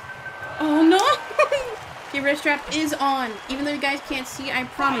 Oh no! Okay, wrist strap is on. Even though you guys can't see, I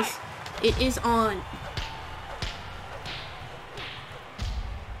promise it is on.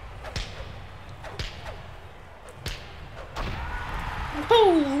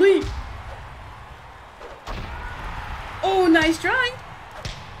 Holy! Oh, nice try.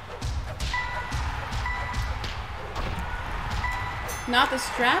 Not the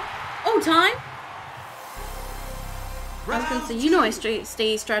strap. Oh, time. I was gonna say, you know I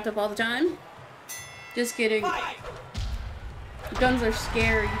stay strapped up all the time. Just kidding. Guns are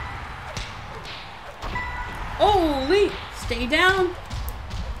scary. Holy! Stay down.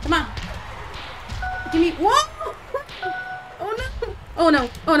 Come on. Give me. Whoa! Oh no! Oh no!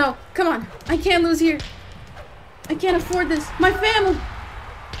 Oh no! Come on! I can't lose here. I can't afford this. My family.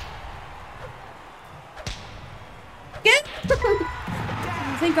 Get.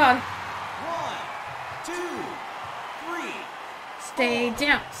 Thank God. 1, 2, 3. Stay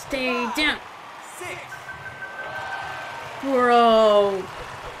down. Stay down. 6. Bro.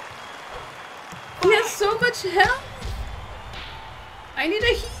 He has so much health. I need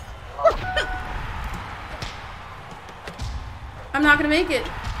a heal. I'm not gonna make it.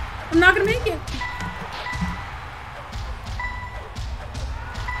 I'm not gonna make it.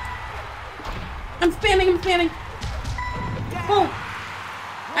 I'm spamming. Boom.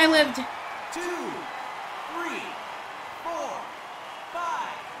 I lived. 2, 3, 4, 5,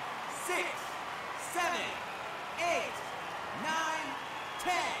 6, 7, 8, 9,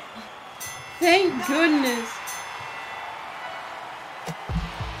 10. Thank goodness.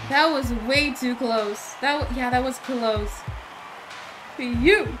 That was way too close. That was close. For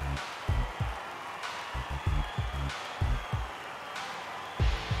you.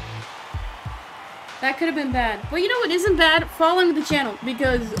 That could have been bad. But you know what isn't bad? Following the channel.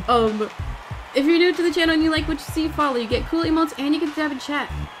 Because, if you're new to the channel and you like what you see, follow. You get cool emotes and you can have a chat.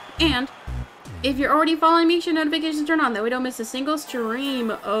 And, if you're already following me, make sure notifications turn on. That we don't miss a single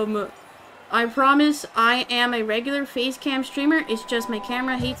stream. I promise I am a regular face cam streamer. It's just my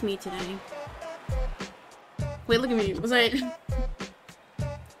camera hates me today. Wait, look at me. Was I...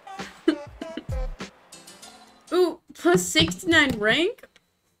 Ooh, plus 69 rank?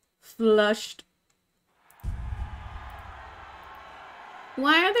 Flushed.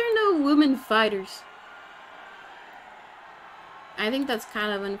 Why are there no women fighters? I think that's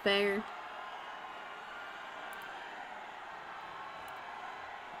kind of unfair.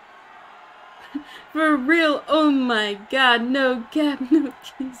 For real, oh my god, no cap, no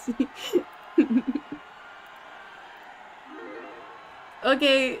kissing.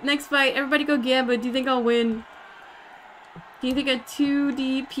 Okay, next fight, everybody go Gamba. Do you think I'll win? Do you think a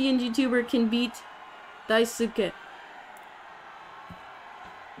 2D PNG tuber can beat Daisuke?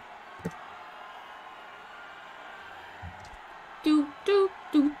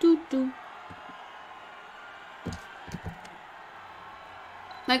 Do.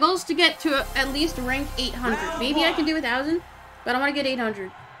 My goal is to get to at least rank 800. Maybe I can do 1,000, but I want to get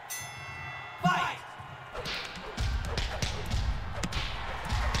 800. Fight!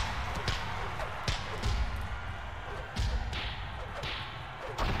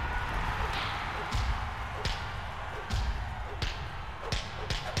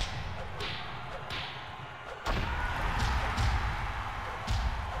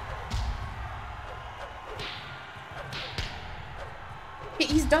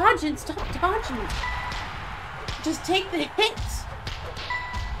 He's dodging. Stop dodging. Just take the hits.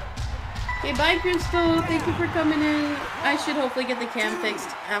 Okay, bye, Crystal. Thank you for coming in. I should hopefully get the cam fixed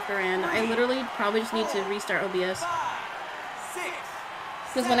after and I literally probably just need to restart OBS.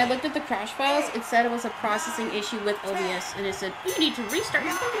 Because when I looked at the crash files, it said it was a processing issue with OBS. And it said, you need to restart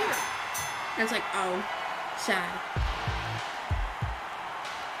your computer. And it's like, oh, sad.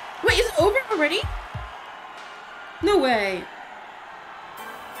 Wait, is it over already? No way.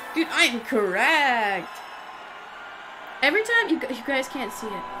 Dude, I am correct. Every time, you guys can't see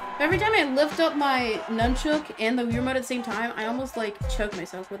it. Every time I lift up my nunchuk and the Wii remote at the same time, I almost like choke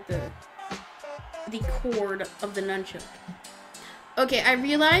myself with the cord of the nunchuk. Okay, I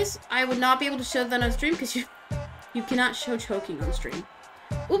realize I would not be able to show that on stream because you cannot show choking on stream.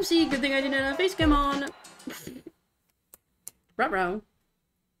 Oopsie, good thing I didn't have a face cam on. Ruh-roh.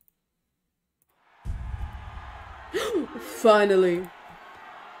 Finally.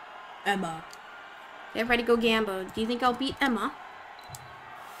 Emma. Everybody go Gambo. Do you think I'll beat Emma?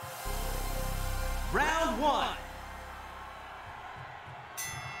 Round 1.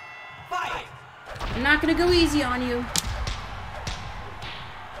 Fight! I'm not gonna go easy on you.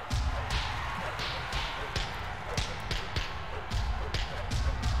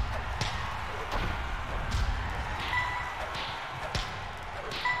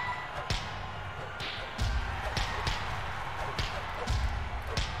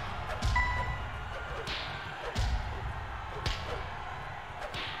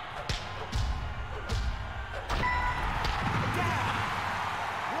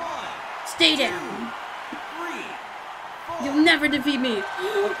 Stay down. 3, 4. You'll never defeat me.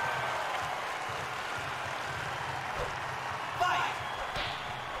 Fight!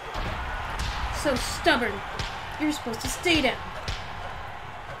 So stubborn. You're supposed to stay down.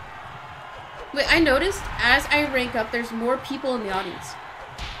 Wait, I noticed as I rank up, there's more people in the audience.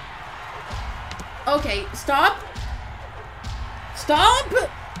 Okay, stop. Stop!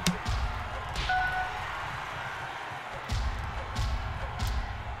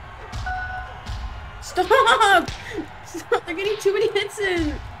 Stop! Stop! They're getting too many hits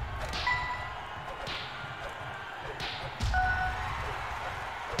in.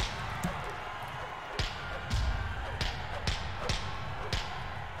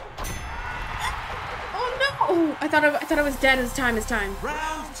 Oh no! I thought I was dead. It's time.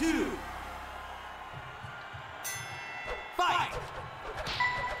 Round 2. Fight!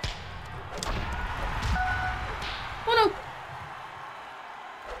 Oh no!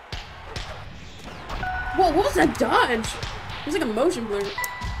 Whoa, what was that dodge? It was like a motion blur.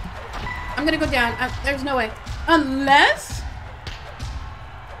 I'm gonna go down. There's no way. Unless...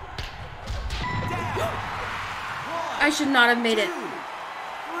 I should not have made it.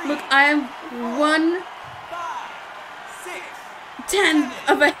 Look, I am 1/10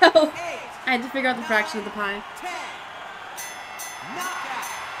 of a health. I had to figure out the fraction of the pie. 10.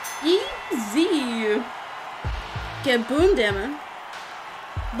 Easy. Get boom damage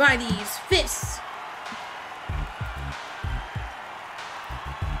by these fists.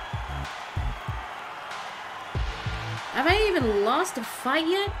 Have I even lost a fight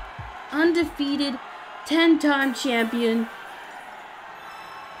yet? Undefeated, 10-time champion.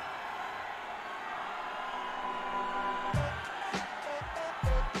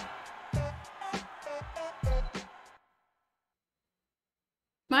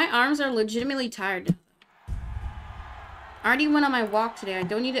 My arms are legitimately tired. I already went on my walk today. I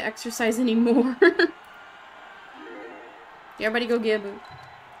don't need to exercise anymore. Everybody go Gabu.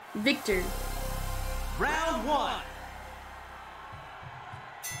 Victor. Round 1.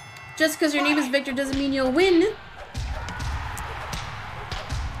 Just because your name is Victor doesn't mean you'll win.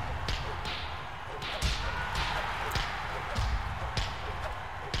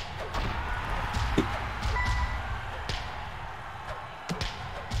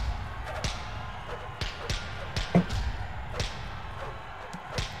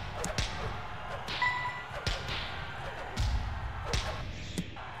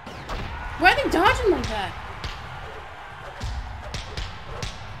 Why are they dodging like that?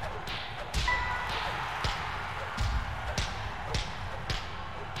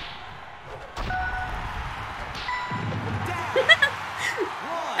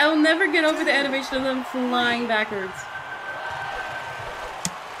 I'll never get over the animation of them flying backwards.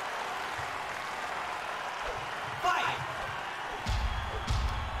 Fight!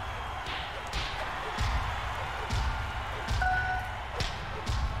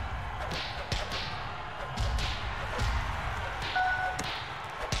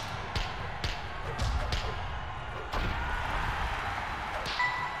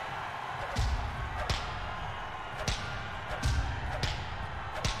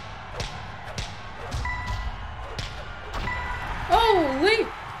 Holy!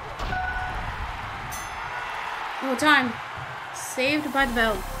 Oh, time. Saved by the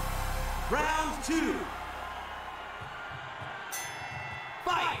bell. Round 2.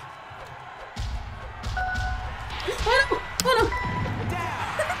 Fight! Oh no! Oh no!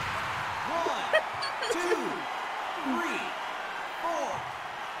 Down! 1, 2, 3, 4,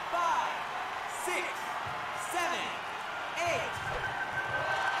 5, 6, 7, 8,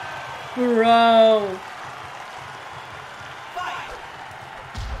 Bro. Fight!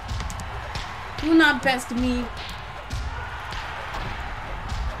 Do not best me.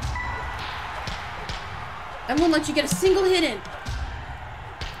 I won't let you get a single hit in.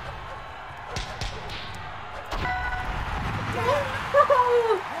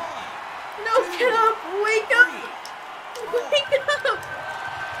 No, get up! Wake up! Wake up!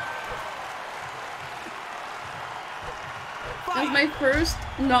 That was my first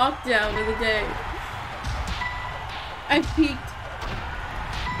knockdown of the day. I peaked.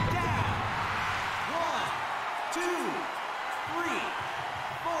 Down. 1, 2, 3,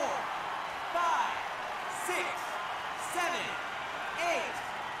 4, 5, 6, 7, 8,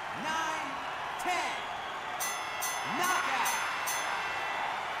 9, 10. Knockout.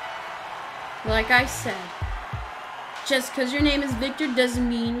 Like I said, just because your name is Victor doesn't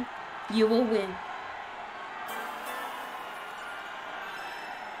mean you will win.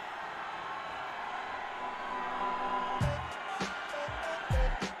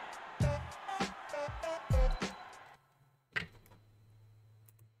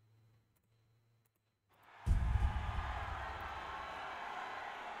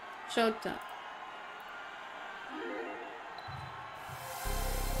 Showtime.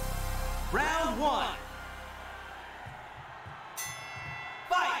 Round 1.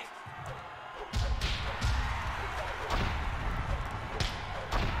 Fight!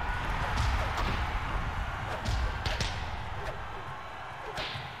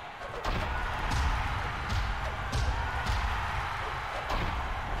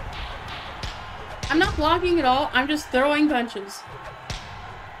 I'm not blocking at all, I'm just throwing punches.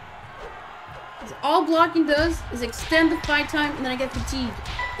 All blocking does is extend the fight time and then I get fatigued.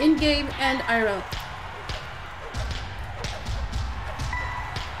 In-game and IRL.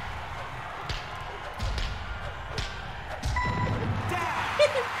 Down.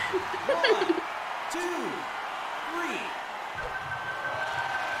 1, 2, 3.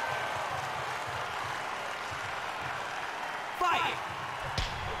 Fight!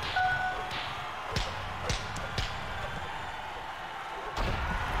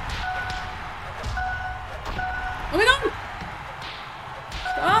 Oh my god!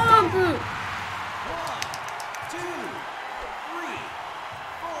 Stop! 1, 2, 3,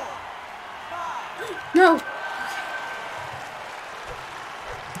 4, 5. No!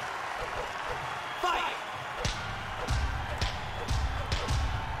 Fight!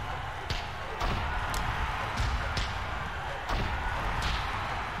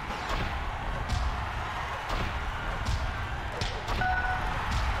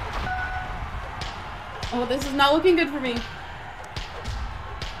 Oh, this is not looking good for me.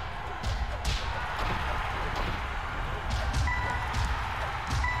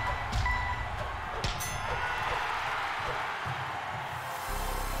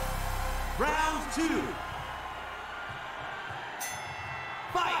 Round 2.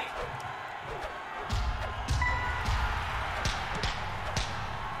 Fight!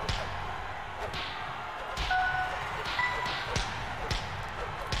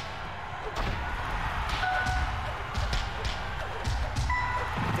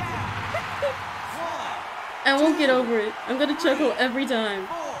 I won't get over it. I'm gonna chuckle every time.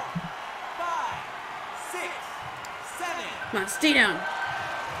 4, 5, 6, 7. Come on, stay down.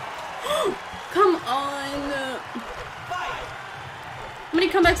 Come on. Fight! How many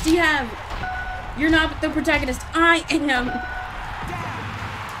comebacks do you have? You're not the protagonist. I am. Down. 1,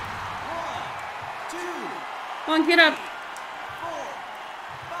 2, Come on, get up. 4,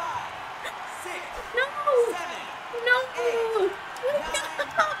 5, 6, No. 7. No.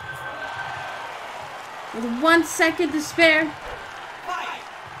 With 1 second to spare. Fight!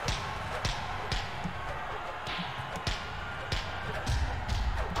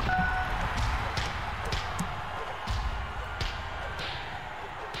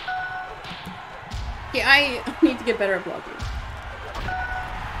 Okay, I need to get better at blocking.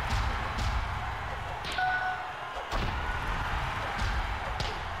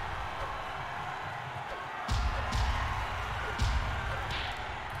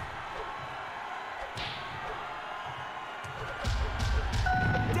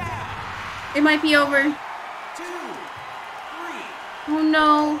 Down. It might be over. 2, 3, Oh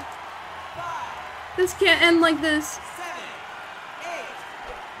no. 5, This can't end like this. 7, 8,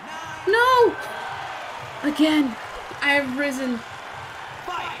 9. No! Again. I have risen.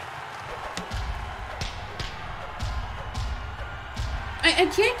 Fight! I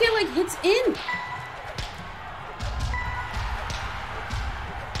can't get like hits in.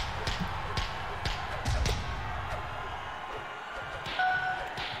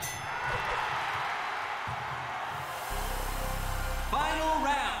 Final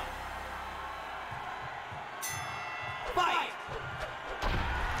round. Fight!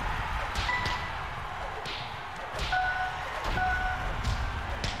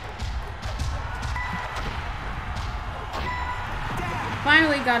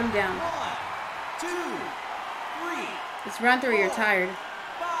 Finally got him down. 1, 2, 3, Let's run through. You're tired.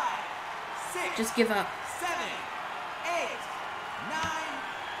 5, 6, Just give up. 7, 8, 9,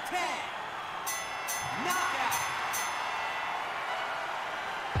 10. Knockout!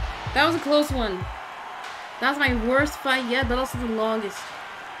 That was a close one. That was my worst fight yet, but also the longest.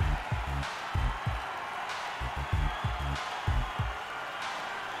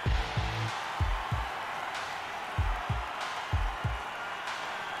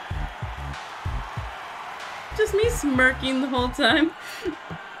 Just me smirking the whole time.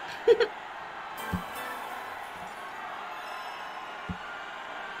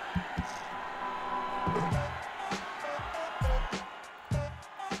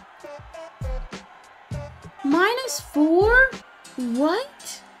 -4?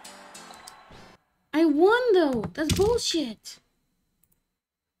 What? I won though. That's bullshit.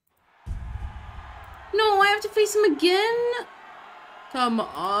 No, I have to face him again? Come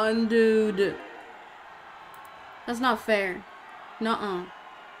on, dude. That's not fair. Nuh-uh.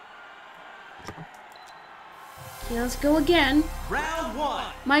 Okay, let's go again. Round 1.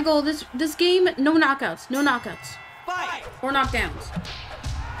 My goal this game, no knockouts. No knockouts. Fight! Or knockdowns.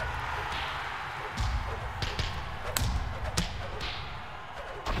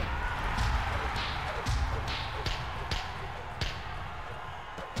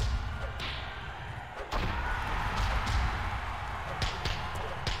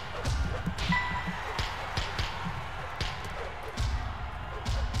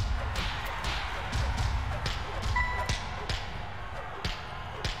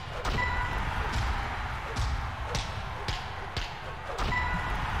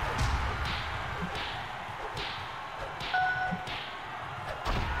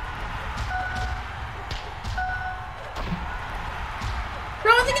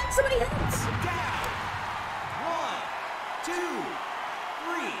 Bro, I think it's somebody else. Down! 1, 2,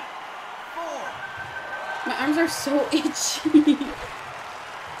 3, 4. My arms are so itchy.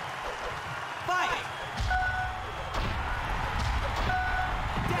 Fight!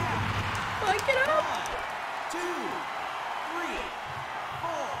 Down! Like it up. 1, 2, 3,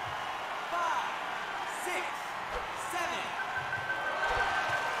 4, 5, 6, 7.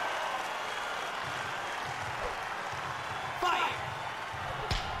 Fight!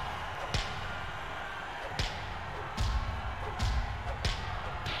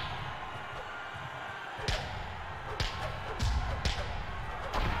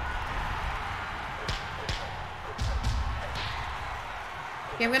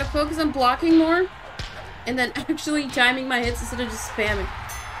 Okay, I'm gonna focus on blocking more and then actually timing my hits instead of just spamming.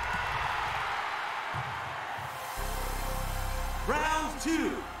 Round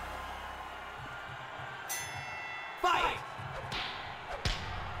 2. Fight!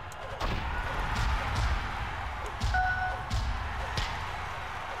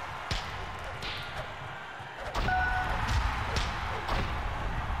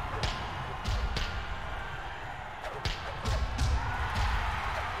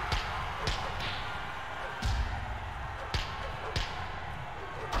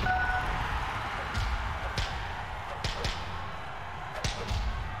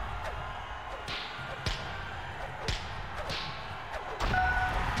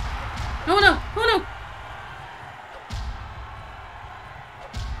 Oh no! Oh no!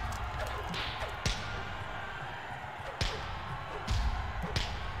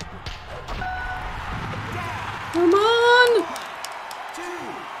 Come on! 1, 2,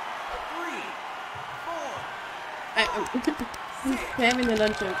 3, 4. I'm spamming the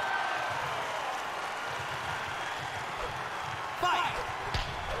nunchuck. Fight!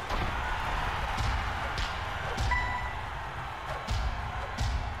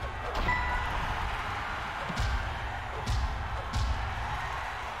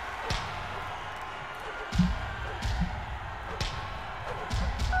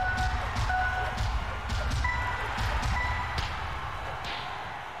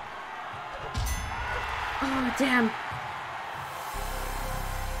 Oh, damn.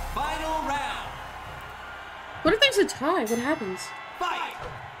 Final round. What if there's a tie? What happens? Fight!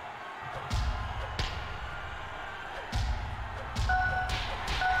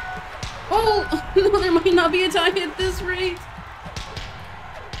 Oh! No, there might not be a tie at this rate.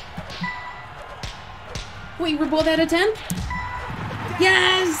 Wait, we're both out of 10?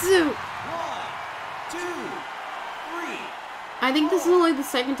 Yes! 1, 2, 3, I think this is only the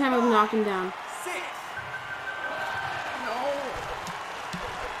second time I've knocked him down. 6. No.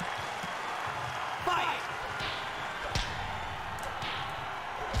 Fight!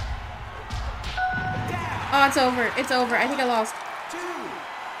 Oh, it's over. It's over. I think I lost. 2, 3,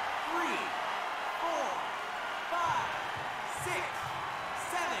 4, 5, 6,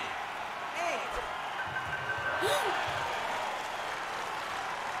 7, 8.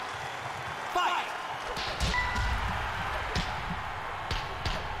 Fight!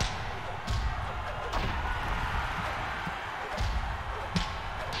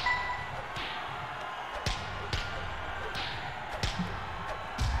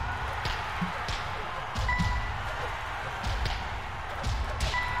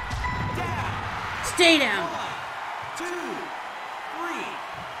 Stay down. 1, 2, 3,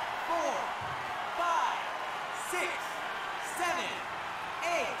 4, 5, 6, 7,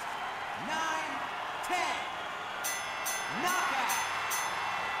 8, 9, 10. Knockout.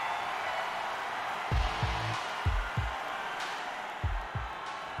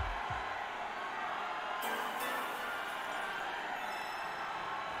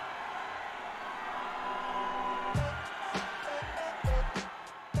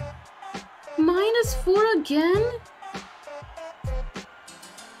 -4 again?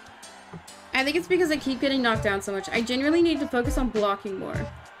 I think it's because I keep getting knocked down so much. I genuinely need to focus on blocking more.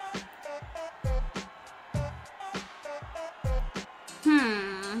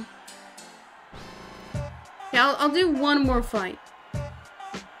 Yeah, I'll do one more fight.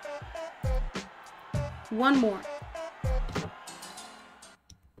 One more.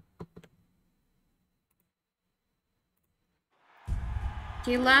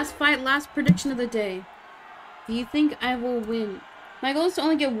 Okay, last fight, last prediction of the day. Do you think I will win? My goal is to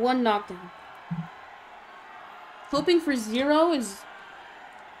only get one knockdown. Hoping for 0 is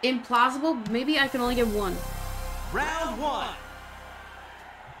implausible. Maybe I can only get 1. Round 1.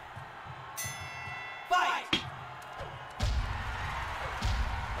 Fight!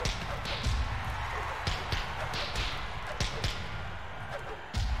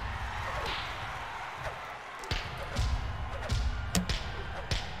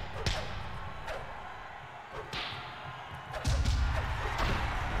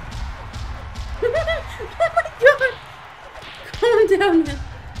 Oh my god! Calm down now.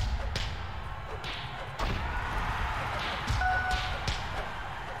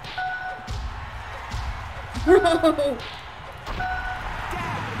 Bro! Down.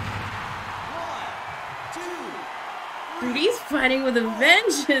 1, 2, 3, Dude, he's fighting with a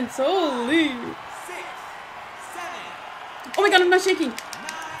vengeance. Holy. 6, 7, Oh my god, I'm not shaking. 9,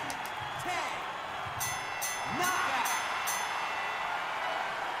 10. Knockout.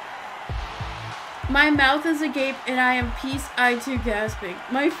 My mouth is agape and I am peace I too gasping.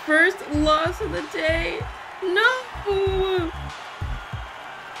 My first loss of the day. No!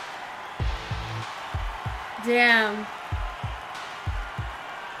 Damn.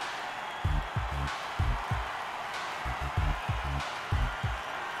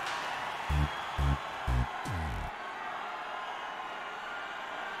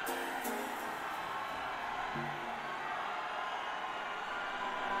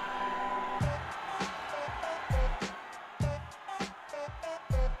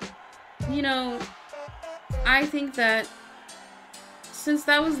 You know, I think that since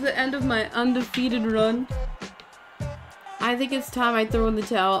that was the end of my undefeated run, I think it's time I throw in the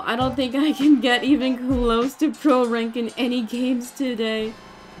towel. I don't think I can get even close to pro rank in any games today.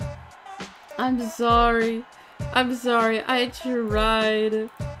 I'm sorry. I'm sorry. I tried.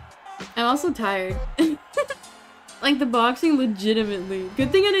 I'm also tired. Like the boxing, legitimately.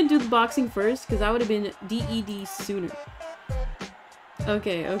 Good thing I didn't do the boxing first, because I would have been DED sooner.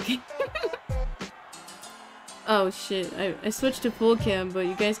 Okay, okay. Oh shit, I switched to full cam, but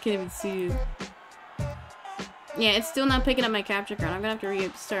you guys can't even see it. Yeah, it's still not picking up my capture card. I'm gonna have to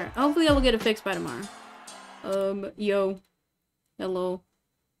restart. Hopefully I will get it fixed by tomorrow. Yo. Hello.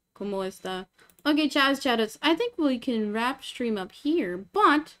 ¿Cómo está? Okay, chatters. I think we can wrap stream up here,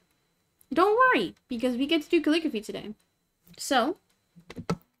 but don't worry, because we get to do calligraphy today. So,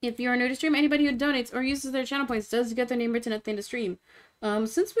 if you're new to stream, anybody who donates or uses their channel points does get their name written at the end of stream.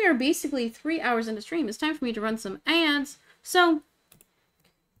 Since we are basically 3 hours into stream, it's time for me to run some ads. So,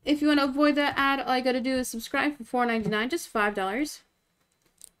 if you want to avoid that ad, all you gotta do is subscribe for $4.99, just $5.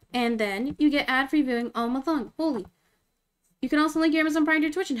 And then you get ad-free viewing all month long. Holy. You can also link your Amazon Prime to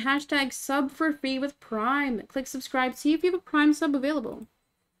your Twitch and hashtag sub for free with Prime. Click subscribe, see if you have a Prime sub available.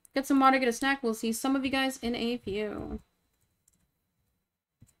 Get some water, get a snack. We'll see some of you guys in a few.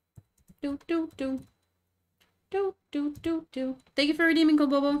 Do. Thank you for redeeming,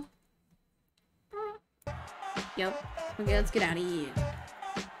 Kobobo. Yep. Okay, let's get out of here.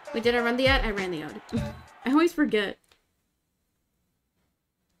 Wait, did I run the ad? I ran the ad. I always forget.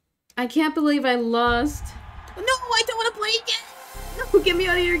 I can't believe I lost. No, I don't want to play again. No, get me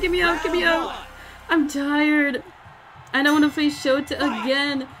out of here. Get me out. Get me out. I'm tired. I don't want to face Shota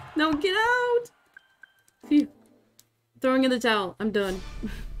again. No, get out. Phew. Throwing in the towel. I'm done.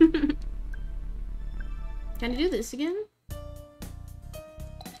 Can I do this again?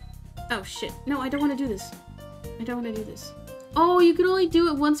 Oh shit. No, I don't want to do this. I don't want to do this. Oh, you can only do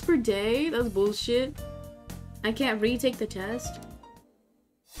it once per day? That's bullshit. I can't retake the test.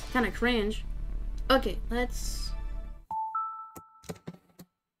 Kinda cringe. Okay, let's...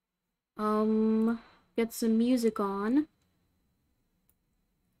 get some music on.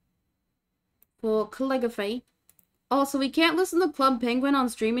 For calligraphy. Also, we can't listen to Club Penguin on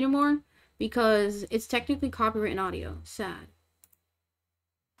stream anymore because it's technically copyrighted audio. Sad.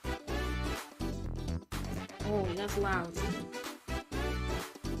 Oh, that's loud.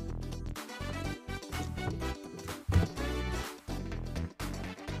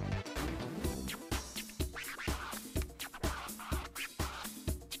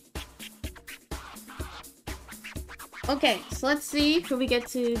 Okay, so let's see what we get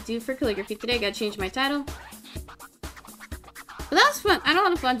to do for calligraphy today. I gotta change my title. But that was fun. I had a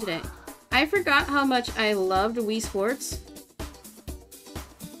lot of fun today. I forgot how much I loved Wii Sports.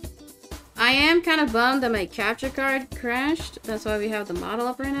 I am kind of bummed that my capture card crashed. That's why we have the model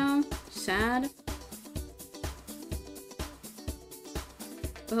up right now. Sad.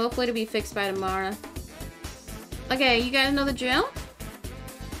 But hopefully it'll be fixed by tomorrow. Okay, you guys know the drill?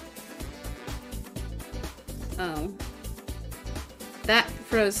 Oh. That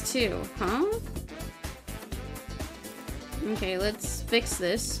froze too, huh? Okay, let's fix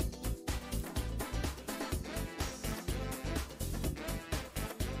this.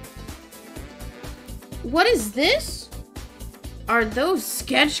 What is this? Are those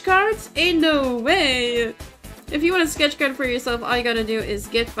sketch cards? Ain't no way! If you want a sketch card for yourself, all you gotta do is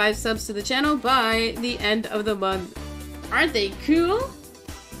get 5 subs to the channel by the end of the month. Aren't they cool?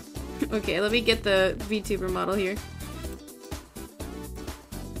 Okay, let me get the VTuber model here.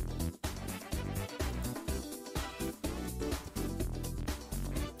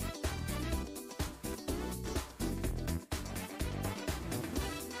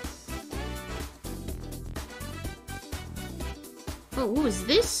 Oh, who is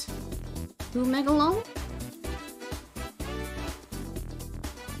this? Who Megalon?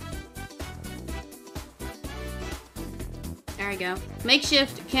 There we go.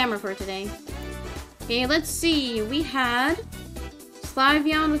 Makeshift camera for today. Okay, let's see. We had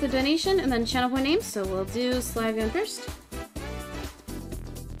Slavion with a donation and then channel point name, so we'll do Slavion first.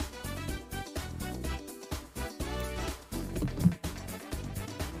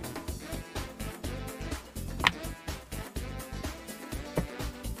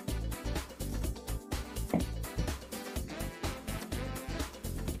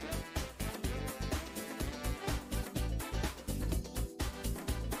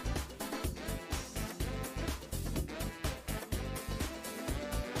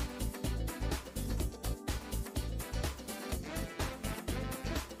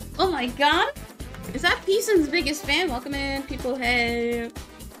 Oh my god! Is that Peason's biggest fan? Welcome in, people. Hey.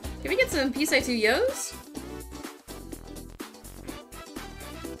 Can we get some Peace I2 Yos?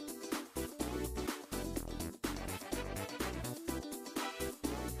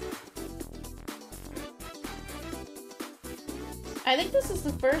 I think this is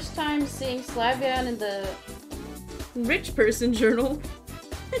the first time seeing Slavion in the rich person journal.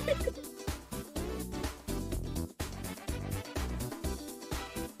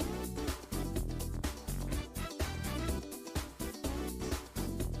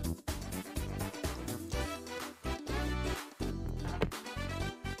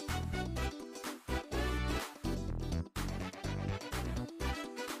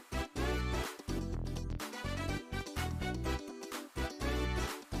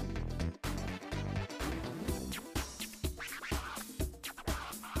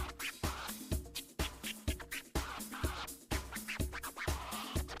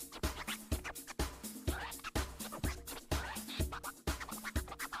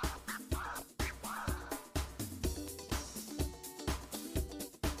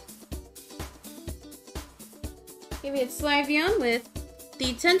 Okay, we had Slavion with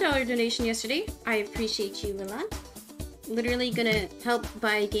the $10 donation yesterday. I appreciate you a lot. Literally gonna help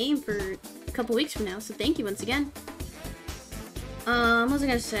buy a game for a couple weeks from now, so thank you once again. What was I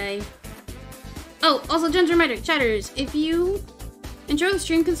gonna say? Oh, also, gentle reminder, chatters, if you enjoy the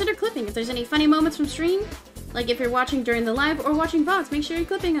stream, consider clipping. If there's any funny moments from stream, like if you're watching during the live or watching VODs, make sure you're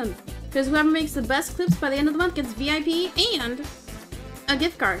clipping them. Because whoever makes the best clips by the end of the month gets VIP and a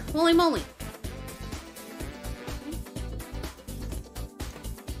gift card. Holy moly.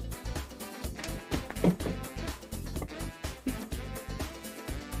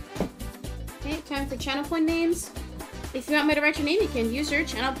 Okay, time for channel point names. If you want me to write your name, you can use your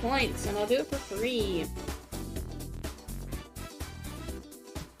channel points, and I'll do it for free.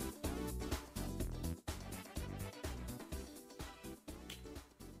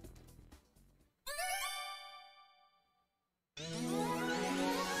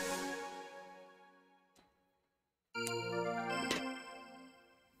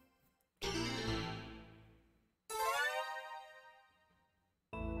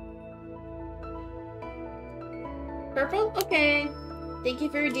 Purple? Okay. Thank you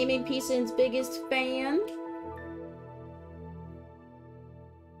for redeeming Peason's biggest fan.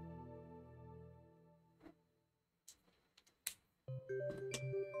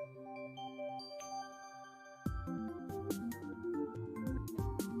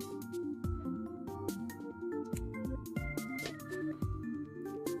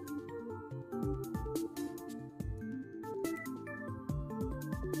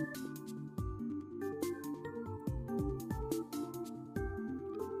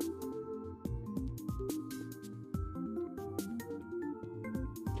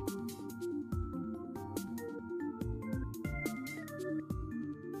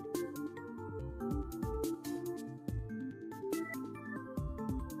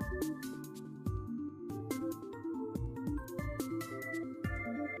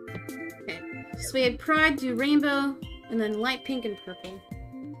 So we had Pride, do Rainbow, and then Light Pink and Purple.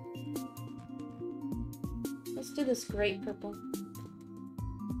 Let's do this great purple.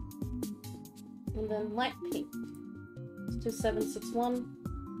 And then Light Pink. Let's do 761.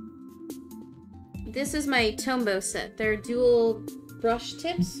 This is my Tombow set. They're dual brush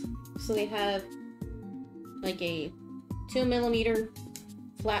tips. So they have like a 2mm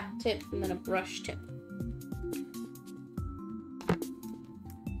flat tip and then a brush tip.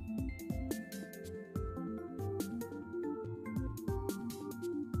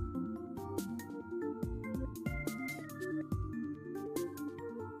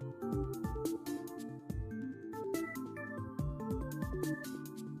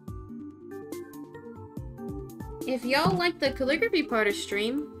 If y'all like the calligraphy part of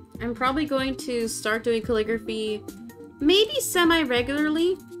stream, I'm probably going to start doing calligraphy maybe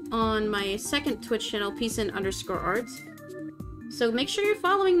semi-regularly on my second Twitch channel, Peason_arts. So make sure you're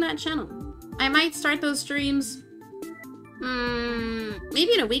following that channel. I might start those streams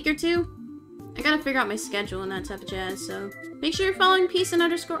maybe in a week or two. I gotta figure out my schedule and that type of jazz, so make sure you're following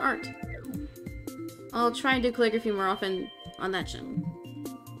Peason_art. I'll try and do calligraphy more often on that channel.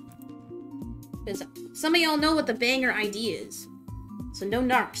 Because some of y'all know what the banger ID is. So no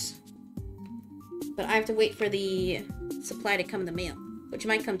narcs. But I have to wait for the supply to come in the mail. Which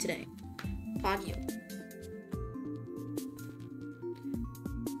might come today. Pod you.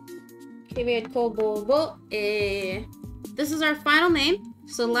 Okay, we had Cold Bowl. This is our final name.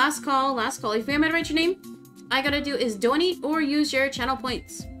 So last call, last call. If you want me to write your name, all I gotta do is donate or use your channel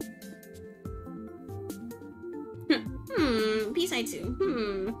points. Peace I too.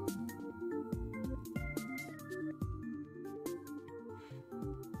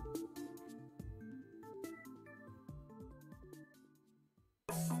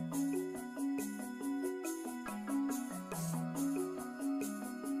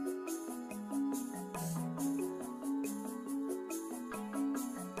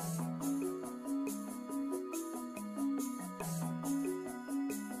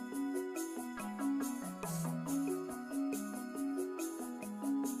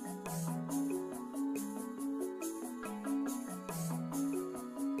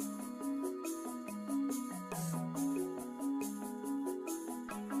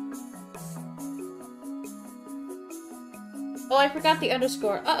 Oh, I forgot the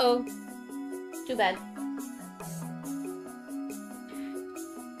underscore. Uh-oh. Too bad.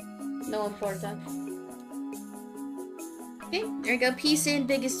 No important. Okay, there we go. Peace in,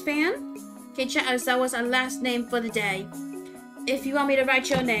 biggest fan. Okay, chat, that was our last name for the day. If you want me to write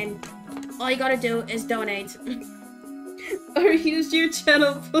your name, all you gotta do is donate. Or use your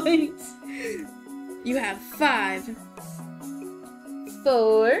channel points. You have 5,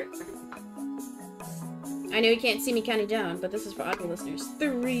 4... I know you can't see me counting down, but this is for audio listeners.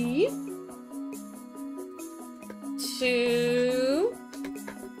 3, 2,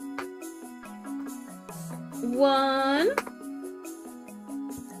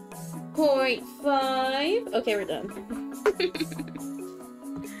 1.5. Okay, we're done.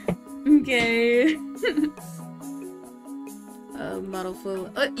 Okay. Model full.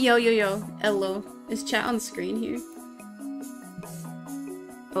 Yo. Hello. Is chat on screen here?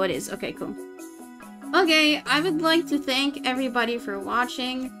 Oh, it is. Okay, cool. Okay, I would like to thank everybody for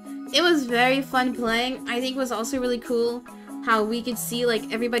watching. It was very fun playing. I think it was also really cool how we could see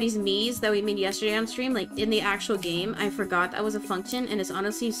like everybody's Miis that we made yesterday on stream, like in the actual game. I forgot that was a function, and it's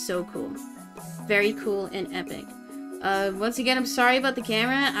honestly so cool. Very cool and epic. Once again, I'm sorry about the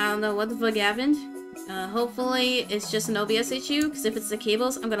camera. I don't know what the fuck happened. Hopefully it's just an OBS issue, because if it's the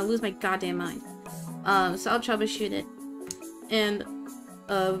cables, I'm gonna lose my goddamn mind. So I'll troubleshoot it. And,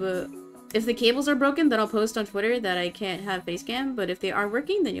 if the cables are broken, then I'll post on Twitter that I can't have facecam, but if they are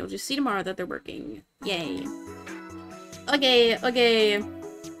working, then you'll just see tomorrow that they're working. Yay. Okay.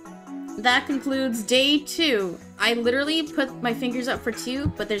 That concludes day 2. I literally put my fingers up for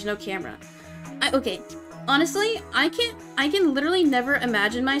 2, but there's no camera. Okay. Honestly, I can literally never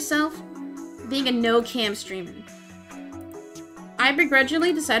imagine myself being a no-cam streamer. I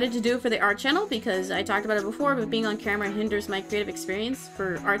begrudgingly decided to do it for the art channel because I talked about it before, but being on camera hinders my creative experience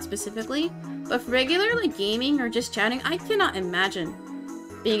for art specifically. But for regular, like, gaming or just chatting, I cannot imagine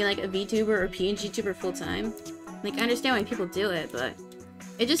being, like, a VTuber or PNG tuber full-time. Like, I understand why people do it, but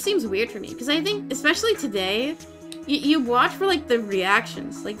it just seems weird for me. Because I think, especially today, you watch for, like, the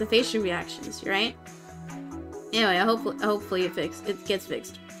reactions, like, the facial reactions, right? Anyway, hopefully it gets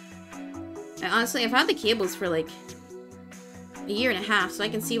fixed. And honestly, I've had the cables for, like, a year and a half, so I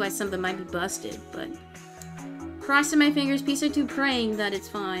can see why some of them might be busted, but crossing my fingers, peace or two, praying that it's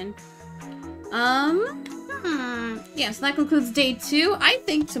fine. Yeah, so that concludes day 2. I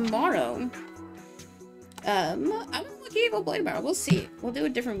think tomorrow, I don't know what game we'll play tomorrow. We'll see. We'll do a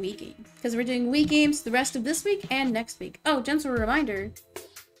different Wii game, because we're doing Wii games the rest of this week and next week. Oh, gentle reminder.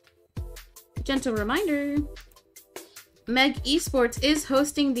 Meg Esports is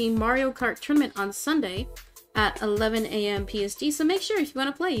hosting the Mario Kart tournament on Sunday at 11 a.m. PST, so make sure if you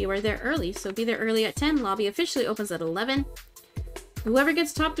want to play, you are there early. So be there early at 10. Lobby officially opens at 11. Whoever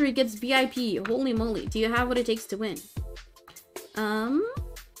gets top 3 gets VIP. Holy moly, do you have what it takes to win?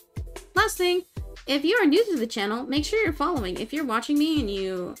 Last thing, if you are new to the channel, make sure you're following. If you're watching me and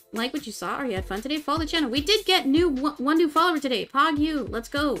you like what you saw or you had fun today, follow the channel. We did get one new follower today. Pog you, let's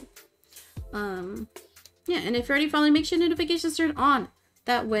go. Yeah, and if you're already following, make sure notifications turn on.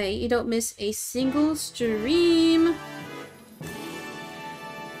 That way, you don't miss a single stream.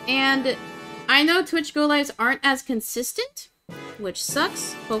 And I know Twitch Go Lives aren't as consistent, which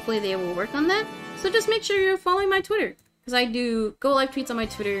sucks. Hopefully they will work on that. So just make sure you're following my Twitter, because I do Go Live tweets on my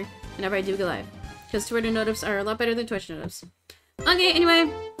Twitter whenever I do Go Live. Because Twitter notifs are a lot better than Twitch notifs. Okay,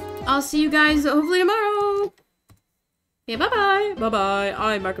 anyway, I'll see you guys hopefully tomorrow. Okay, bye-bye. Bye-bye.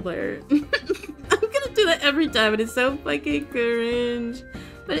 I'm Markiplier. I'm gonna do that every time, and it's so fucking cringe.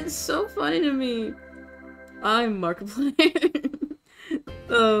 But it's so funny to me. I'm Markiplier.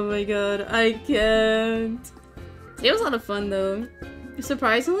 Oh my god, I can't. It was a lot of fun, though.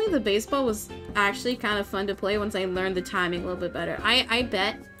 Surprisingly, the baseball was actually kind of fun to play once I learned the timing a little bit better. I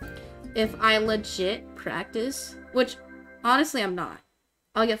bet if I legit practice, which, honestly, I'm not,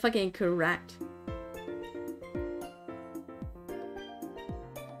 I'll get fucking correct.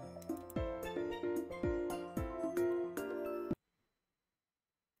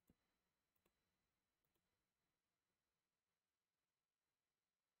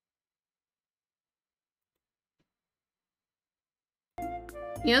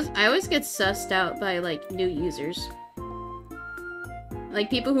 You know, I always get sussed out by, like, new users. Like,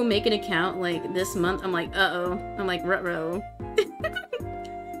 people who make an account, like, this month, I'm like, uh-oh. I'm like, ruh-roh.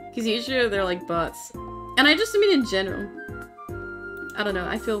 Because usually they're, like, bots. And I just mean in general. I don't know,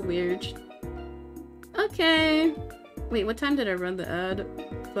 I feel weird. Okay. Wait, what time did I run the ad?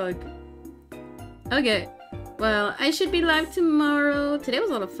 Fuck. Okay. Well, I should be live tomorrow. Today was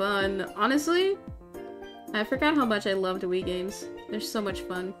a lot of fun. Honestly, I forgot how much I loved Wii games. They're so much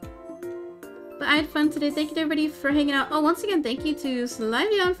fun. But I had fun today. Thank you to everybody for hanging out. Oh, once again, thank you to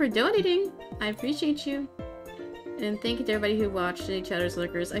Slivion for donating. I appreciate you. And thank you to everybody who watched Each Other's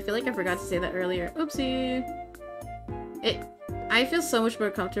Lurkers. I feel like I forgot to say that earlier. Oopsie. I feel so much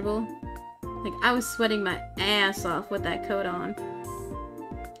more comfortable. Like, I was sweating my ass off with that coat on.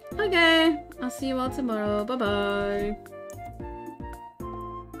 Okay. I'll see you all tomorrow. Bye-bye.